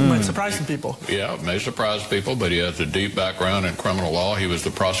 Might surprise some people. Yeah, it may surprise people, but he has a deep background in criminal law. He was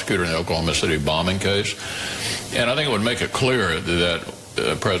the prosecutor in the Oklahoma City bombing case. And I think it would make it clear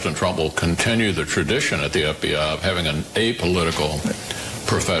that President Trump will continue the tradition at the FBI of having an apolitical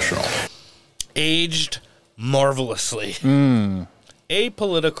professional. Aged marvelously.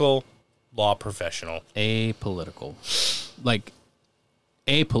 Apolitical law professional. Apolitical. Like,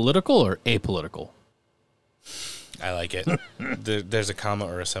 apolitical or apolitical? I like it. There's a comma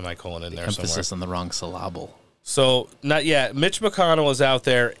or a semicolon in there Emphasis somewhere. on the wrong syllable. So, not yet. Mitch McConnell is out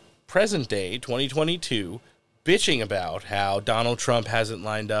there, present day, 2022, bitching about how Donald Trump hasn't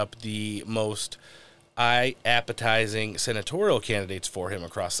lined up the most eye-appetizing senatorial candidates for him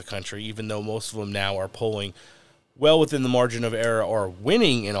across the country, even though most of them now are polling well within the margin of error or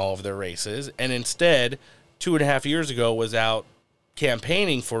winning in all of their races, and instead, 2.5 years ago, was out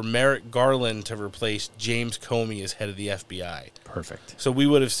campaigning for Merrick Garland to replace James Comey as head of the FBI. Perfect. So we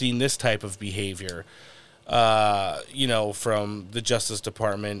would have seen this type of behavior, from the Justice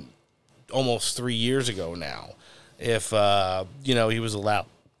Department almost 3 years ago now, if, he was allowed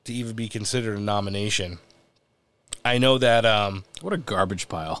to even be considered a nomination. I know that... what a garbage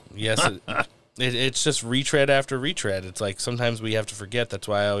pile. Yes, it's just retread after retread. It's like sometimes we have to forget. That's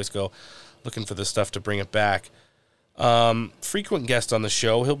why I always go looking for this stuff to bring it back. Frequent guest on the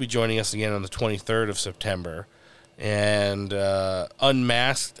show. He'll be joining us again on the 23rd of September. And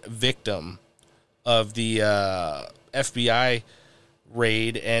unmasked victim of the FBI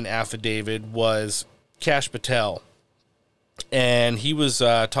raid and affidavit was Kash Patel. And he was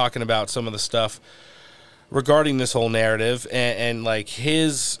talking about some of the stuff regarding this whole narrative and like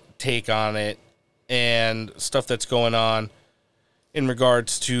his take on it and stuff that's going on in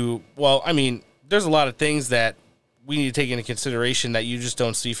regards to, there's a lot of things that we need to take into consideration that you just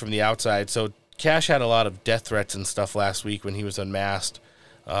don't see from the outside. So Kash had a lot of death threats and stuff last week when he was unmasked,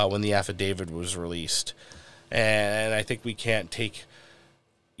 when the affidavit was released. And I think we can't take,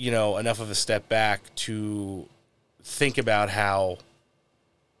 enough of a step back to think about how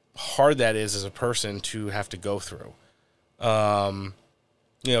hard that is as a person to have to go through. Joe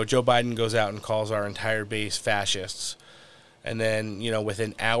Biden goes out and calls our entire base fascists. And then,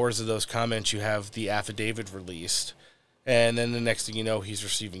 within hours of those comments, you have the affidavit released. And then the next thing you know, he's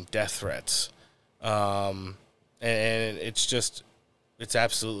receiving death threats. And it's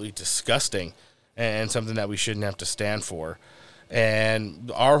absolutely disgusting and something that we shouldn't have to stand for.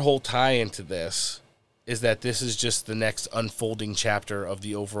 And our whole tie into this is that this is just the next unfolding chapter of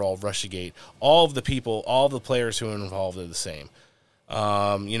the overall Russiagate. All of the people, all the players who are involved are the same.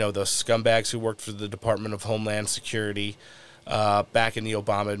 Those scumbags who worked for the Department of Homeland Security back in the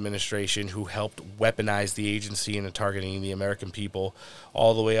Obama administration who helped weaponize the agency into targeting the American people,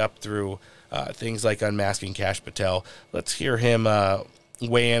 all the way up through things like unmasking Kash Patel. Let's hear him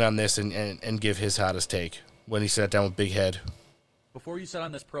weigh in on this and give his hottest take when he sat down with Big Head. Before you said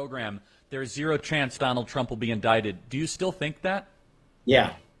on this program, there's zero chance Donald Trump will be indicted. Do you still think that?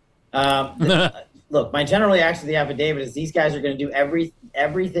 Yeah. Look, my general reaction to the affidavit is these guys are going to do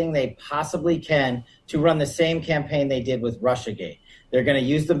everything they possibly can to run the same campaign they did with Russiagate. They're going to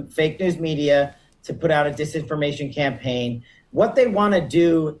use the fake news media to put out a disinformation campaign. What they want to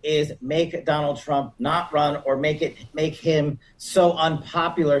do is make Donald Trump not run or make him so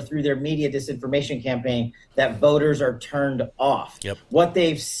unpopular through their media disinformation campaign that voters are turned off. Yep. What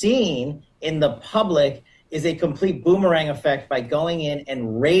they've seen in the public is a complete boomerang effect by going in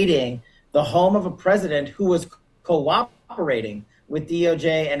and raiding the home of a president who was cooperating with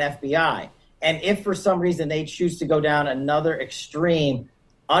DOJ and FBI. And if for some reason they choose to go down another extreme,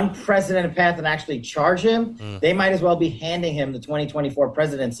 unprecedented path and actually charge him, they might as well be handing him the 2024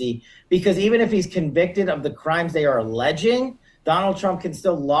 presidency, because even if he's convicted of the crimes they are alleging, Donald Trump can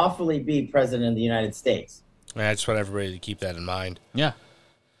still lawfully be president of the United States. I just want everybody to keep that in mind. Yeah.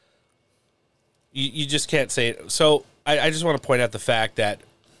 You just can't say it. So I just want to point out the fact that,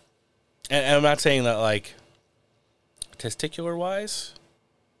 and I'm not saying that, like, testicular-wise,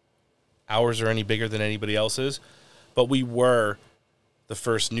 ours are any bigger than anybody else's, but we were the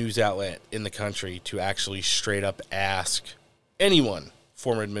first news outlet in the country to actually straight up ask anyone,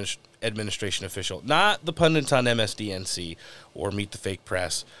 former administration official, not the pundits on MSDNC or Meet the Fake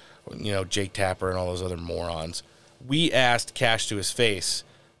Press, you know, Jake Tapper and all those other morons. We asked Cash to his face,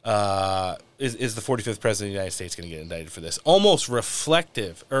 is the 45th president of the United States going to get indicted for this? Almost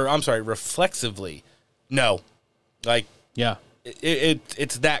reflexively, no. Like, yeah,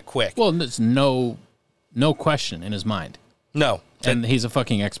 it's that quick. Well, there's no question in his mind. No. And he's a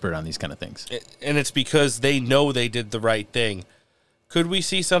fucking expert on these kind of things. And it's because they know they did the right thing. Could we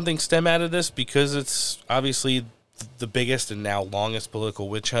see something stem out of this? Because it's obviously the biggest and now longest political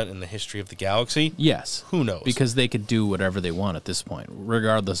witch hunt in the history of the galaxy? Yes. Who knows? Because they could do whatever they want at this point,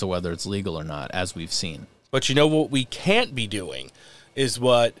 regardless of whether it's legal or not, as we've seen. But you know what we can't be doing is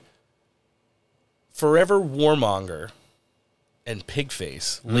what forever warmonger and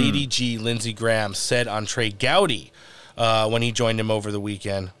pigface Lady G, Lindsey Graham, said on Trey Gowdy when he joined him over the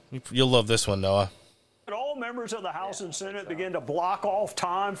weekend. You'll love this one, Noah. All members of the House and Senate begin to block off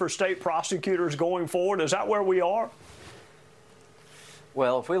time for state prosecutors going forward. Is that where we are?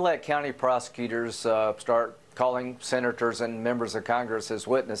 Well, if we let county prosecutors start calling senators and members of Congress as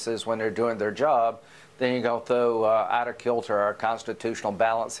witnesses when they're doing their job, then you're going to throw out of kilter our constitutional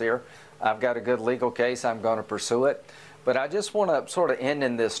balance here. I've got a good legal case. I'm going to pursue it. But I just want to sort of end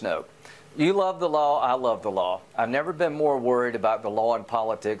in this note. You love the law. I love the law. I've never been more worried about the law and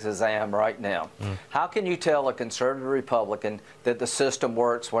politics as I am right now. How can you tell a conservative Republican that the system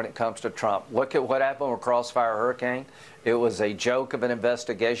works when it comes to Trump? Look at what happened with Crossfire Hurricane. It was a joke of an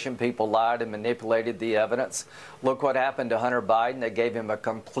investigation. People lied and manipulated the evidence. Look what happened to Hunter Biden. They gave him a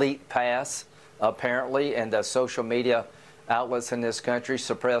complete pass, apparently, and the social media outlets in this country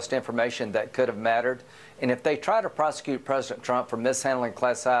suppressed information that could have mattered. And if they try to prosecute President Trump for mishandling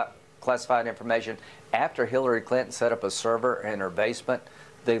classified information after Hillary Clinton set up a server in her basement,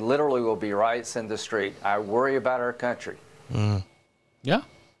 they literally will be riots in the street. I worry about our country. Yeah.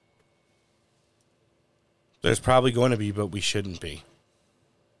 There's probably going to be, but we shouldn't be.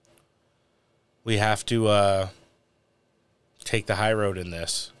 We have to take the high road in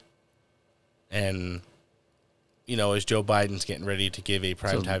this. And, you know, as Joe Biden's getting ready to give a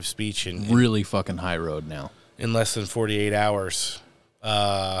primetime speech in really fucking high road now. In less than 48 hours.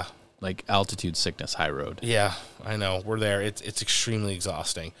 Like altitude sickness high road. Yeah, I know. We're there. It's extremely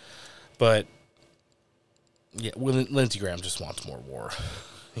exhausting. But, yeah, Lindsey Graham just wants more war.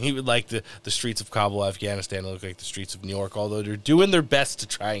 He would like the streets of Kabul, Afghanistan to look like the streets of New York, although they're doing their best to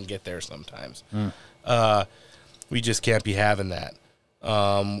try and get there sometimes. We just can't be having that.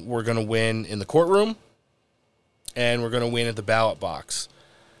 We're going to win in the courtroom, and we're going to win at the ballot box.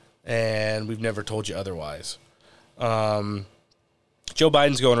 And we've never told you otherwise. Joe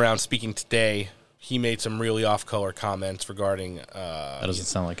Biden's going around speaking today. He made some really off-color comments regarding... that doesn't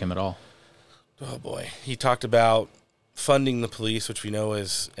sound like him at all. Oh, boy. He talked about funding the police, which we know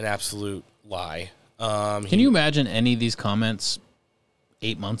is an absolute lie. Can you imagine any of these comments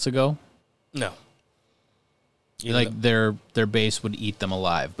 8 months ago? No. Like their base would eat them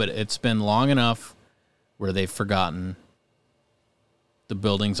alive. But it's been long enough where they've forgotten. The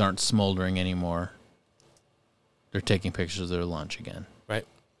buildings aren't smoldering anymore. They're taking pictures of their lunch again. Right.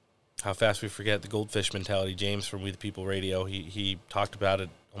 How fast we forget the goldfish mentality. James from We the People Radio, he talked about it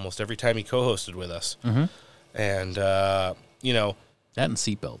almost every time he co-hosted with us. Mm-hmm. And, you know. That and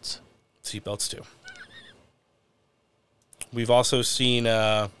seatbelts. Seatbelts, too. We've also seen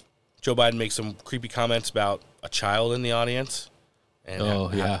Joe Biden make some creepy comments about a child in the audience. And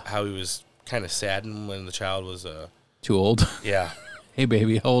how he was kind of saddened when the child was... too old? Yeah. Hey,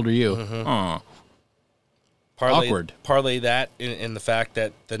 baby, how old are you? Mm-hmm. Aw. Awkward. Parlay that in the fact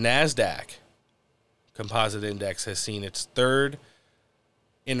that the NASDAQ Composite Index has seen its third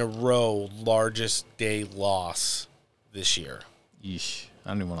in a row largest day loss this year. Yeesh. I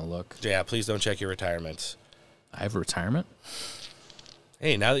don't even want to look. Yeah, please don't check your retirements. I have a retirement?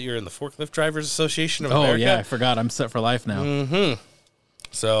 Hey, now that you're in the Forklift Drivers Association of America. Oh, yeah, I forgot. I'm set for life now. Mm-hmm.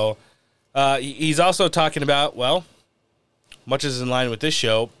 So he's also talking about, well, much as in line with this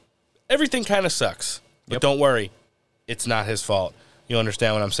show, everything kind of sucks. But don't worry, it's not his fault. You'll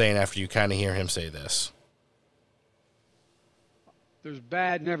understand what I'm saying after you kind of hear him say this. There's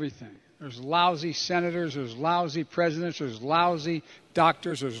bad in everything. There's lousy senators, there's lousy presidents, there's lousy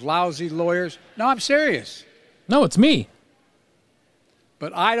doctors, there's lousy lawyers. No, I'm serious. No, it's me.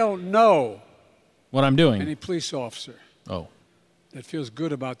 But I don't know what I'm doing. Any police officer that feels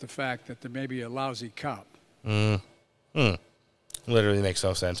good about the fact that there may be a lousy cop. Literally makes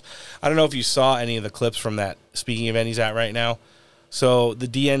no sense. I don't know if you saw any of the clips from that speaking event he's at right now. So the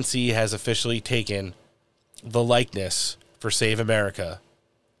DNC has officially taken the likeness for Save America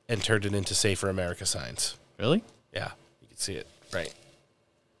and turned it into Safer America signs. Really? Yeah, you can see it. Right.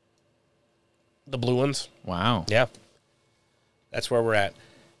 The blue ones. Wow. Yeah. That's where we're at.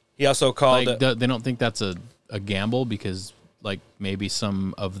 He also called... they don't think that's a gamble because, like, maybe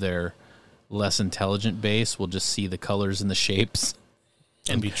some of their less intelligent base will just see the colors and the shapes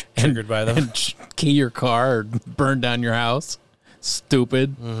and be triggered by them. And key your car or burn down your house.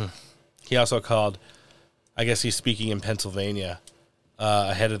 Stupid. He also called... I guess he's speaking in Pennsylvania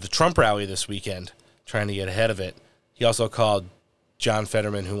ahead of the Trump rally this weekend, trying to get ahead of it. He also called John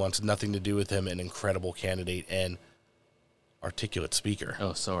Fetterman, who wants nothing to do with him, an incredible candidate and articulate speaker.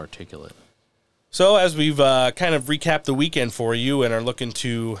 Oh, so articulate. So as we've kind of recapped the weekend for you and are looking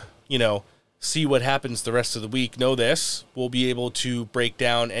to, see what happens the rest of the week, know this. We'll be able to break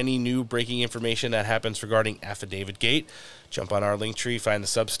down any new breaking information that happens regarding Affidavit Gate. Jump on our link tree, find the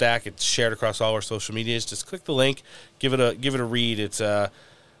Substack. It's shared across all our social medias. Just click the link, give it a read. It's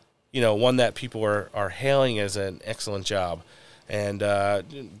one that people are hailing as an excellent job, and they're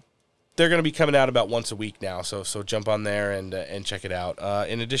going to be coming out about once a week now. So jump on there and check it out.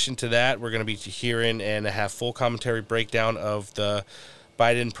 In addition to that, we're going to be hearing and have full commentary breakdown of the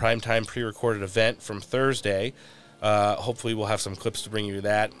Biden primetime pre-recorded event from Thursday. Hopefully we'll have some clips to bring you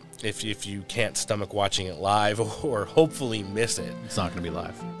that if you can't stomach watching it live or hopefully miss it. It's not going to be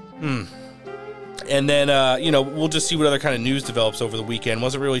live. And then, we'll just see what other kind of news develops over the weekend.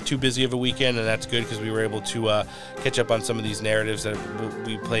 Wasn't really too busy of a weekend, and that's good because we were able to catch up on some of these narratives that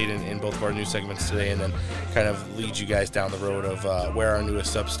we played in both of our news segments today, and then kind of lead you guys down the road of where our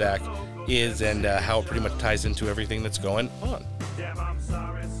newest Substack is and how it pretty much ties into everything that's going on.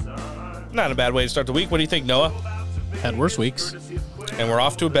 Not a bad way to start the week. What do you think, Noah? Had worse weeks. And we're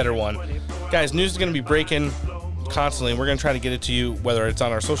off to a better one. Guys, news is going to be breaking constantly, and we're going to try to get it to you, whether it's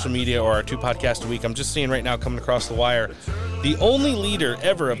on our social media or our 2 podcasts a week. I'm just seeing right now coming across the wire, the only leader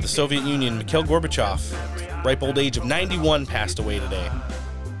ever of the Soviet Union, Mikhail Gorbachev, ripe old age of 91, passed away today.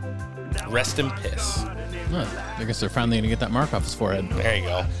 Rest in piss. I guess they're finally going to get that mark off his forehead. There you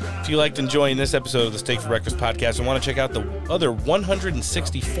go. If you liked enjoying this episode of the Steak for Breakfast podcast and want to check out the other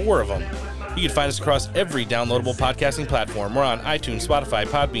 164 of them, you can find us across every downloadable podcasting platform. We're on iTunes, Spotify,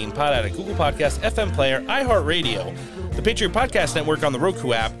 Podbean, PodAddict, Google Podcasts, FM Player, iHeartRadio, the Patriot Podcast Network on the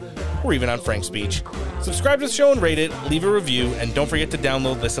Roku app, or even on FrankSpeech. Subscribe to the show and rate it, leave a review, and don't forget to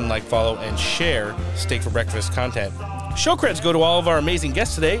download, listen, like, follow, and share Steak for Breakfast content. Show creds go to all of our amazing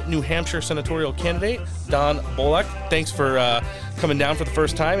guests today. New Hampshire senatorial candidate, Don Bolek. Thanks for coming down for the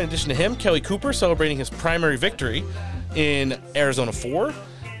first time. In addition to him, Kelly Cooper celebrating his primary victory in Arizona 4.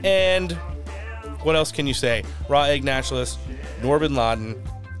 And what else can you say? Raw Egg Naturalist, Norbin Laden,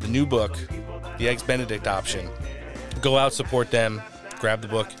 the new book, The Eggs Benedict Option. Go out, support them, grab the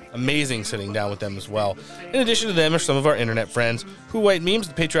book. Amazing sitting down with them as well. In addition to them are some of our internet friends, Who White Memes,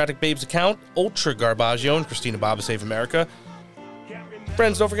 the Patriotic Babes account, Ultra Garbaggio, and Christina Bob of Save America.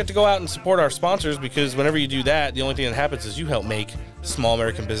 Friends, don't forget to go out and support our sponsors, because whenever you do that, the only thing that happens is you help make small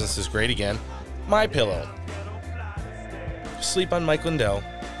American businesses great again. MyPillow. Sleep on Mike Lindell.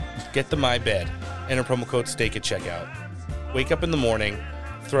 Get the My Bed. Enter promo code STEAK at checkout. Wake up in the morning,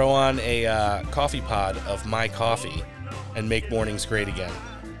 throw on a coffee pod of My Coffee, and make mornings great again.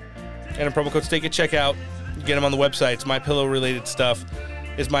 Enter promo code STEAK at checkout. You get them on the website. It's MyPillow related stuff.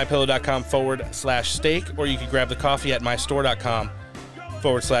 It's mypillow.com/steak, or you can grab the coffee at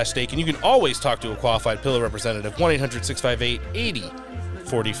mystore.com/steak. And you can always talk to a qualified pillow representative,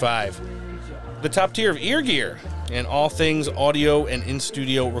 1-800-658-8045. The top tier of ear gear and all things audio and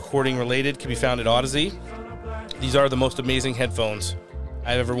in-studio recording related can be found at Odyssey. These are the most amazing headphones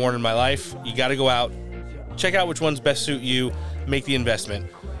I've ever worn in my life. You got to go out, check out which ones best suit you, make the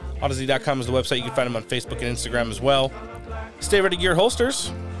investment. Odyssey.com is the website. You can find them on Facebook and Instagram as well. Stay Ready Gear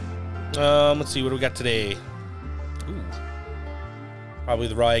holsters. Let's see, what do we got today? Ooh. Probably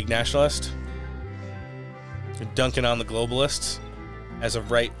the Raw Egg Nationalist. Dunking on the globalists as a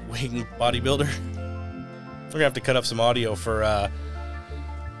right-wing bodybuilder. We're going to have to cut up some audio for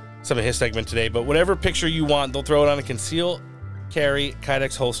some of his segment today. But whatever picture you want, they'll throw it on a conceal carry,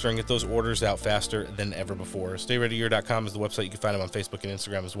 Kydex holster, and get those orders out faster than ever before. StayReadyGear.com is the website. You can find them on Facebook and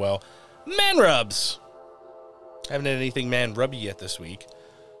Instagram as well. Man Rubs! Haven't had anything man rubby yet this week.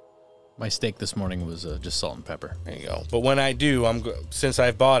 My steak this morning was just salt and pepper. There you go. But when I do, since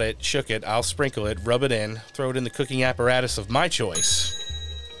I've bought it, shook it, I'll sprinkle it, rub it in, throw it in the cooking apparatus of my choice.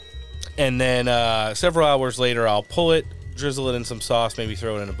 And then several hours later, I'll pull it, drizzle it in some sauce, maybe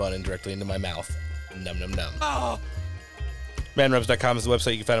throw it in a bun and directly into my mouth. Num, num, num. Oh. ManRubs.com is the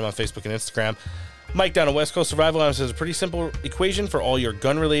website. You can find them on Facebook and Instagram. Mike down at West Coast Survival Arms has a pretty simple equation for all your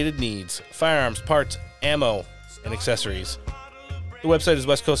gun-related needs. Firearms, parts, ammo, and accessories. The website is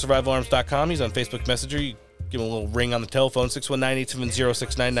westcoastsurvivalarms.com. He's on Facebook Messenger. You give him a little ring on the telephone,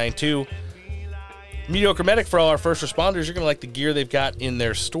 619-870-6992. Mediocre Medic for all our first responders. You're going to like the gear they've got in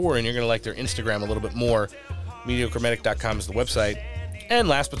their store, and you're going to like their Instagram a little bit more. MediocreMedic.com is the website. And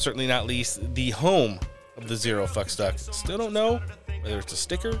last but certainly not least, the home of the Zero Fuck Stuck. Still don't know whether it's a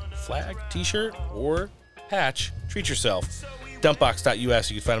sticker, flag, t-shirt, or patch. Treat yourself.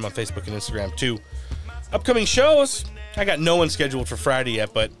 Dumpbox.us. You can find them on Facebook and Instagram too. Upcoming shows. I got no one scheduled for Friday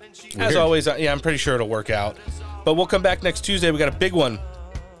yet, but as always, I'm pretty sure it'll work out. But we'll come back next Tuesday. We got a big one.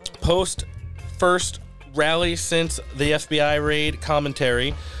 Post first rally since the FBI raid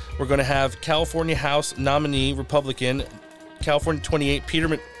commentary. We're going to have California House nominee Republican, California 28,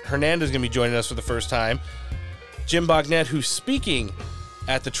 Peter Hernandez is going to be joining us for the first time. Jim Bognett, who's speaking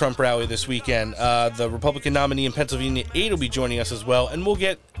at the Trump rally this weekend. The Republican nominee in Pennsylvania 8 will be joining us as well, and we'll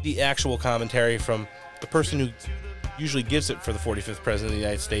get the actual commentary from the person who usually gives it for the 45th president of the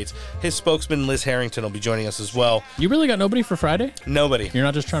United States. His spokesman, Liz Harrington, will be joining us as well. You really got nobody for Friday? Nobody. You're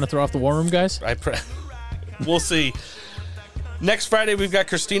not just trying to throw off the war room, guys? We'll see. Next Friday, we've got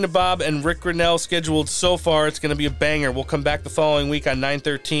Christina Bobb and Rick Grinnell scheduled so far. It's going to be a banger. We'll come back the following week on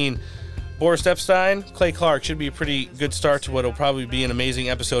 9/13. Boris Epstein, Clay Clark should be a pretty good start to what will probably be an amazing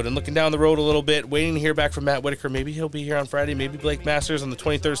episode. And looking down the road a little bit, waiting to hear back from Matt Whitaker. Maybe he'll be here on Friday. Maybe Blake Masters on the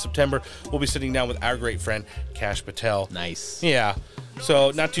 23rd of September. We'll be sitting down with our great friend, Kash Patel. Nice. Yeah.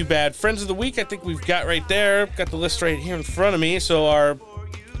 So not too bad. Friends of the week, I think we've got right there. Got the list right here in front of me. So our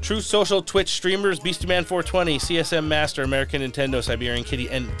Truth Social Twitch streamers, BeastieMan420, CSM Master, American Nintendo, Siberian Kitty,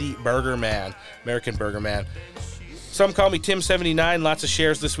 and the Burger Man, American Burger Man. Some call me Tim79. Lots of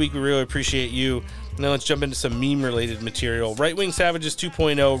shares this week. We really appreciate you. And then let's jump into some meme-related material. Right Wing Savages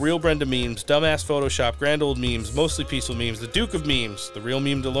 2.0, Real Brenda Memes, Dumbass Photoshop, Grand Old Memes, Mostly Peaceful Memes, The Duke of Memes, The Real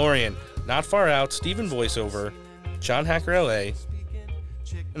Meme DeLorean, Not Far Out, Steven Voiceover, John Hacker LA, and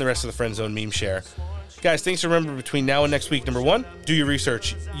the rest of the Friend Zone meme share. Guys, things to remember between now and next week. Number one, do your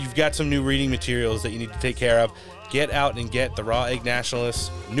research. You've got some new reading materials that you need to take care of. Get out and get the Raw Egg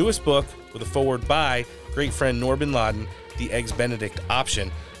Nationalist's newest book with a foreword by great friend Noor Bin Laden, The Eggs Benedict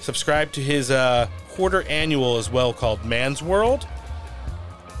Option. Subscribe to his quarter annual as well called Man's World.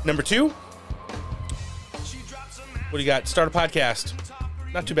 Number two, what do you got? Start a podcast.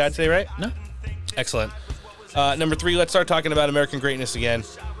 Not too bad today, right? No. Excellent. Number three, let's start talking about American greatness again.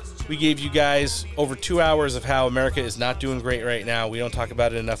 We gave you guys over 2 hours of how America is not doing great right now. We don't talk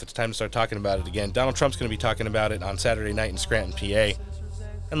about it enough. It's time to start talking about it again. Donald Trump's going to be talking about it on Saturday night in Scranton, PA.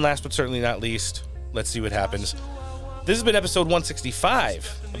 And last but certainly not least, let's see what happens. This has been episode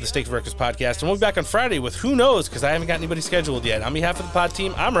 165 of the Steak for Breakfast podcast, and we'll be back on Friday with who knows, because I haven't got anybody scheduled yet. On behalf of the pod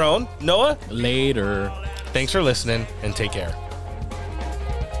team, I'm Roan. Noah? Later. Thanks for listening, and take care.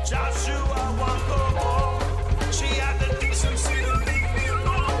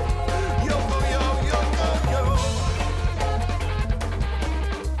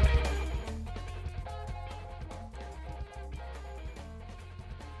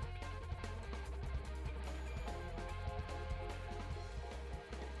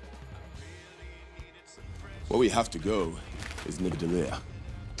 Where we have to go is Nidavellir.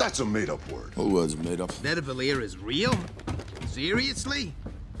 That's a made-up word. What word's made up? Nidavellir is real? Seriously?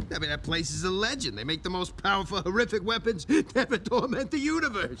 I mean, that place is a legend. They make the most powerful, horrific weapons that would torment the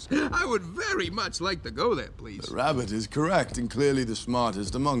universe. I would very much like to go there, please. The rabbit is correct, and clearly the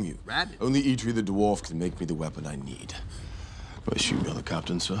smartest among you. Rabbit? Only Eitri the dwarf can make me the weapon I need. I assume you're the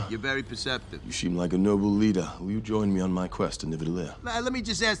captain, sir? You're very perceptive. You seem like a noble leader. Will you join me on my quest to Nidavellir? Let me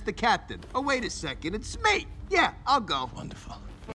just ask the captain. Oh, wait a second. It's me. Yeah, I'll go. Wonderful.